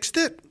 You fixed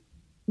it?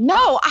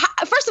 No,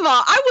 first of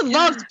all, I would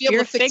love to be able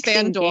to fix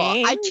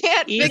FanDuel. I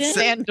can't fix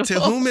FanDuel. To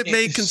whom it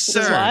may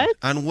concern,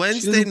 on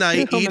Wednesday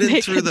night, Eden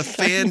threw the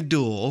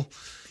FanDuel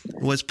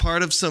was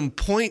part of some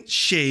point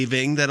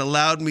shaving that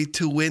allowed me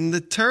to win the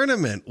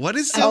tournament. What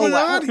is going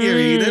on here,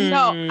 Eden?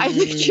 No, I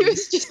think he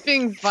was just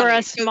being funny. For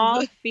a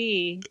small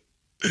fee.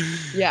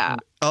 Yeah.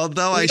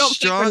 Although I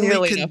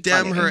strongly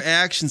condemn her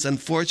actions,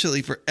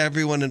 unfortunately for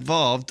everyone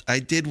involved, I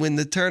did win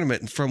the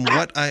tournament. And from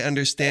what I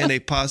understand, a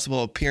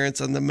possible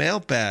appearance on the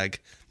mailbag.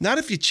 Not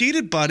if you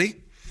cheated, buddy.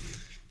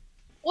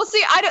 Well,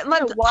 see, I don't.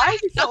 Why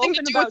is nothing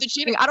to do with the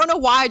cheating? I don't know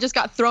why I just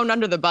got thrown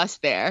under the bus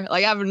there.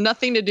 Like I have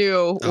nothing to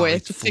do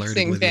with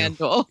fixing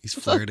FanDuel. He's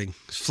flirting.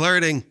 He's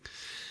flirting.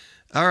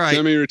 All right.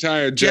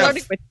 Semi-retired Jeff.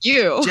 Flirting with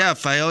you,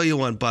 Jeff. I owe you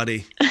one,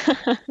 buddy.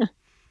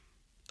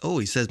 Oh,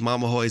 he says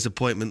Mama Hoy's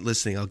appointment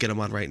listening. I'll get him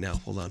on right now.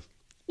 Hold on.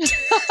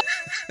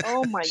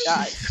 Oh my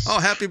God. Oh,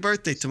 happy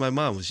birthday to my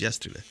mom. It was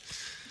yesterday.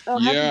 Oh,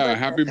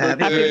 happy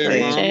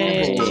birthday, Mama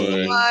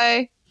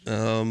Hoy.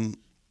 Bye.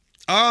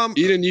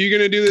 Eden, you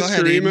gonna do this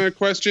ahead, Karima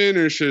question,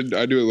 or should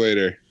I do it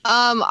later?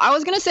 I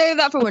was gonna save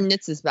that for when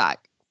Nitz is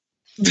back.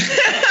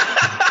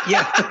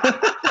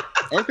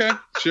 Okay,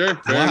 sure.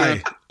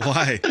 Why?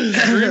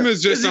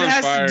 Karima's just on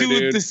has fire, to do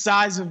dude. with the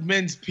size of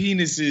men's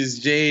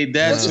penises, Jade.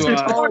 That's why.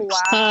 Oh,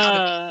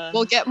 wow.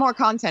 We'll get more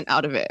content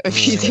out of it if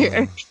he's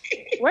here.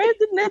 Where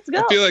did Nitz go?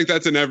 I feel like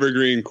that's an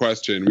evergreen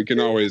question. We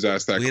can always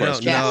ask that We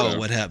question. don't know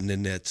what happened to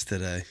Nitz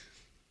today.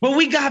 But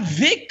we got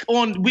Vic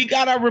on. We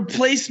got our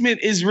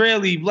replacement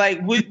Israeli. Like,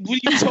 what are you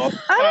talking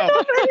about? I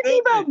don't know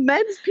anything about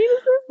men's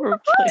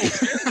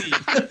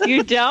penises.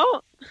 You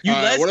don't?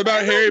 What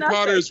about Harry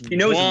Potter's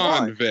knows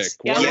wand, Vic?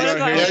 Yeah, What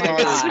about Harry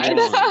Potter's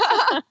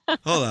wand?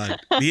 Hold on.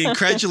 The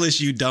incredulous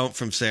you don't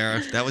from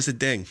Sarah. That was a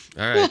ding.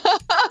 All right.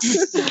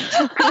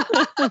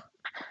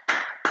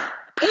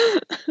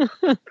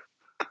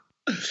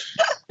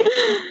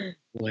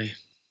 Boy.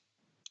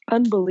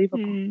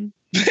 Unbelievable.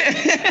 Do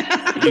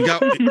you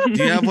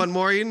have one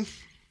more, Eden?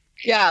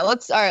 Yeah,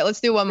 let's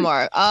do one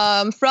more.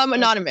 From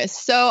Anonymous.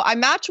 So I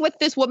matched with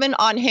this woman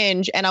on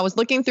Hinge and I was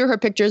looking through her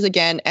pictures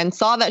again and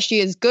saw that she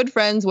is good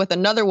friends with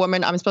another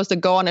woman I'm supposed to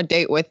go on a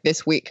date with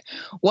this week.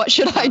 What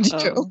should I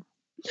do?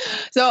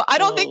 So I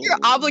don't think you're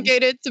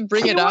obligated to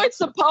bring it up. You weren't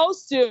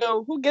supposed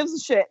to. Who gives a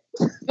shit?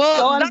 Well,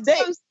 go on a that's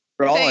date.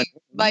 what I'm saying.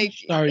 Like,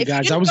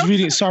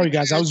 Sorry,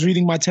 guys. I was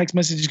reading my text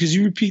messages. Could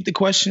you repeat the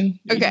question?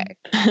 Okay.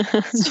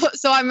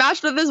 So I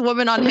matched with this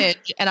woman on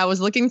Hinge and I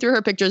was looking through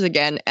her pictures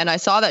again and I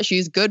saw that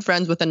she's good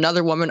friends with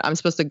another woman I'm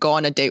supposed to go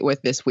on a date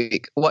with this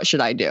week. What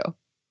should I do?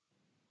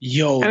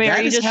 Yo, I mean, that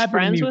are you has just happened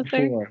friends to me with her?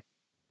 before.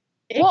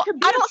 Well,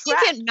 I don't think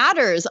it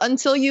matters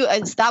until you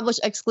establish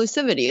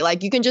exclusivity.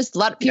 Like you can just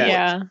let people.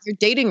 Yeah. You're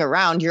dating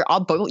around. You're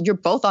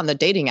both on the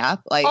dating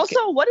app. Like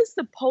Also, what is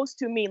supposed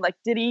to mean? Like,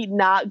 did he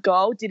not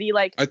go? Did he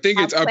like? I think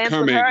it's have plans with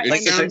upcoming. her It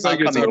and sounds then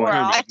like it's go upcoming.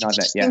 out? Not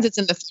that, it means it's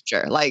in the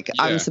future. Like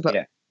I'm supposed.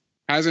 Yeah.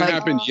 Hasn't Like,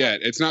 happened yet.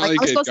 It's not like, like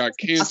I'm it supposed got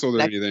to canceled or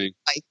suspect- anything.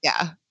 Like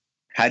yeah.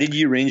 How did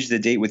you arrange the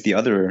date with the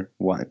other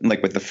one?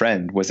 Like with the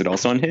friend? Was it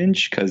also on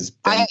Hinge? Because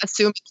I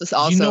assume it's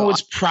also. You know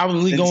what's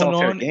probably it's going all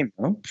fair on? game,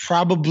 no?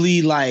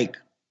 Probably like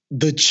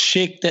the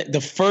chick that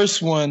the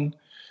first one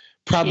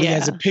probably Yeah.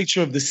 has a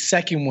picture of the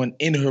second one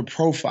in her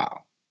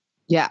profile.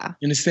 Yeah.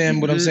 You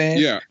understand what I'm saying?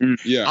 Yeah.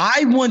 Yeah.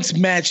 I once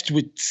matched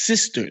with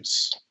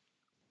sisters.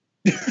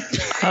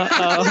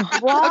 Uh-oh.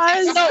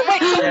 What? So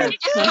wait,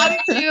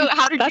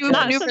 how did That's you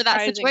not maneuver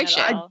that surprising at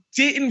situation? all.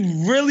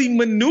 Didn't really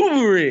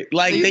maneuver it.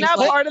 Like He's they not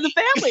caught, part of the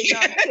family.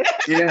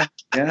 Yeah.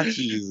 Yeah.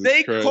 Jesus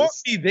they Christ. caught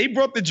me. They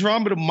brought the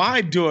drama to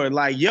my door.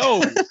 Like,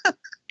 yo,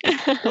 you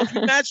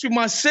matched with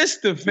my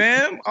sister,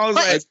 fam. I was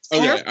But like, it's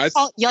okay, your I-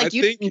 fault. I Like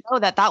you think- didn't know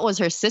that was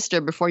her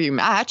sister before you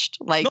matched.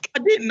 Like no, I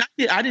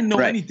didn't. I didn't know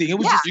Right. anything. It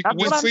was Yeah, just You that's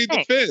can what I'm plead the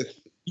saying. fifth.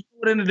 you know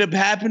what ended up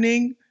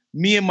happening?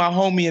 Me and my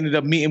homie ended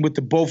up meeting with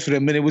the both of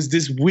them, and it was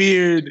this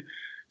weird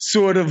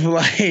sort of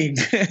like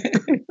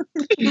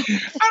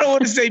I don't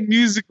want to say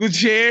musical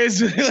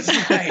chairs, but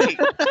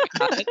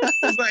it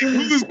was like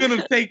who's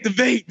gonna take the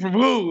bait from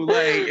who?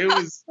 Like it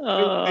was. Oh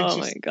my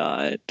interesting.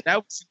 god. That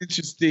was an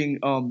interesting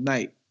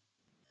night.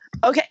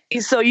 Okay,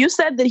 so you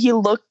said that he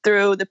looked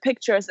through the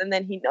pictures and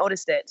then he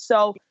noticed it.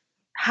 So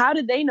how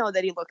did they know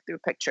that he looked through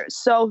pictures?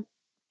 So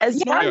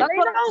as Yeah, long as that's they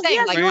what I'm know, saying.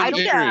 yeah, Like, they I know,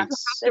 don't yeah, have that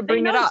to they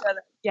bring it know up. each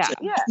other. Yeah.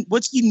 Yeah.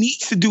 What he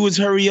needs to do is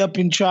hurry up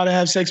and try to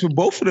have sex with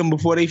both of them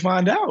before they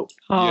find out.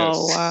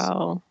 Oh Yes.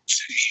 wow.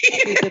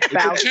 It's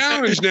a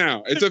challenge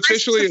now. It's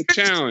officially a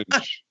challenge.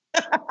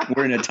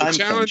 We're in a The time crunch.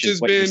 challenge is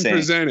has what you're been saying.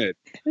 presented.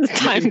 You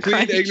Time can plead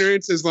crunch.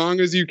 ignorance as long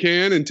as you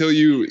can until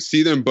you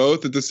see them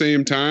both at the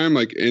same time,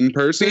 like in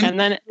person. And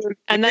then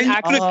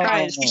act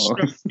surprised. Oh.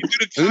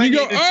 And then you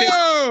go,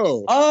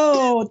 oh!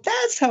 Oh,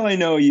 that's how I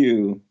know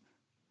you.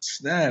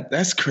 Snap!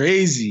 That's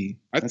crazy.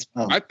 That's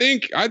I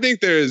think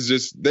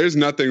there's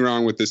nothing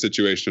wrong with this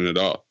situation at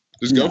all.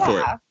 Just go for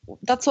it.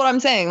 That's what I'm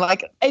saying.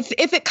 Like,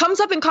 if it comes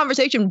up in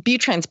conversation, be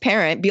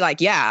transparent. Be like,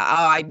 yeah,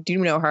 I do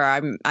know her.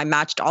 I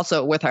matched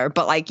also with her.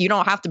 But like, you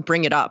don't have to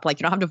bring it up. Like,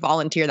 you don't have to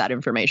volunteer that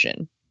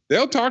information.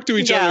 They'll talk to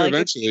each Yeah, other like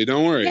eventually.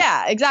 Don't worry.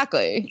 Yeah,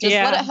 exactly. Just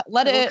Yeah.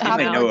 let it I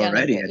happen. know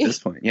already organically. at this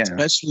point. Yeah.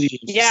 Especially.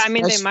 Yeah, I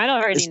mean they might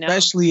already know.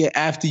 Especially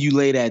after you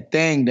lay that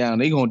thing down,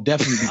 they gonna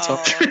definitely be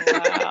talking.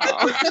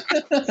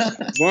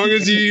 As long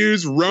as you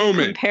use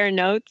Roman. Compare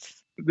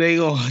notes. They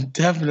gonna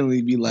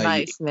definitely be like,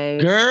 Nice,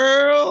 mate.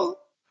 girl.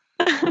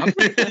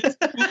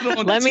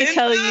 Let me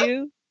tell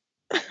you.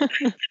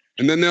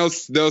 And then they'll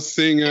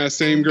sing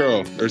Same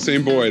Girl or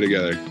Same Boy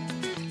together.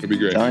 It'd be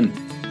great. Done.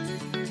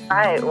 All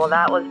right. Well,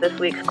 that was this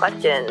week's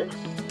questions.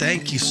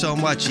 Thank you so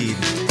much, Eden.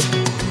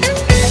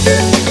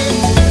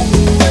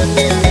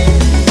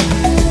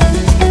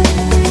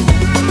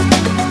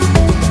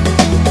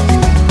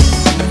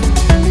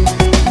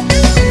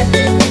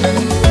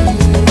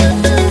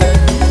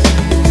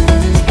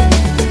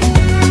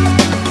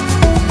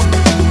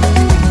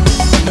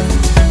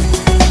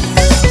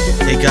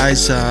 Hey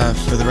guys,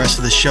 for the rest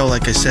of the show,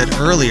 like I said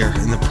earlier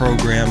in the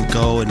program,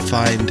 go and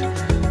find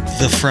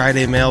the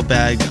Friday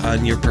Mailbag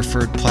on your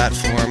preferred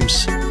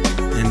platforms.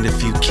 And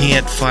if you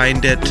can't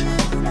find it,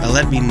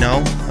 let me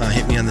know.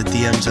 Hit me on the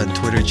DMs on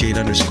Twitter,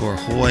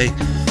 Jade_Hoy,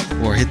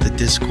 or hit the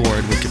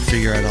Discord. We can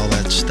figure out all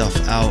that stuff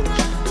out.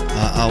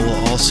 I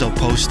will also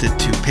post it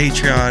to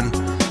Patreon,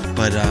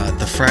 but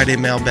the Friday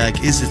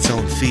mailbag is its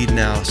own feed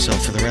now. So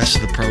for the rest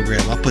of the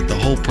program, I'll put the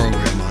whole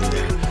program on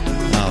there.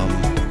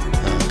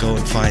 Go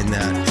and find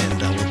that,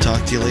 and we'll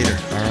talk to you later.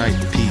 All right,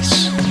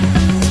 peace.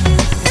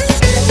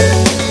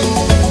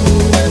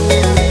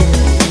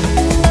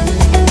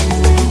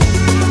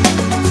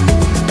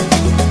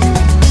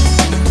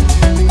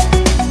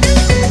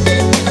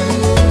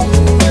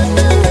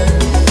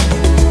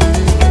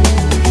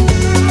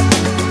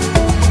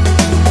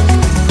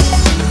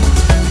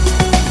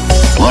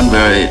 One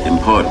very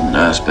important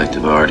aspect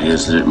of art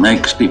is that it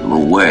makes people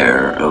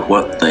aware of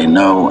what they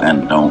know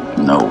and don't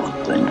know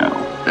what they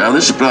know. Now,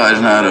 this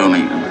applies not only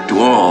to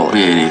all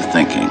creative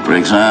thinking. For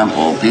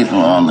example, people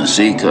on the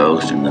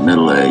seacoast in the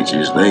Middle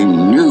Ages, they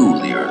knew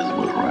the earth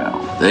was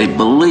round. They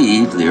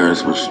believed the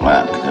earth was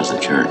flat because the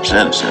church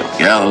said so.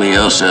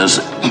 Galileo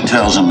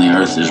tells them the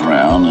earth is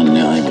round and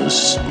nearly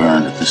was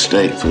burned at the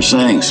stake for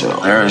saying so.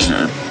 There is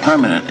a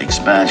permanent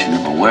expansion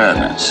of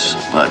awareness,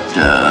 but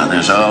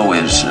there's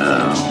always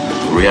a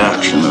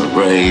reaction of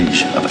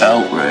rage, of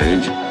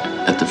outrage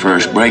at the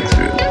first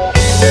breakthrough.